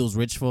with those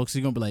rich folks?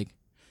 You're gonna be like,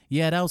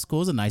 yeah, that was cool.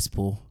 It was a nice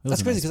pool.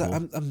 That's crazy because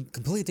I'm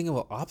completely thinking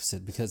about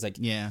opposite because like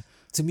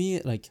to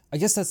me like I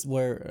guess that's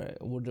where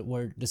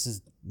this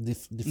is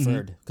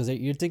deferred because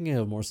you're thinking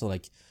of more so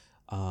like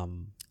I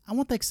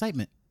want the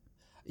excitement.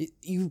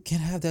 You can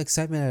have the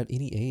excitement at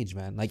any age,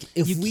 man. Like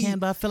if you can,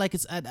 but I feel like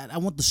it's I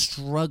want the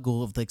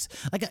struggle of the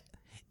like.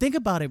 Think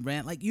about it,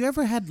 man. Like you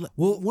ever had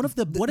one of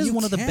the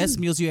the best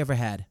meals you ever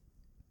had?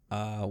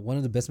 One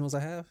of the best meals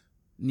I have.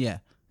 Yeah,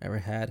 ever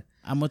had.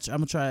 I'm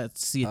gonna try to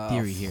see a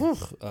theory here.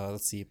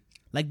 Let's see.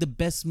 Like the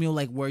best meal,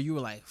 like where you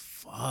were like,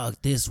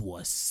 "Fuck, this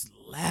was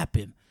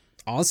slapping."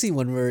 Honestly,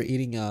 when we're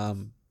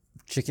eating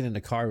chicken in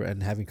the car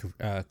and having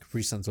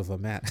Capri Suns with a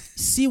mat.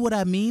 See what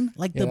I mean?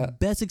 Like the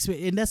best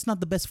experience, and that's not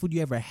the best food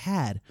you ever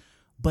had,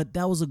 but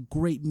that was a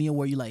great meal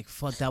where you like,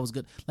 "Fuck, that was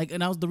good." Like,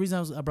 and that was the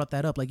reason I brought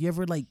that up. Like, you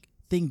ever like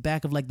think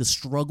back of like the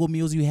struggle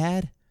meals you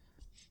had?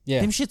 Yeah,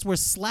 them shits were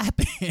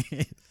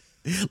slapping.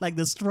 Like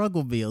the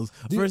struggle meals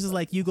versus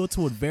like you go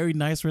to a very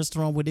nice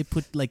restaurant where they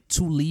put like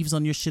 2 leaves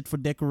on your shit for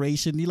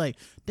decoration. You're like,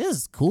 this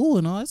is cool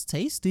and all, it's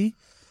tasty.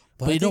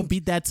 But it don't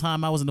beat that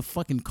time I was in the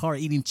fucking car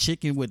eating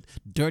chicken with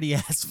dirty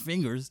ass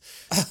fingers.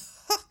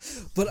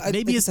 But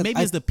maybe it's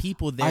the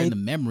people there in the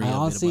memory. I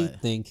honestly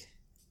think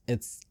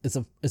it's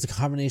a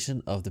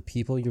combination of the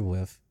people you're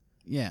with.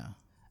 Yeah,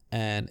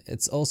 and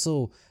it's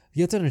also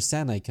you have to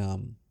understand like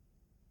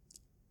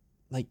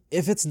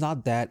if it's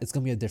not that, it's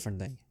gonna be a different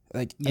thing.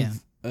 Like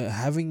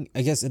having,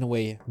 I guess in a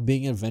way,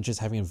 being adventurous,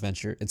 having an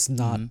adventure, it's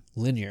not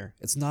linear.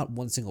 It's not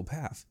one single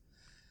path.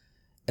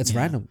 It's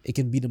random. It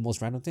can be the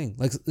most random thing.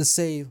 Like let's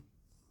say,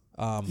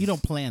 you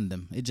don't plan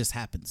them. It just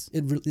happens.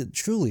 It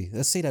truly.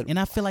 Let's say that. And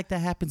I feel like that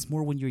happens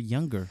more when you're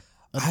younger.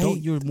 Adult,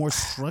 you're more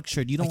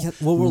structured. You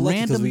don't. We're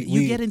random. We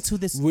you get into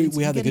this.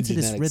 We have get the good into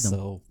genetics, this rhythm.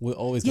 So we're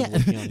always gonna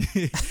look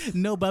young.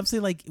 No, but I'm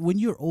saying like when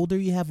you're older,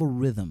 you have a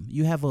rhythm.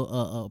 You have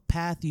a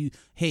path.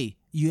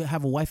 You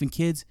have a wife and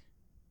kids.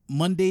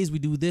 Mondays we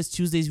do this,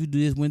 Tuesdays we do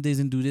this, Wednesdays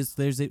and do this,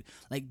 Thursday.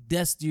 Like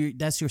that's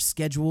your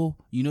schedule.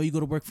 You know, you go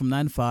to work from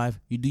 9 to 5.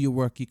 You do your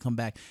work, you come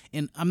back.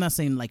 And I'm not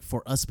saying like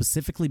for us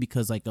specifically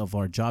because like of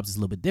our jobs is a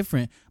little bit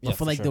different. But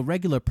for like the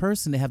regular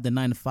person, they have the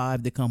 9 to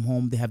 5. They come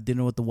home, they have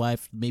dinner with the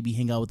wife, maybe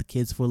hang out with the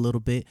kids for a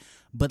little bit.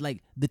 But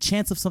like the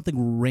chance of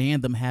something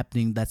random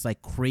happening that's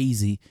like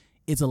crazy,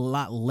 it's a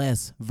lot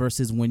less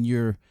versus when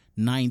you're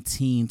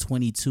 19,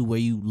 22, where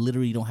you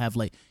literally don't have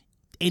like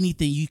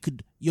anything you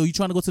could. Yo, you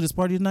trying to go to this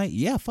party tonight?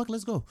 Yeah, fuck,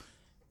 let's go.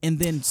 And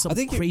then some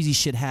crazy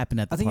shit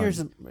happened at the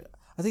party.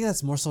 I think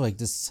that's more so like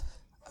this.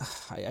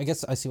 I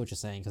guess I see what you're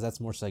saying because that's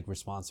more so like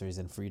responsibilities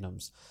and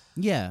freedoms.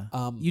 Yeah,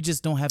 you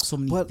just don't have so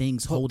many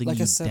things holding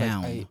you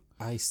down. Like,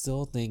 I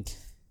still think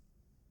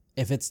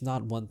if it's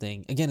not one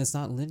thing, again, it's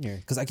not linear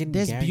because I can.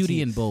 There's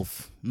beauty in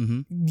both.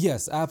 Mm-hmm.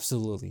 Yes,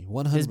 absolutely,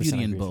 100%. There's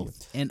beauty in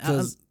both, and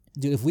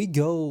dude, if we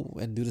go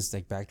and do this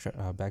like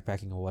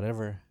backpacking or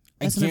whatever,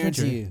 that's I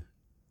guarantee you,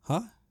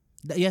 huh?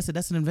 Yes,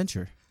 that's an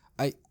adventure.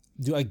 I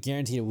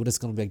guarantee you it's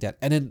going to be like that.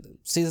 And then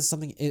say there's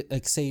something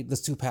like say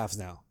there's 2 paths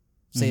now.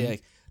 Say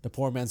like the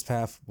poor man's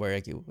path where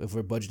like if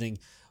we're budgeting,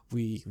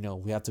 we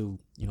have to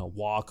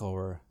walk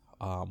or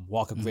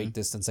walk a great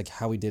distance like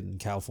how we did in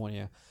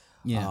California.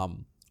 Yeah.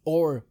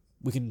 Or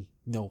we can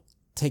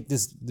take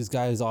this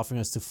guy is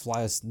offering us to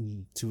fly us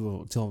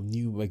to a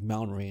new like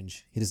mountain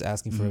range. He just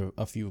asking for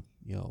a few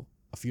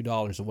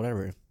dollars or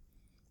whatever.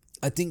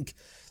 I think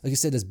like you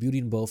said, there's beauty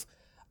in both.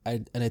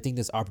 And I think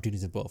there's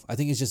opportunities in both. I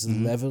think it's just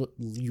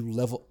you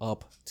level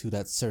up to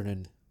that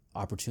certain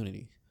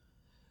opportunity.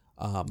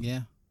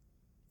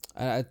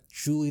 I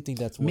truly think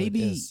that's what it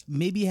is.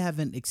 Maybe you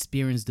haven't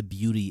experienced the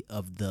beauty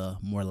of the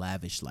more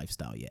lavish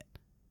lifestyle yet.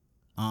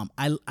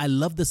 I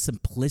love the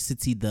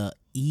simplicity, the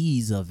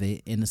ease of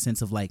it in the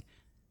sense of like,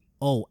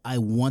 oh, I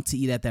want to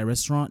eat at that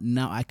restaurant.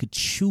 Now I could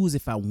choose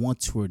if I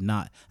want to or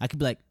not. I could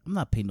be like, I'm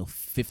not paying no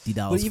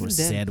 $50 for a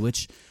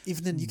sandwich.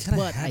 Even then, you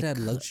kind of had that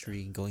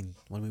luxury going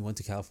when we went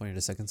to California the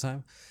second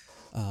time,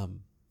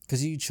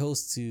 because you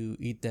chose to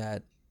eat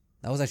that.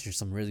 That was actually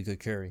some really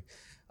good curry.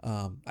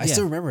 I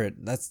still remember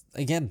it. That's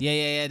again.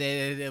 Yeah.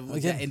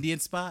 That Indian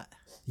spot.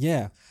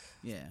 Yeah.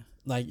 Yeah.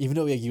 Like even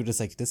though you were just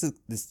like this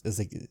is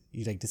like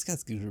you like this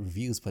guy's good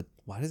reviews, but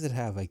why does it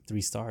have like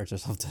 3 stars or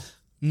something?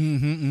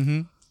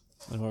 Mm-hmm.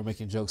 And we're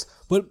making jokes,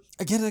 but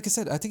again, like I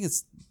said, I think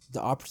it's the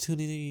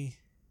opportunity.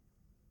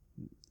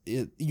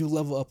 You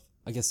level up,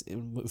 I guess,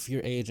 with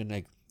your age and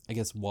like I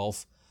guess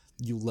wealth,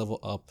 you level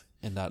up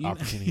in that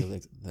opportunity,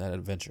 like that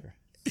adventure.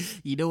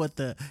 You know what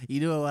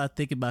I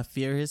think about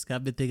fear is?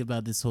 I've been thinking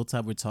about this whole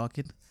time we're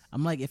talking.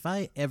 I'm like, if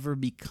I ever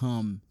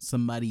become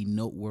somebody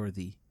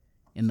noteworthy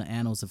in the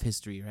annals of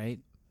history, right?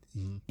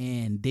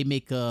 and they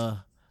make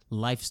a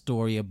life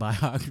story, a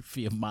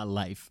biography of my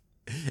life.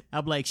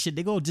 I'm like, shit,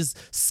 they go just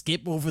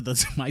skip over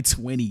my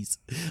 20s.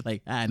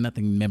 Like,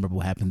 nothing memorable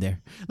happened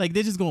there. Like,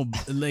 they're just going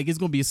to, like, it's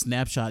going to be a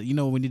snapshot. You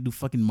know, when you do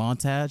fucking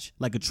montage,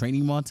 like a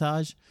training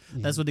montage,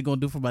 that's what they're going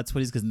to do for my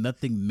 20s because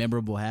nothing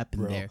memorable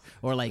happened there.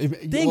 Or, like,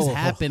 things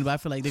happen, but I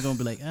feel like they're going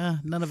to be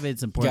like, none of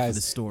it's important for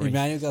the story.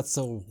 Emmanuel got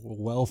so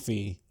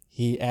wealthy,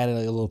 he added a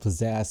little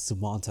pizzazz to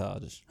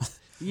montage.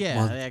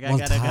 Yeah, I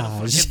got a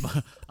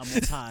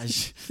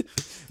montage.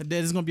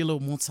 There's gonna be a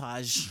little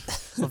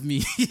montage of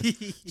me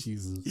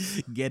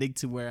Jesus getting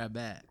to where I'm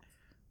at.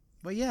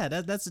 But yeah,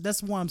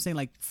 that's why I'm saying,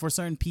 like, for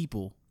certain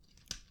people,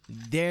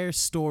 their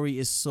story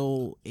is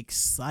so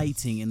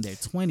exciting in their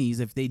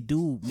 20s if they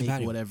do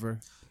make whatever.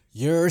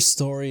 Your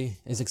story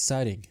is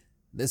exciting.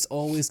 It's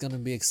always gonna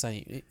be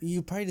exciting.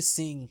 You're probably just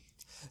seeing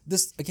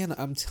this again.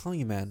 I'm telling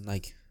you, man.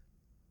 Like,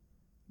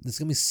 there's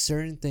gonna be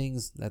certain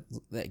things that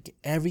like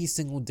every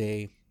single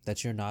day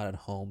that you're not at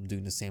home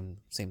doing the same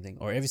thing,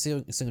 or every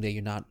single day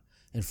you're not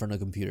in front of a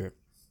computer,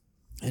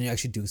 and you're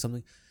actually doing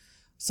something.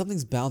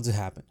 Something's bound to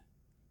happen.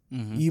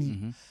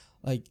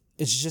 Like,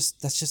 that's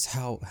just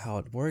how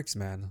it works,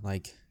 man.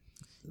 Like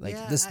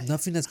there's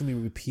nothing that's gonna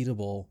be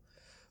repeatable.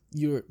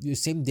 Your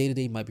same day to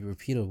day might be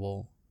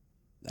repeatable,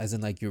 as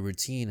in like your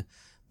routine,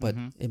 but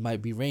it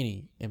might be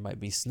rainy, it might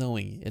be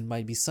snowing, it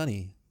might be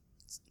sunny.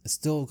 It's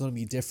still going to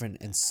be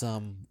different in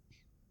some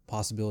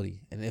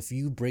possibility. And if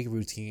you break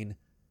routine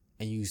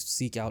and you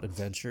seek out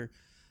adventure,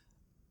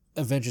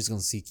 adventure's going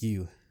to seek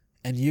you.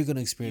 And you're going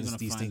to experience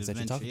these things that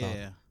you're talking about.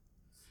 Yeah.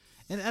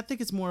 And I think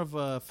it's more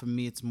of for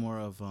me, it's more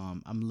of,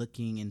 I'm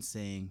looking and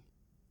saying,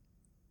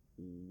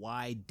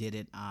 why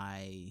didn't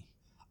I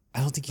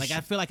don't think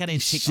I feel like I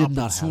didn't take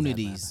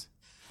opportunities.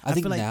 I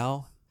think like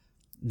now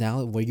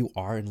where you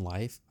are in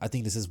life, I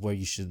think this is where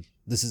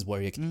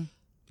you can.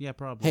 Yeah,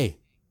 probably. Hey,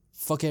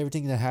 fuck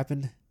everything that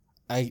happened.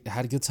 I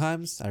had good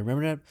times. I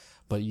remember that.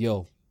 But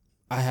yo,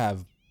 I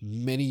have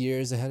many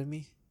years ahead of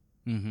me.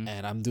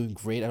 And I'm doing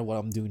great at what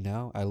I'm doing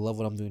now. I love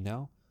what I'm doing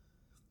now.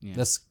 Yeah.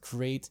 Let's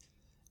create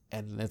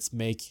and let's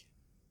make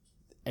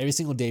every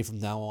single day from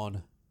now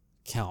on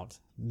count.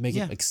 Make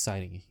it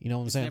exciting. You know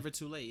what I'm saying? It's never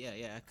too late.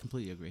 Yeah, I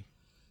completely agree.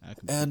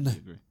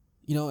 Agree.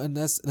 You know, and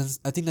that's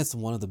I think that's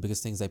one of the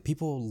biggest things. Like,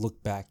 people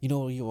look back. You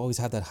know, you always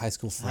have that high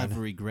school friend. Have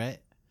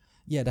regret?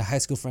 Yeah, the high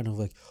school friend who's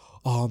like,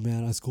 oh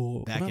man, high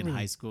school. Back in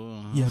high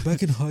school. Yeah,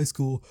 back in high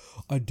school,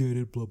 I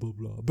dated blah blah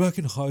blah. Back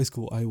in high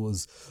school, I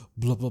was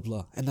blah blah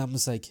blah. And I'm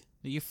just like,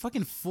 you're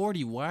fucking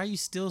 40. Why are you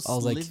still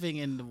living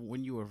in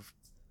when you were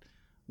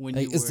in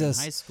high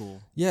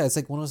school? Yeah, it's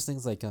like one of those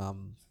things. Like,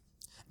 and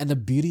the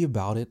beauty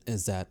about it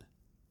is that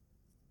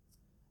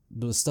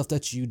the stuff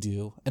that you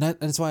do, and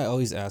that's why I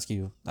always ask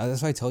you.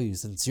 That's why I tell you,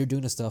 since you're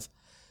doing this stuff,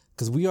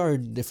 because we are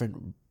in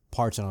different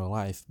parts in our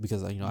life,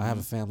 because I have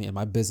a family and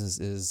my business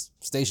is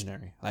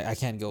stationary. I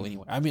can't go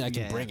anywhere. I mean, I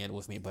can bring it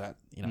with me, but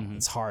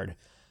it's hard.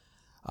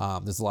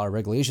 There's a lot of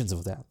regulations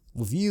with that.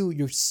 With you,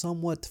 you're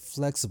somewhat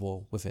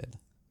flexible with it,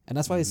 and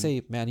that's why I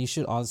say, man, you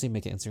should honestly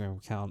make an Instagram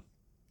account,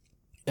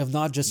 if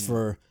not just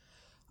for,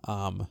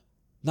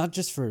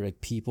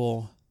 like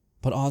people,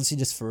 but honestly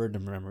just for the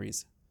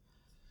memories.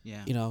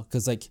 Yeah,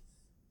 because like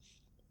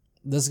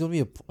there's gonna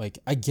be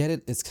I get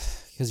it. It's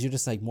because you're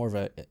just like more of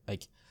a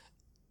like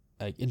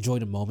enjoy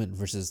the moment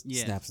versus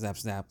snap.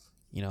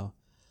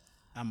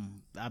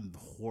 I'm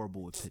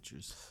horrible with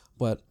pictures,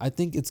 but I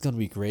think it's gonna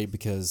be great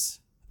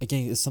because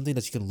again, it's something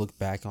that you can look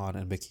back on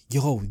and be like,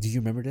 yo, do you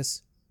remember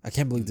this? I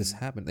can't believe this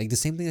happened. Like the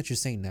same thing that you're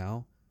saying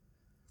now.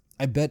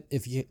 I bet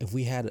if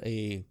we had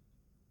a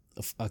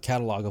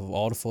catalog of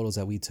all the photos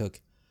that we took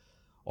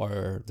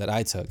or that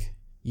I took,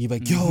 you'd be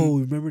like, yo,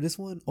 remember this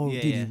one? Oh,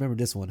 dude, you remember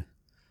this one?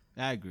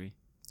 I agree.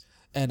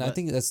 And I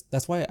think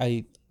that's why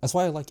I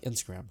like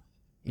Instagram.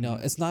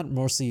 It's not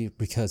mostly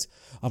because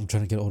I'm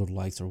trying to get all the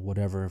likes or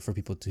whatever for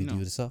people to do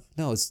this stuff.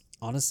 No, it's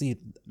honestly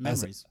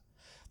memories.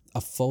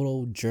 A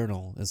photo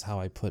journal is how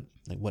I put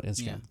like what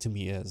Instagram to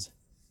me is.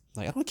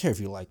 Like, I don't care if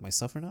you like my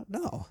stuff or not.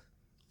 No,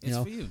 it's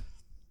for you.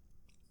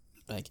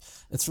 Like,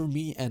 it's for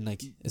me, and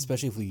like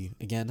especially if we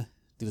again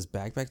do this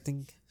backpack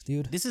thing,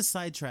 dude. This is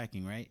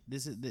sidetracking, right?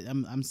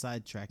 I'm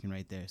sidetracking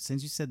right there.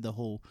 Since you said the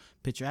whole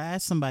picture, I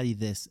asked somebody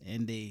this,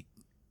 and they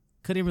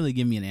couldn't really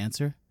give me an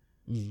answer.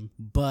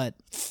 But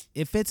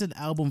if it's an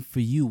album for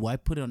you, why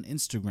put it on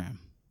Instagram?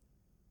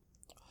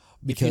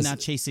 Because if you're not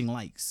chasing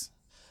likes.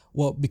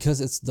 Well,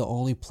 because it's the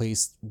only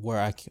place where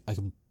I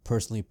can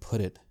personally put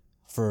it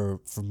for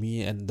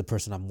me and the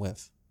person I'm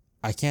with.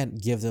 I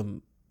can't give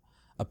them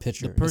a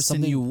picture. The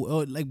person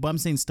but I'm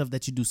saying stuff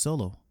that you do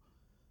solo.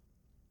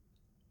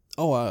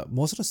 Oh,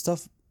 most of the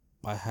stuff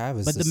I have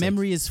is. But the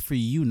memory is for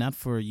you, not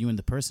for you and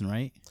the person,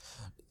 right?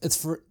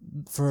 It's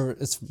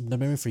it's the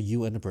memory for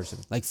you and the person.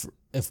 Like,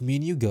 if me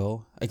and you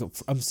go,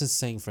 I'm just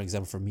saying, for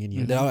example, for me and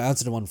you. Then I'll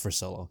answer the one for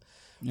solo.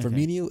 For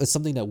me and you, it's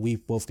something that we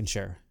both can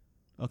share.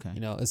 Okay.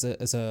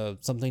 It's a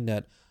something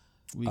that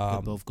we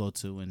could both go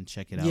to and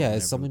check it out. Yeah,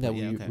 it's something that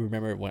we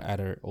remember at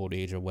our old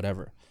age or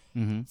whatever.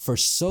 For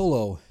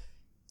solo,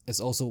 it's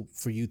also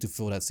for you to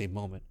feel that same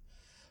moment.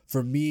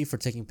 for me, for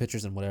taking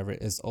pictures and whatever,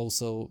 is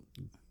also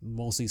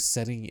mostly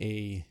setting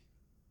a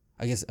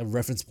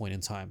reference point in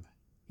time.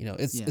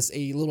 It's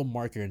a little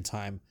marker in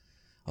time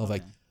of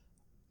like,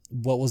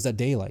 what was that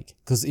day like?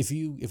 Because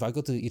if I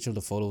go to each of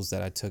the photos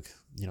that I took,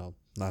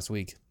 last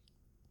week,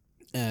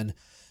 and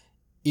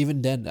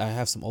even then I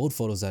have some old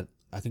photos that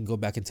I can go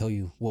back and tell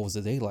you what was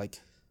the day like.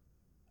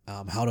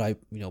 How do I,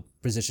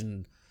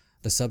 position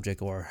the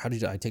subject, or how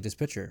did I take this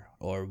picture,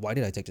 or why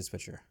did I take this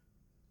picture?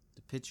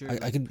 The picture,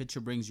 picture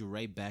brings you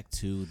right back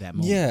to that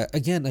moment. Yeah,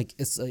 again, like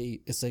it's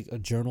like a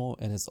journal,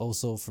 and it's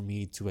also for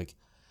me to like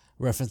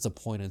reference a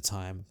point in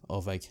time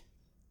of like,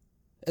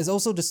 it's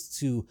also just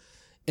to,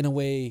 in a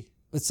way,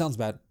 it sounds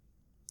bad,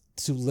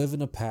 to live in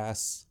the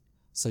past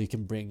so you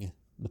can bring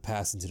the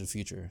past into the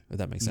future, if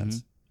that makes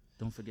sense.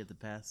 Don't forget the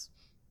past.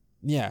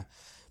 Yeah,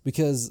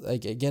 because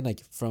like again, like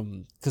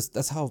because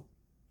that's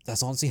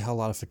honestly how a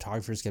lot of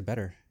photographers get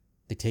better.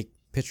 They take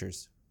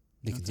pictures,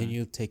 they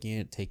continue taking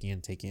it,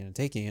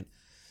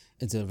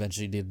 until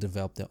eventually they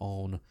develop their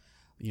own,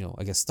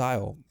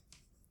 style.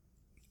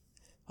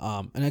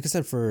 And like I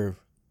said, for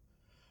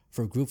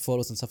group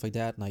photos and stuff like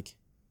that, like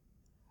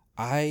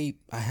I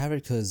have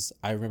it because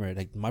I remember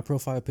like my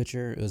profile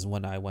picture is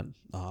when I went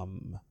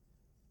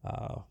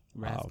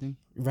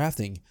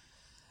rafting,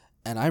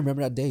 and I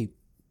remember that day.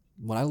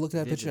 When I look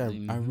at that picture,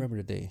 I remember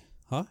the day.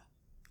 Huh?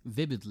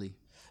 Vividly.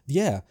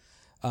 Yeah.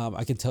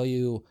 I can tell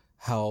you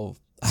how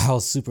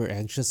super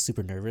anxious,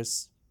 super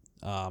nervous,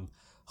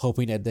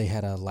 hoping that they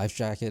had a life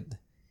jacket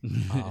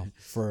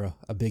for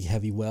a big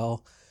heavy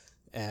well,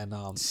 and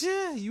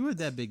yeah, you were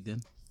that big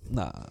then.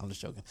 Nah, I'm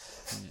just joking.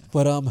 Yeah.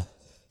 But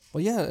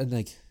yeah, and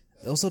like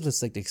also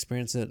just like the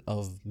experience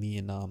of me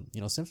and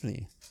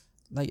symphony,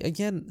 like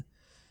again,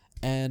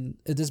 and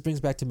it just brings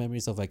back to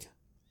memories of like,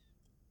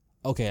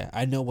 okay,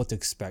 I know what to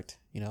expect,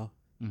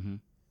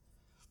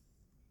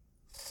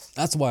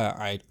 That's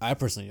why I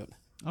personally do it.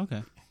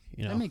 Okay.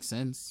 That makes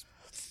sense.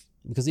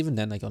 Because even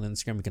then, like on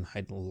Instagram, you can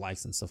hide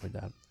likes and stuff like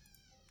that.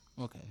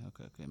 Okay.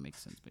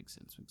 Makes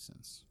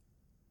sense.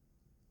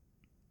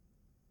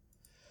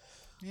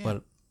 Yeah.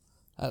 But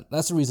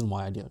that's the reason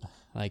why I do it.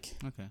 Like,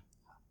 okay.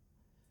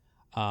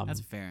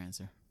 That's a fair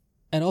answer.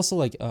 And also,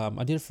 like,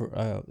 I did it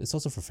for it's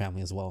also for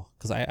family as well.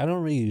 Because I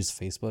don't really use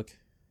Facebook.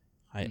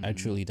 I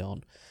truly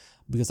don't.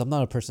 Because I'm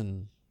not a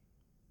person.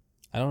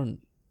 I don't,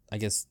 I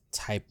guess,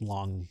 type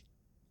long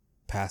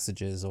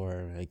passages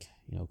or like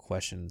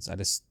questions. I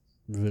just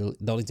really,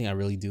 the only thing I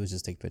really do is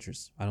just take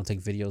pictures. I don't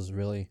take videos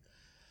really.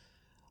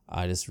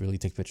 I just really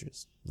take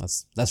pictures.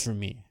 That's for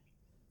me,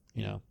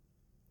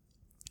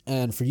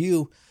 And for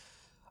you,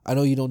 I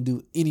know you don't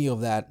do any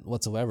of that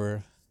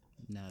whatsoever.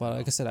 But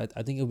like I said,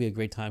 I think it'll be a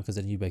great time because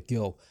then you'd be like,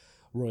 yo,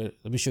 Roy,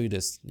 let me show you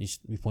this.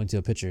 You point to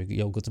a picture.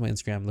 Yo, go to my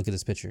Instagram, look at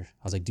this picture.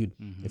 I was like, dude,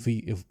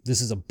 if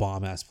this is a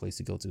bomb ass place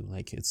to go to,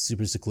 like it's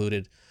super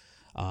secluded.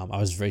 I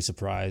was very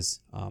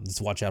surprised.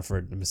 Just watch out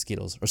for the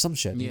mosquitoes or some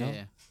shit, you know?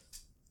 Yeah.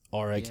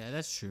 Or like, yeah,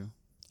 that's true.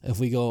 If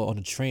we go on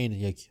a train,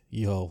 like,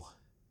 yo,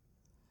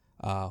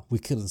 we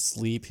couldn't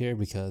sleep here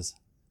because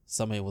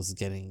somebody was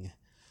getting,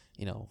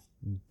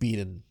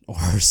 beaten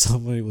or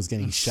somebody was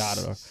getting shot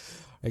or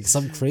like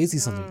some crazy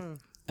something.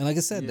 And like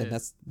I said,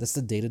 that's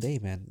the day to day,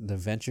 man. The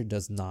adventure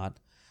it's not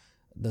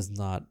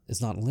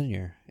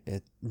linear.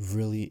 It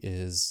really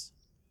is,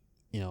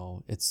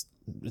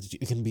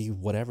 it can be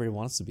whatever it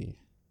wants to be.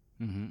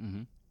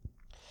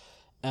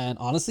 And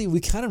honestly, we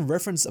kind of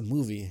reference a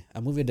movie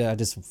that I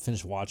just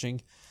finished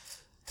watching,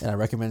 and I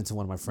recommended it to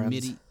one of my friends.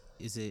 Mitty,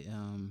 is it?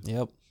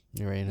 Yep,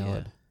 you already know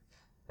it.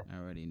 I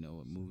already know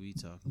what movie you're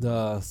talking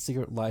about. The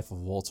Secret Life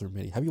of Walter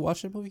Mitty. Have you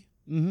watched that movie?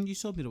 You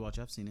told me to watch.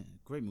 I've seen it.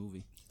 Great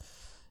movie.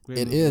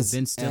 It is.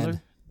 Ben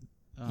Stiller.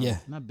 Yeah.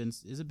 Not Ben.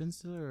 Is it Ben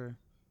Stiller or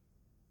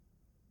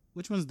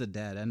which one's the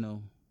dad? I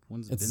know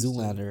one's. It's Ben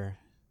Zoolander.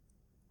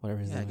 Whatever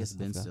his name is. I guess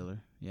Ben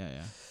Stiller.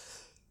 Yeah.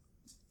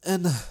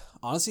 And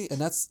honestly, and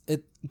that's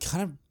it.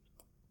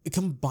 It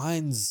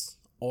combines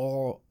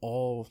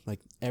all like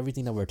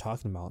everything that we're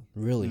talking about.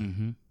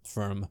 Really,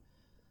 from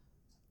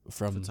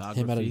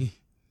photography.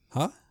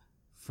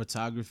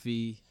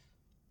 Photography.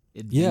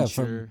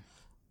 Adventure.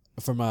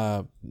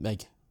 Yeah,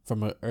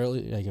 from an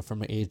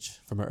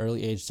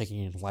early age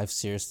taking life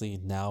seriously.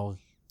 Now,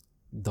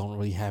 don't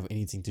really have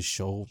anything to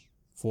show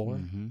for.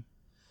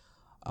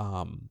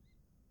 Again,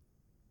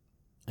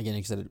 like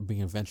I said,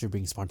 being adventure,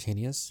 being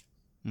spontaneous.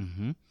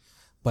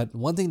 But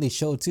one thing they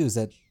showed too is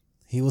that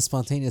he was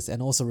spontaneous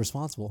and also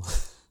responsible.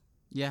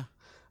 Yeah.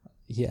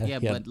 Yeah.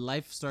 But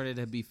life started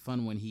to be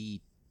fun when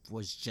he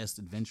was just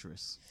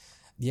adventurous.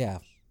 Yeah.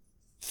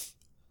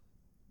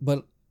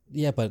 But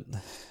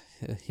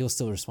he was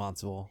still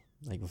responsible,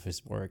 like with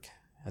his work.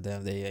 At the end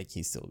of the day, like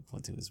he still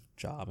went to his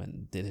job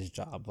and did his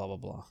job. Blah blah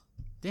blah.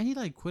 Didn't he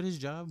like quit his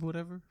job?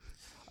 Whatever.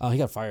 He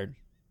got fired.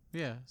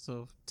 Yeah,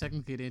 so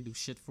technically they didn't do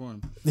shit for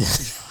him.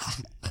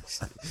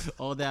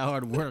 All that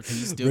hard work and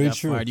you still got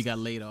fired. You got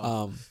laid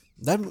off.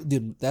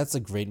 That's a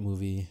great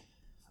movie.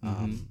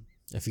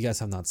 If you guys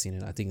have not seen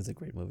it, I think it's a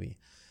great movie.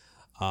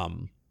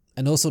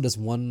 And also, there's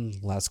one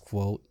last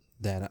quote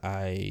that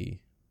I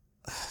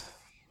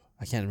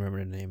I can't remember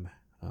the name.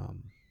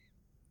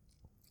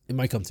 It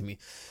might come to me.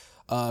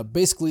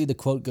 Basically, the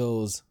quote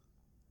goes,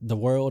 "The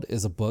world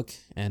is a book,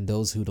 and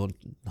those who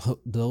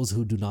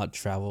do not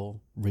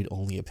travel read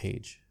only a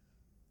page."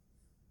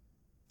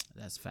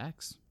 That's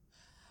facts.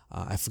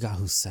 I forgot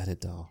who said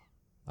it though.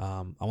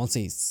 I want to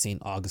say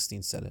Saint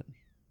Augustine said it.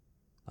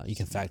 You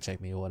can fact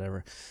check me or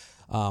whatever.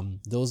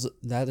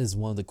 That is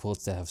one of the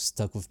quotes that have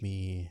stuck with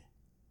me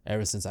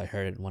ever since I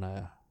heard it when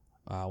I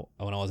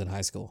was in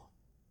high school.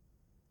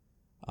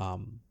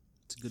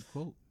 It's a good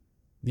quote.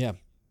 Yeah,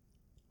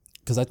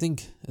 because I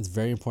think it's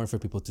very important for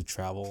people to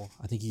travel.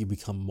 I think you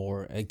become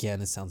more.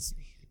 Again, it sounds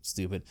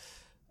stupid,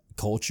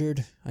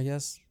 cultured, I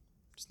guess.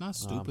 It's not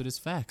stupid. It's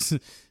facts.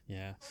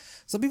 Yeah,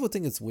 some people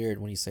think it's weird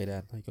when you say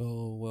that. Like,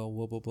 oh well,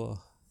 blah blah blah.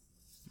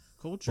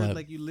 Culture,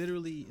 like you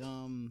literally,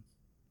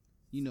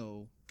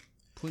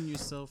 putting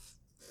yourself,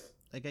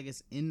 like I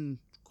guess in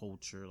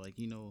culture, like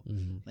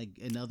like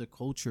in other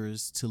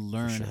cultures to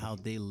learn how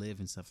they live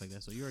and stuff like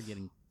that. So you're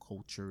getting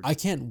cultured. I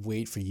can't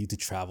wait for you to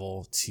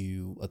travel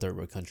to a third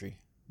world country.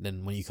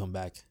 Then when you come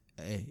back,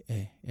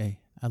 hey,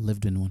 I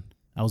lived in one.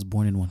 I was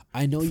born in one.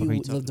 I know you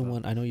lived in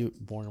one. I know you were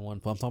born in one.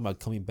 But I'm talking about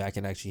coming back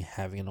and actually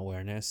having an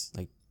awareness,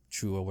 like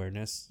true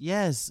awareness.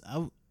 Yes,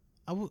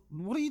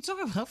 what are you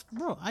talking about,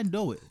 bro? I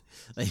know it.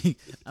 Like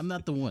I'm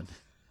not the one.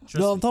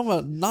 I'm talking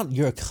about not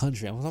your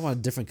country. I'm talking about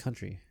a different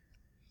country.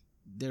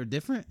 They're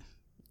different.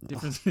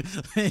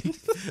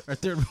 Our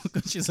third world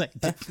countries like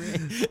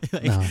different.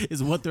 Like, no.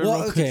 Is one third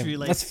world country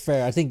like? That's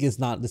fair. I think it's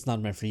not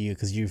meant for you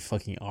because you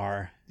fucking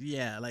are.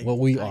 Yeah, like what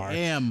we are. I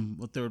am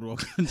a third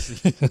world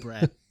country,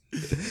 Brad.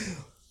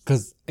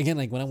 Because again,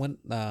 like when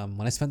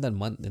I spent that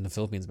month in the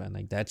Philippines, man,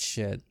 like that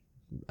shit,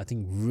 I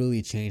think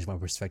really changed my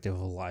perspective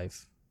of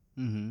life.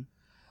 Mm-hmm.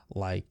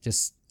 Like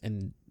just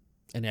and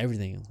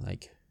everything,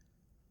 like,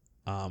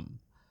 I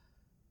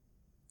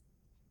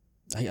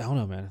don't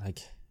know, man. Like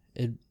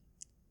it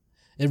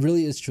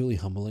really is truly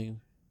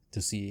humbling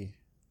to see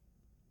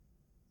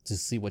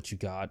what you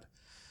got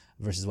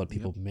versus what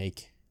people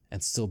make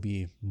and still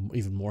be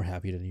even more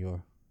happy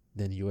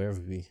than you ever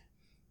be.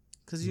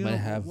 Because you might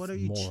have what are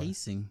you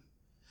chasing?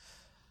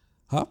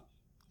 Huh?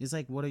 It's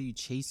like, what are you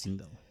chasing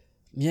though?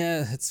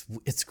 Yeah,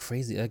 it's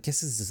crazy. I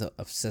guess it's just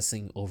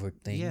obsessing over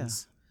things. Yeah.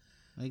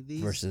 Like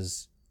these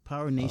versus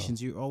power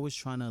nations, you're always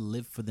trying to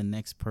live for the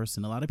next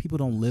person. A lot of people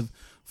don't live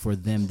for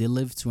them; they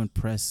live to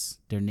impress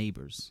their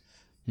neighbors,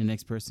 the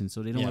next person.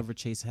 So they don't ever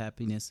chase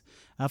happiness.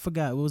 I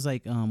forgot it was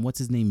like what's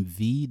his name?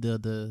 V,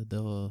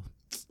 the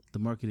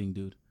marketing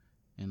dude,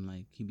 and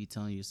like he be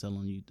telling you sell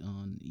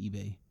on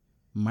eBay.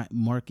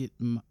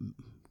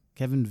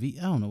 Kevin V.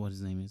 I don't know what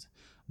his name is,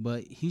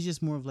 but he's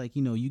just more of like,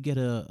 you get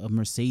a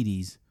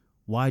Mercedes.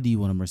 Why do you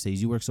want a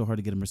Mercedes? You work so hard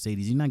to get a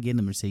Mercedes. You're not getting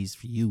a Mercedes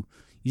for you.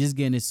 You're just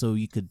getting it so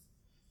you could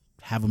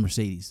have a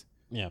Mercedes.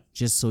 Yeah.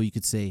 Just so you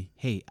could say,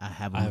 hey, I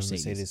have a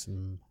Mercedes.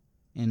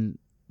 And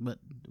but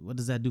what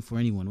does that do for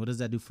anyone? What does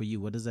that do for you?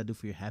 What does that do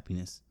for your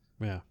happiness?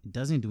 Yeah. It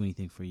doesn't do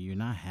anything for you. You're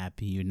not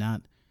happy. You're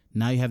not.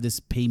 Now you have this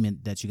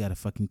payment that you got to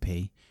fucking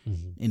pay.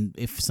 Mm-hmm. And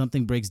if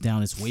something breaks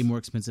down, it's way more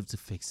expensive to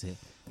fix it.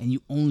 And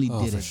you only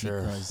did it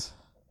because...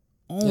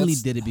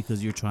 did it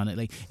because you're trying to,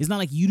 like, it's not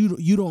like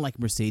you don't like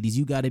Mercedes.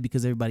 You got it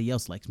because everybody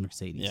else likes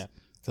Mercedes. Yeah,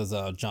 because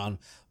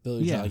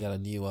Billy John got a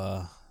new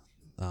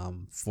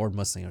Ford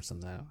Mustang or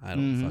something. I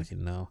don't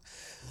fucking know.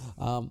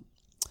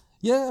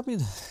 Yeah, I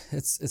mean,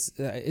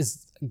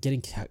 it's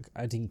getting.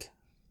 I think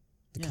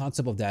the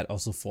concept of that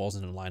also falls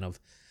in the line of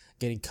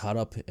getting caught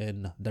up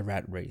in the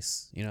rat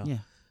race.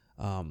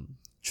 Trying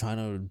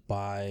to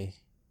buy.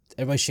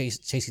 Everybody's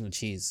chasing the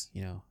cheese.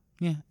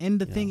 Yeah, and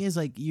the thing is,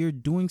 like, you're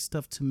doing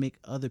stuff to make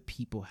other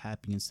people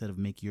happy instead of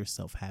make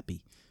yourself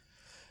happy.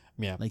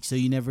 Yeah. Like, so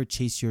you never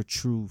chase your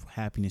true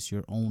happiness,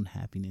 your own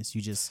happiness.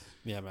 You just...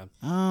 Yeah, man.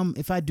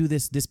 If I do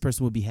this, this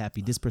person will be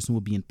happy. This person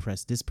will be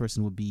impressed. This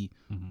person will be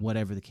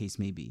whatever the case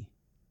may be.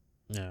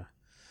 Yeah.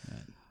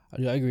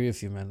 I agree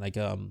with you, man. Like,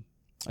 I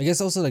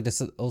guess also, like,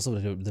 that's also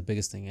the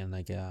biggest thing. And,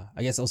 like,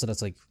 I guess also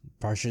that's, like,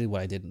 partially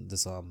what I did in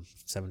this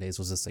 7 days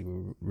was just, like,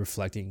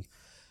 reflecting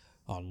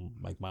on,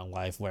 like, my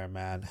life, where I'm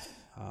at,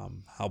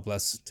 how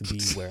blessed to be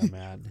where I'm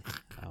at,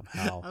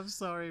 how... I'm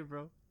sorry,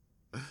 bro.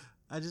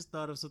 I just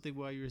thought of something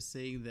while you were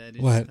saying that.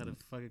 It what? just kind of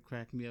fucking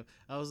cracked me up.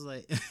 I was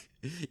like,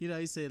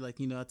 you said, like,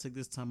 I took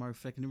this time, I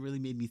reflected, and it really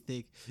made me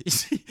think.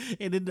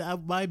 And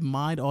then my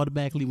mind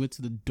automatically went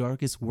to the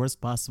darkest, worst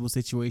possible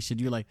situation.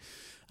 You're like,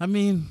 I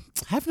mean,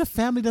 having a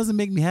family doesn't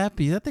make me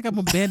happy. I think I'm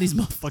going to ban these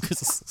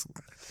motherfuckers.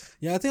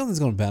 Yeah, I think I'm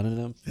just going to ban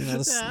them.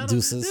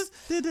 Deuces.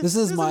 This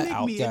is my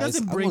out,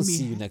 guys. I will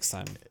see you next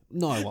time.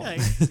 No, I won't.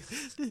 Like,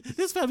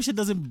 this family shit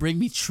doesn't bring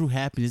me true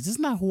happiness. This is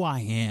not who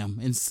I am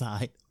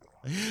inside.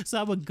 So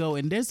I would go,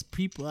 and there's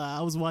people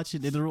I was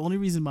watching, and the only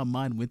reason my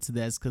mind went to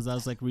that is because I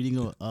was like reading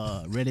a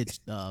Reddit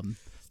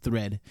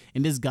thread,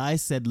 and this guy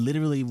said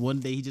literally one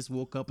day he just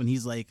woke up and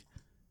he's like,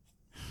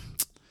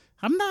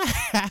 I'm not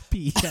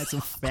happy as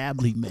a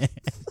family man.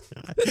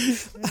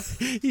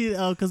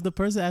 Because the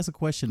person asked a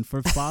question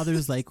for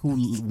fathers like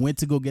who went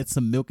to go get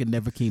some milk and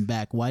never came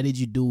back. Why did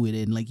you do it?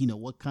 And like,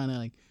 what kind of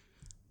like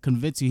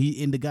convince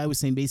you. And the guy was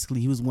saying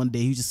basically he was one day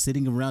he was just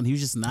sitting around, he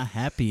was just not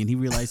happy, and he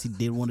realized he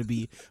didn't want to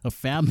be a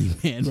family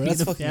man. Bro,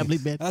 being a family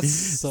man. That's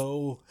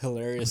so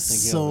hilarious.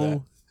 Thinking of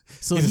that.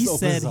 So He he just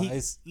said opened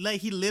his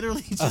eyes. he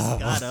literally just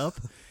got up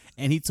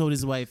and he told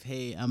his wife,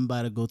 "Hey, I'm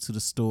about to go to the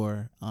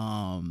store.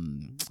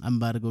 I'm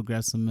about to go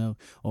grab some milk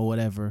or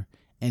whatever."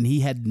 And he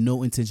had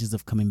no intentions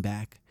of coming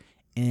back.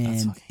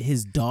 And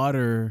his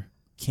daughter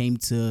came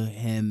to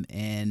him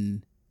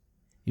and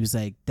he was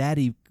like,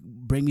 "Daddy,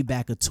 bring me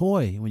back a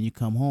toy when you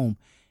come home."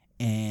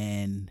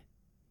 And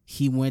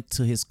he went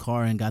to his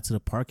car and got to the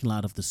parking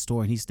lot of the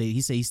store, and he said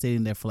he stayed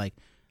in there for like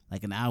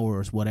an hour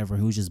or whatever.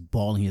 He was just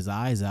bawling his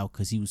eyes out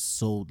because he was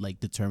so like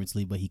determined to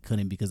leave, but he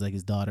couldn't because like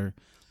his daughter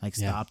like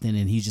stopped him,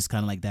 and he just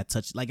kind of like that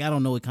touch. Like, I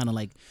don't know, it kind of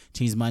like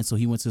changed his mind. So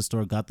he went to the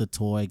store, got the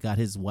toy, got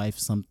his wife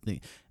something,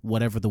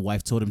 whatever the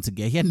wife told him to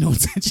get. He had no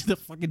intention to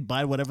fucking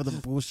buy whatever the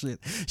bullshit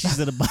she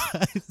said to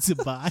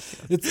buy.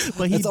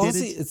 But he it's did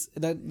honestly, it. it's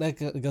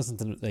that goes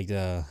into like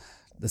the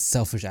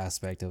selfish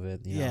aspect of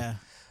it. You know?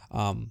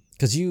 Yeah.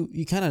 Because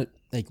you kind of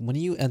like when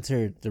you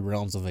enter the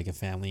realms of like a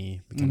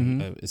family,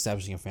 becoming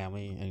establishing a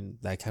family and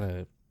that kind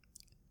of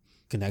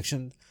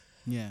connection.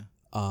 Yeah.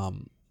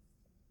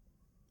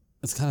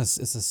 It's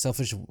a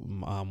selfish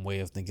way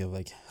of thinking of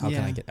like how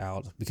can I get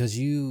out, because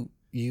you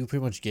pretty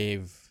much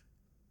gave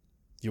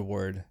your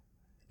word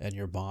and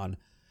your bond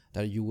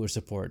that you would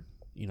support,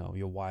 you know,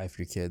 your wife,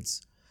 your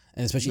kids,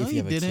 and especially if you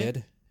have a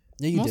kid.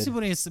 Yeah, you most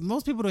did.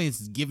 Most people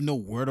don't give no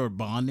word or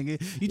bond,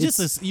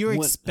 nigga. You're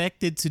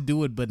expected to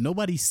do it, but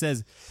nobody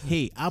says,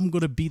 "Hey, I'm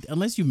gonna be,"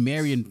 unless you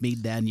marry and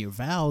made that in your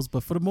vows.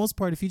 But for the most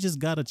part, if you just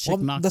got a chick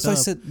knocked that's up, why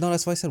I said no.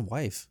 That's why I said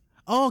wife.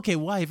 Oh, okay,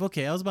 wife.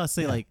 Okay, I was about to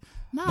say like,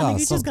 nigga,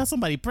 you just got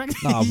somebody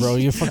pregnant. Nah, bro,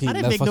 you're fucking. I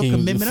didn't make no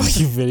commitment.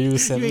 Fucking video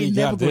sent You me. ain't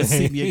never gonna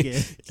see me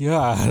again.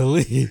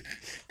 Golly.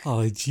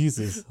 Oh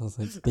Jesus! I was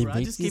like, they Bro, I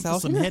make just these gave you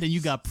out some here? head and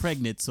you got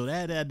pregnant, so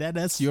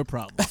that's your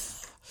problem.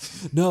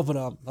 No, but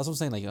that's what I'm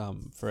saying. Like,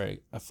 for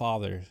a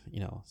father, you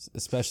know,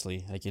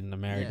 especially like in a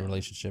married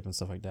relationship and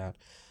stuff like that,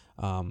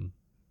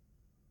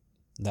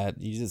 that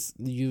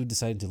you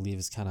decided to leave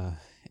is kind of,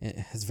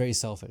 it's very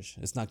selfish.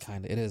 It's not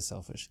kind of, it is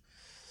selfish.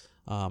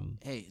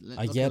 Hey,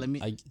 let me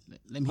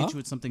hit you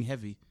with something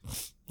heavy.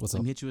 What's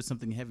Let up? me hit you with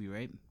something heavy,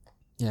 right?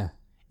 Yeah.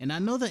 And I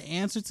know the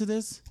answer to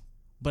this,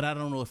 but I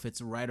don't know if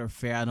it's right or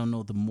fair. I don't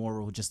know the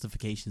moral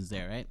justifications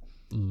there, right?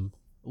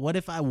 What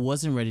if I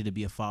wasn't ready to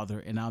be a father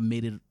and I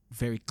made it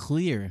very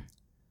clear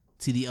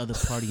to the other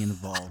party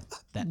involved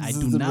that I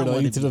do not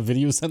want to the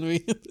video you sent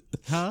me?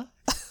 Huh?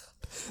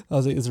 I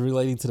was like, it's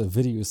relating to the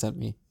video you sent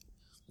me.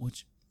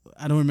 Which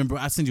I don't remember.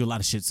 I send you a lot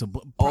of shit, so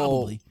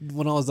probably.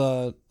 When I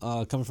was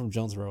coming from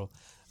Jonesboro,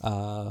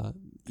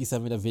 he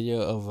sent me the video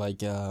of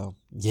like, I'm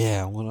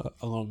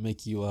gonna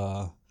make you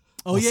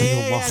Oh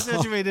yeah, that's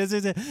what you mean.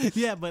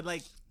 Yeah, but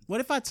like, what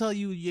if I tell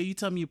you, you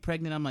tell me you're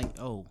pregnant? I'm like,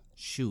 oh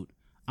shoot,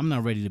 I'm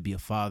not ready to be a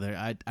father.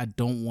 I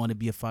don't want to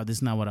be a father. This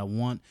is not what I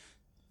want.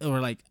 Or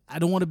like, I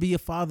don't want to be a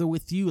father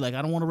with you. Like,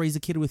 I don't want to raise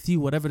a kid with you,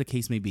 whatever the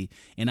case may be.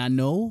 And I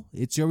know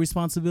it's your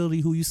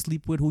responsibility who you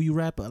sleep with, who you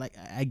rap. But like,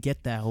 I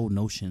get that whole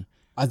notion.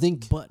 I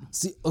think, but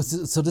see,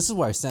 so this is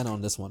where I stand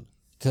on this one,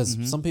 because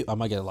some people, I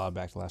might get a lot of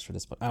backlash for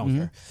this, but I don't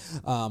care.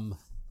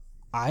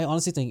 I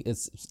honestly think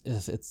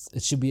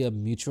it should be a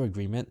mutual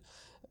agreement,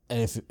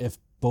 and if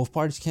both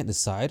parties can't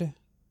decide,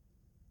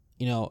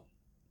 you know,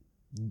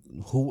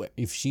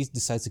 if she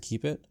decides to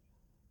keep it,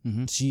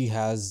 she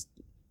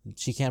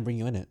can't bring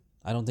you in it.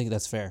 I don't think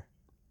that's fair,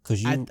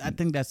 because I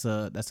think that's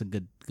a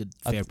good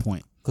fair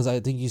point. Because I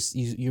think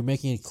you're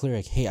making it clear,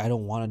 like, hey, I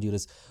don't want to do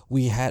this.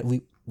 We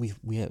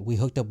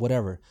hooked up,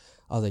 whatever.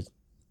 I was like,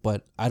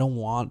 but I don't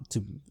want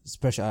to,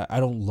 especially I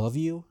don't love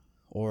you,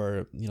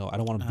 or you know, I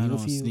don't want to be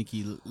with you.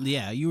 Sneaky,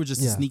 yeah, you were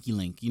just a sneaky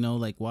link. You know,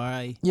 like,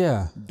 why?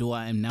 Yeah.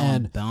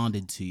 I'm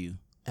bounded to you.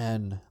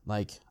 And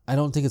like, I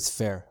don't think it's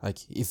fair. Like,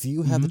 if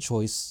you have the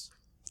choice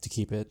to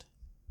keep it,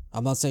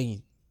 I'm not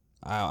saying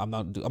I'm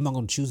not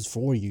going to choose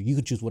for you. You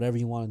can choose whatever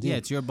you want to do. Yeah,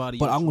 it's your body.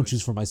 But your I'm going to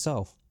choose for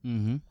myself.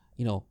 Mm-hmm.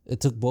 You know, it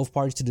took both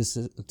parties to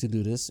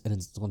do this, and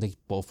it's going to take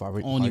both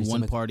parties. Only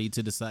one party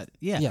to decide.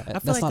 Yeah, I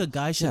feel like a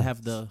guy should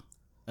have the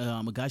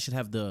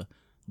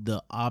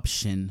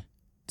option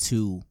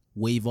to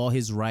waive all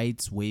his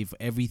rights, waive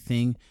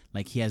everything.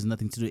 Like, he has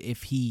nothing to do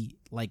if he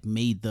like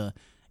made the.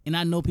 And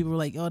I know people are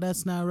like, "Oh,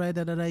 that's not right."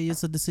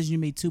 It's a decision you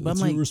made too. But I'm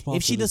like,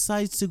 if she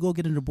decides to go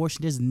get an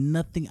abortion, there's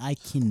nothing I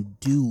can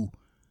do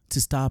to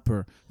stop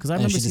her, because I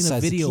remember seeing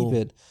a video. To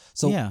keep it.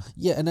 So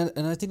yeah, and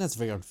I think that's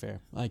very unfair.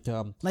 Like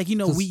you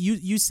know,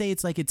 you say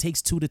it's like it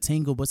takes two to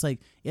tango, but it's like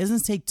it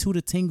doesn't take two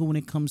to tango when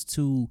it comes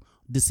to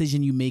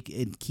decision you make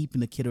in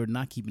keeping a kid or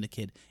not keeping a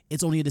kid.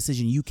 It's only a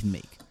decision you can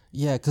make.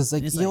 Yeah, because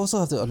like you also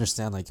have to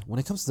understand, like, when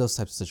it comes to those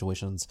types of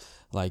situations,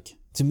 like,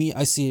 to me,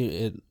 I see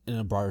it in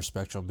a broader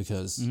spectrum,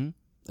 because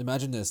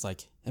imagine this,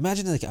 like I'm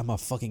a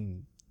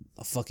fucking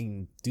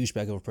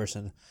douchebag of a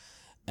person.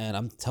 And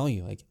I'm telling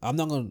you, like, I'm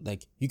not gonna,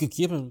 like, you could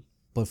keep him,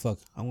 but fuck,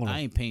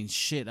 I ain't paying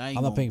shit. I'm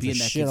not paying for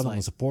shit. I'm not gonna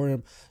life. support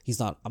him.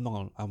 I'm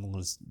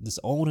gonna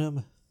disown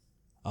him.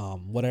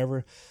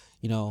 Whatever,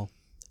 you know.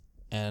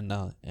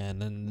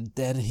 and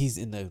then he's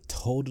in a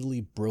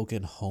totally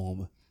broken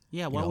home.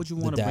 Yeah, why would you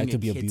The want to dad bring a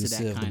could be kid to that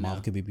abusive, the kind mom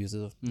of? could be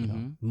abusive. You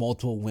know,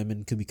 multiple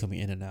women could be coming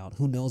in and out.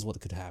 Who knows what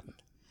could happen?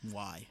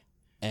 Why?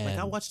 And Like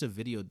I watched a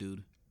video,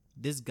 dude.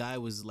 This guy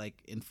was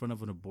like in front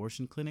of an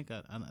abortion clinic.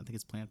 I think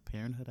it's Planned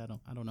Parenthood.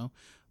 I don't know.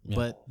 Yeah.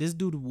 But this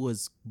dude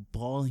was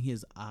bawling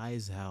his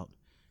eyes out,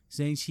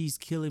 saying she's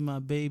killing my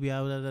baby.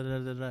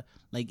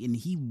 Like, and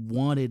he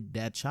wanted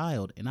that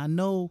child. And I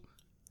know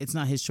it's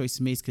not his choice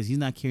to make because he's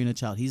not carrying a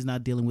child. He's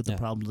not dealing with the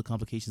problems, the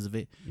complications of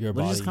it. Your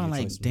but it's body, just kind of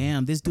your like, choice,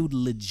 damn, this dude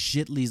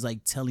legitly is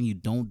like telling you,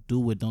 don't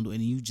do it, and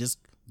you just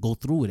go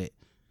through with it.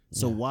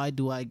 So why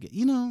do I get?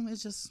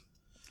 It's just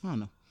I don't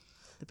know.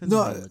 Depends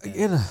on how you look at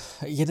it.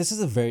 Again, this is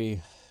a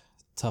very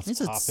tough It's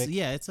topic.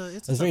 it's a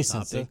It's tough very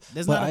topic. sensitive,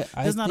 There's but not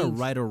I a think-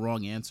 right or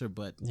wrong answer,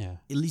 but Yeah.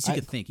 at least you I-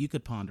 could think, you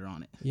could ponder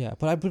on it. Yeah,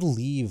 but I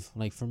believe,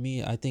 like for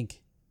me, I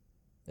think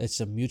it's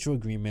a mutual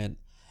agreement,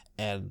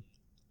 and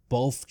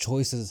both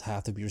choices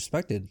have to be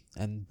respected.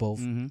 And both,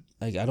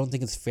 like, I don't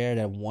think it's fair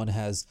that one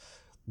has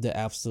the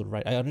absolute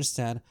right. I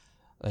understand,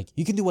 like,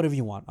 you can do whatever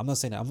you want. I'm not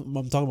saying that.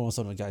 I'm talking about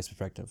from the guy's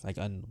perspective. Like,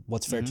 and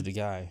what's fair to the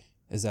guy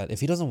is that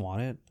if he doesn't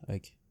want it,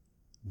 like,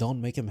 don't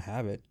make him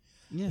have it.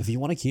 Yeah. If you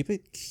want to keep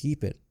it,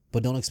 keep it.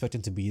 But don't expect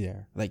him to be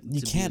there. Like,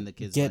 you To be in can't the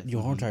kid's get life.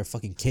 your whole entire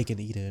fucking cake and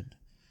eat it.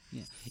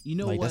 Yeah. You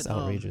know Like, what? that's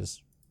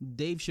outrageous.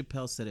 Dave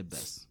Chappelle said it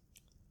best.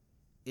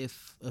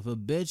 If a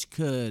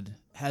bitch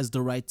has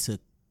the right to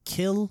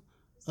kill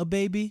a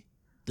baby,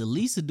 the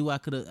least to do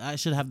I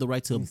should have the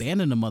right to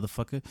abandon a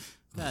motherfucker.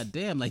 God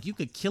damn, like you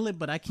could kill it,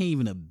 but I can't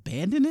even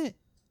abandon it.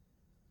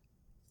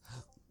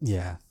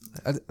 Yeah,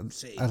 and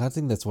I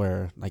think that's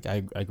where, like,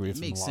 I agree with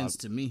It him makes a lot. sense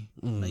to me.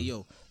 Like,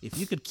 yo, if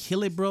you could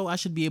kill it, bro, I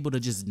should be able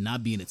to just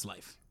not be in its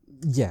life.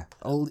 Yeah,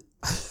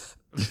 because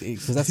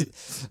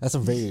that's a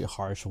very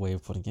harsh way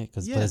of putting it.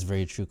 But it's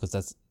very true. Because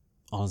that's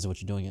honestly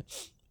what you're doing. It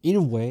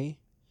either way,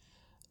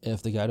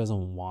 if the guy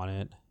doesn't want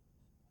it,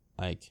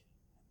 like,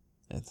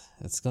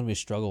 it's gonna be a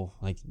struggle.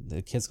 Like,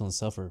 the kid's gonna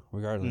suffer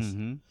regardless.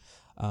 Even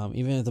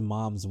if the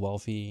mom's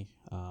wealthy,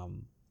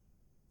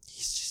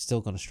 he's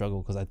still gonna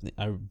struggle. Because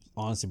I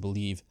honestly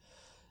believe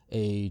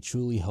a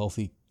truly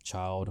healthy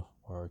child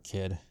or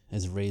kid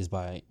is raised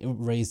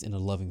in a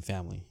loving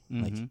family.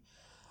 Like,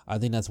 I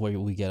think that's where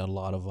we get a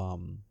lot of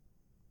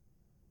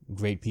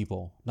great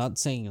people. Not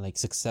saying like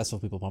successful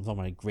people, but I'm talking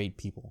about like great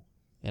people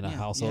in a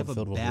household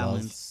filled with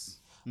balance.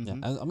 love.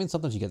 Yeah, I mean,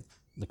 sometimes you get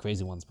the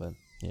crazy ones, but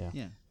yeah.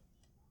 Yeah.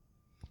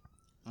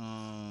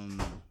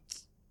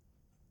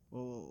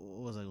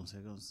 What was I gonna say?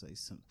 I was gonna say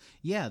something.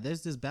 Yeah,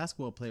 there's this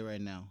basketball player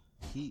right now.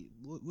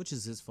 Which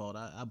is his fault.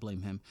 I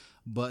blame him.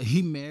 But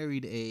he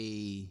married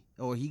he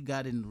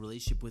got in a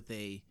relationship with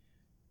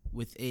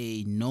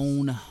a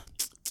known.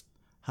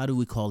 How do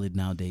we call it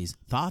nowadays?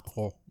 Thought?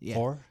 Yeah.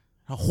 Whore?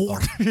 A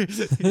whore.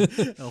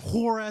 A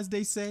whore, as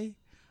they say.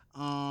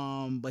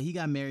 But he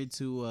got married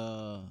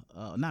to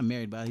not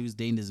married, but he was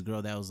dating this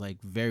girl that was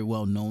like very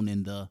well known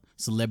in the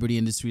celebrity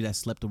industry that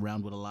slept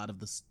around with a lot of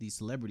these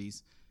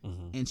celebrities.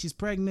 And she's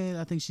pregnant.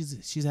 I think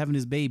she's having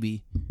his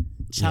baby.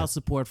 Child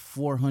support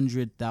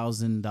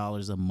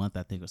 $400,000 a month,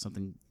 I think, or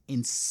something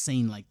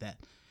insane like that.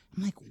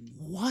 I'm like,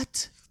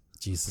 what?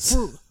 Jesus.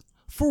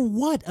 For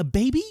what? A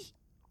baby?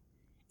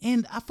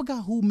 And I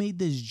forgot who made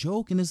this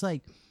joke, and it's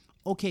like,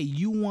 okay,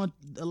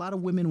 a lot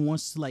of women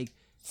wants to, like,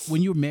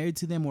 when you're married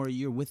to them or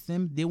you're with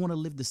them, they want to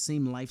live the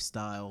same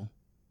lifestyle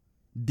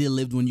they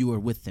lived when you were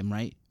with them,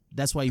 right?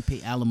 That's why you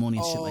pay alimony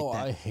and shit like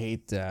that. I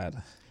hate that.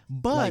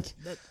 But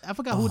I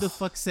forgot who the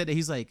fuck said it.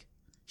 He's like,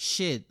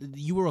 shit,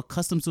 you were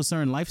accustomed to a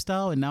certain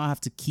lifestyle, and now I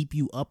have to keep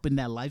you up in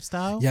that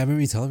lifestyle? Yeah, I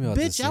remember you telling me about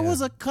this. Bitch, I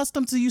was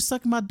accustomed to you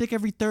sucking my dick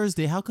every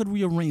Thursday. How could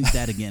we arrange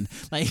that again?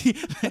 like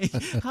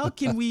how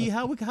can we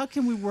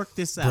work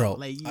this out? Bro,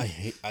 Like,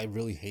 I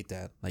really hate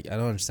that. Like, I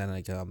don't understand.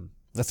 Like,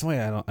 that's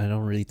why I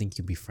don't really think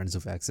you'd be friends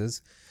with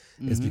exes.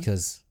 Is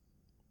because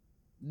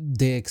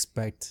they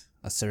expect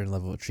a certain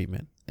level of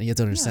treatment, and you have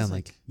to understand,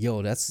 like,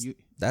 yo, that's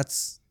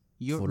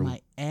you're my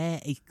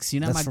ex.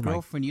 You're not my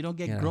girlfriend. You don't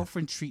get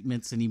girlfriend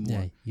treatments anymore.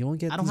 Yeah, you don't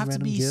get. I don't have to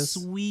be gifts.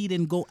 sweet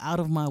and go out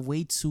of my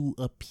way to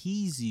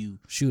appease you.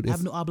 Shoot, I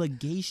have no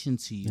obligation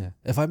to you. Yeah.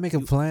 If I make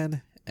a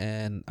plan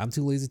and I'm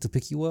too lazy to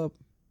pick you up,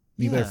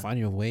 you better find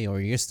your way, or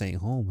you're staying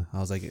home. I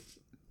was like,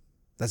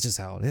 that's just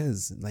how it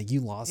is. Like, you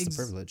lost the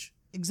privilege.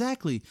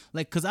 Exactly.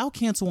 Like, cause I'll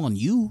cancel on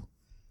you.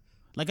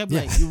 Like, I'd be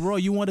like, Roy,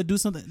 you want to do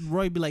something?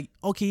 Roy would be like,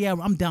 okay, yeah,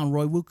 I'm down,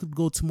 Roy. We could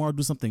go tomorrow,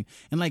 do something.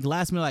 And like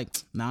last minute, like,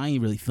 nah, I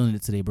ain't really feeling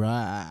it today, bro.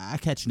 I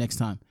catch you next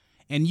time.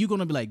 And you're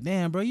gonna be like,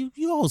 damn, bro, you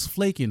always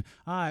flaking.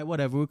 All right,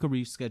 whatever, we could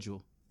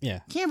reschedule.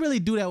 Yeah. Can't really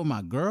do that with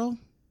my girl.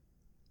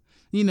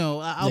 You know,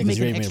 I'll make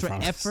an extra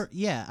effort.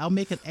 Yeah, I'll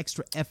make an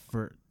extra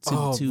effort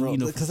to you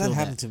know, because that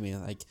happened to me.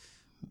 Like,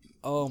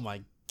 oh my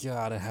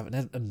god,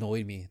 that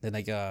annoyed me. Then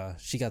like,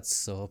 she got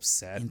so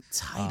upset.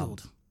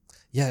 Entitled.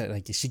 Yeah,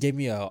 like, she gave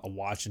me a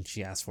watch and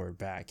she asked for it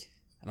back,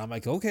 and I'm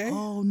like, okay.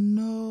 Oh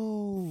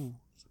no.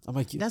 I'm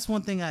like, that's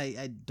one thing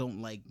I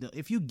don't like.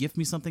 If you gift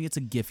me something, it's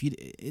a gift.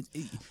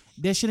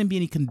 There shouldn't be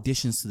any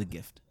conditions to the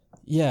gift.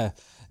 Yeah.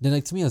 Then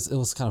like to me, it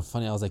was kind of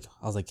funny. I was like,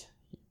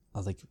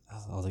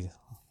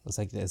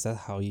 is that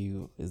how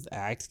you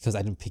act? Because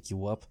I didn't pick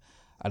you up.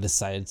 I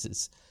decided to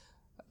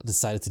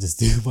just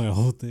do my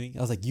whole thing.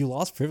 I was like, you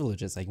lost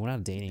privileges. Like, we're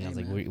not dating. I was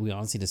like, we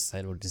honestly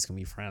decided we're just gonna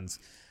be friends.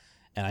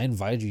 And I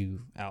invited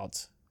you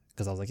out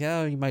because I was like,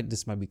 yeah,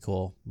 this might be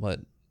cool, but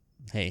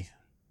hey.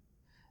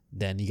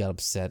 Then you got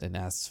upset and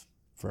asked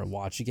for a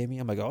watch you gave me.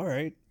 I'm like, all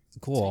right,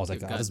 cool. I was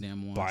like, I'll just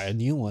buy a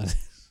new one.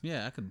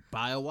 Yeah, I could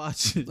buy a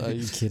watch. Are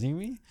you kidding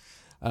me?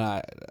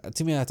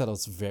 To me, I thought it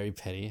was very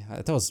petty.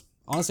 I thought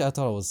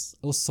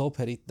it was so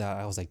petty that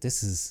I was like,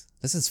 this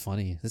is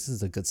funny. This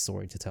is a good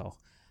story to tell.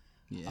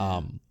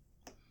 Yeah.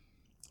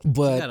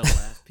 But you gotta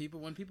laugh.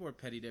 When people are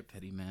petty, they're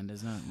petty, man.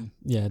 There's not.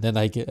 Yeah. Then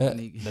I think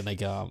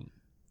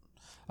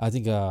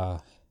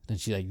then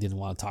she like didn't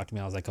want to talk to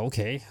me. I was like,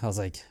 okay. I was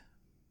like,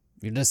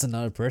 you're just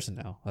another person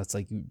now.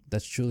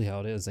 That's truly how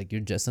it is. Like,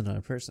 you're just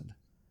another person.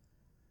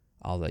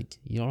 I was like,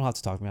 you don't have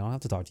to talk to me. I don't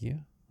have to talk to you.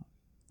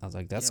 I was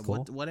like, that's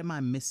cool. What am I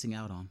missing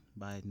out on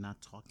by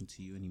not talking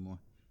to you anymore?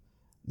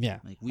 Yeah.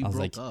 Like, we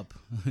broke up.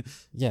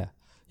 Yeah.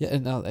 Yeah,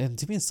 and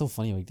to me it's so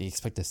funny. Like, they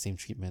expect the same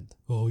treatment.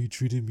 Oh, you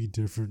treated me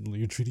differently.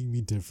 You're treating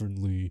me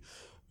differently.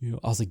 You know,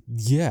 I was like,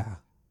 yeah,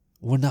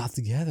 we're not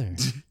together.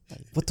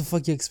 Like, what the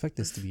fuck you expect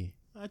this to be?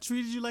 I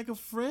treated you like a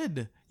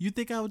friend. You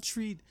think I would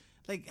treat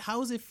like?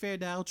 How is it fair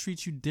that I'll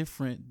treat you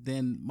different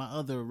than my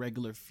other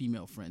regular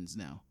female friends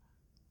now?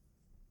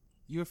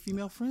 You're a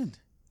female friend.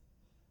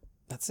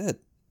 That's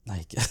it.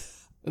 Like,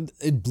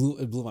 it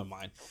blew my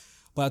mind.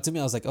 But to me,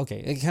 I was like, okay,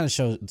 it kind of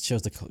shows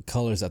the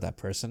colors of that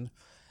person,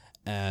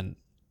 and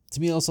to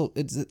me also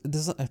it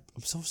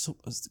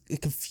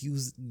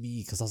confused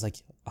me because I was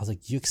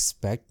like, you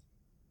expect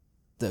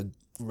the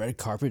red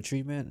carpet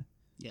treatment?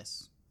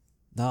 Yes.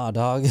 Nah,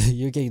 dog,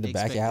 you're getting the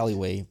back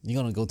alleyway.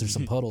 You're gonna go through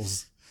some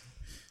puddles.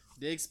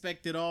 They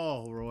expect it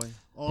all, Roy.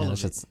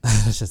 That's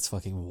just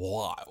fucking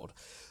wild.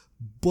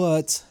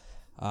 But,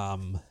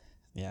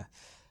 yeah.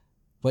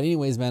 But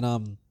anyways,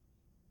 man,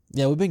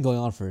 yeah, we've been going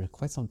on for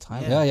quite some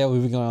time. Yeah,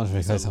 we've been going on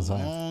for quite some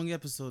time. Long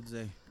episode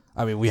today.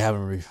 I mean, we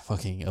haven't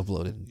fucking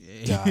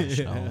uploaded. Gosh,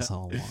 no, so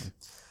long.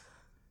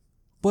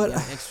 But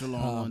extra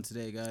long one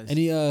today, guys.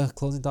 Any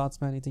closing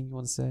thoughts, man? Anything you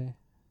want to say?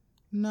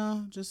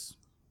 No, just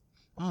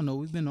I don't know.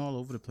 We've been all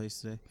over the place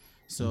today,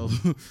 so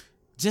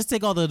just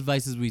take all the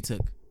advices we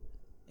took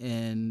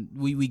and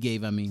we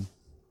gave. I mean,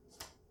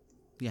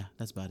 yeah,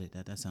 that's about it.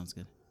 That sounds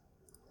good.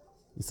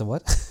 You said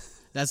what?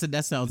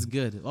 That sounds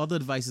good. All the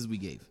advices we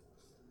gave.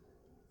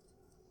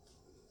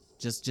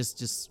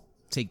 Just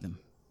take them.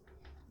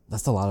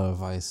 That's a lot of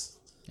advice.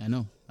 I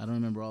know. I don't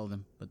remember all of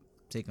them, but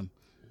take them.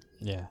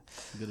 Yeah.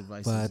 Good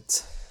advice.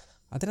 But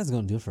I think that's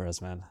going to do it for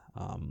us, man.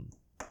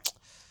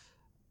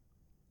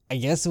 I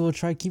guess we'll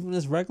try keeping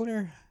this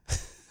regular.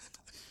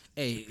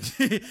 Hey.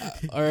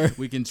 Or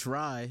we can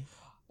try.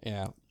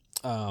 Yeah.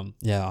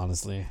 Yeah,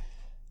 honestly.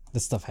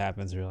 This stuff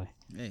happens, really.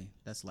 Hey,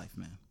 that's life,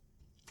 man.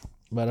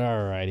 But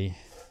alrighty.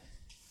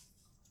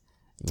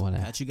 You want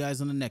to catch you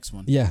guys on the next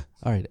one. Yeah.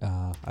 All right.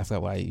 I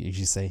forgot what I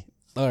usually say.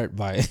 All right.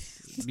 Bye.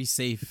 Be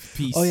safe.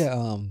 Peace. Oh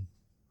yeah.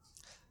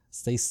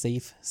 Stay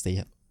safe.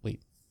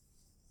 Wait.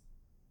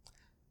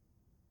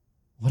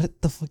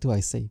 What the fuck do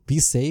I say? Be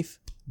safe.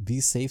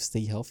 Be safe.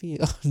 Stay healthy.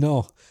 Oh,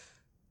 no.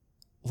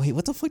 Wait.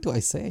 What the fuck do I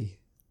say?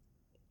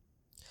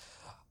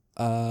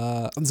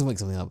 I'm just gonna make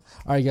something up.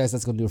 All right, guys.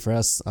 That's gonna do it for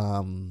us.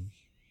 I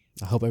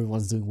hope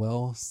everyone's doing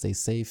well. Stay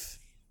safe.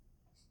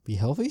 Be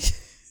healthy.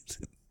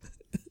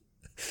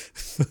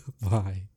 Bye.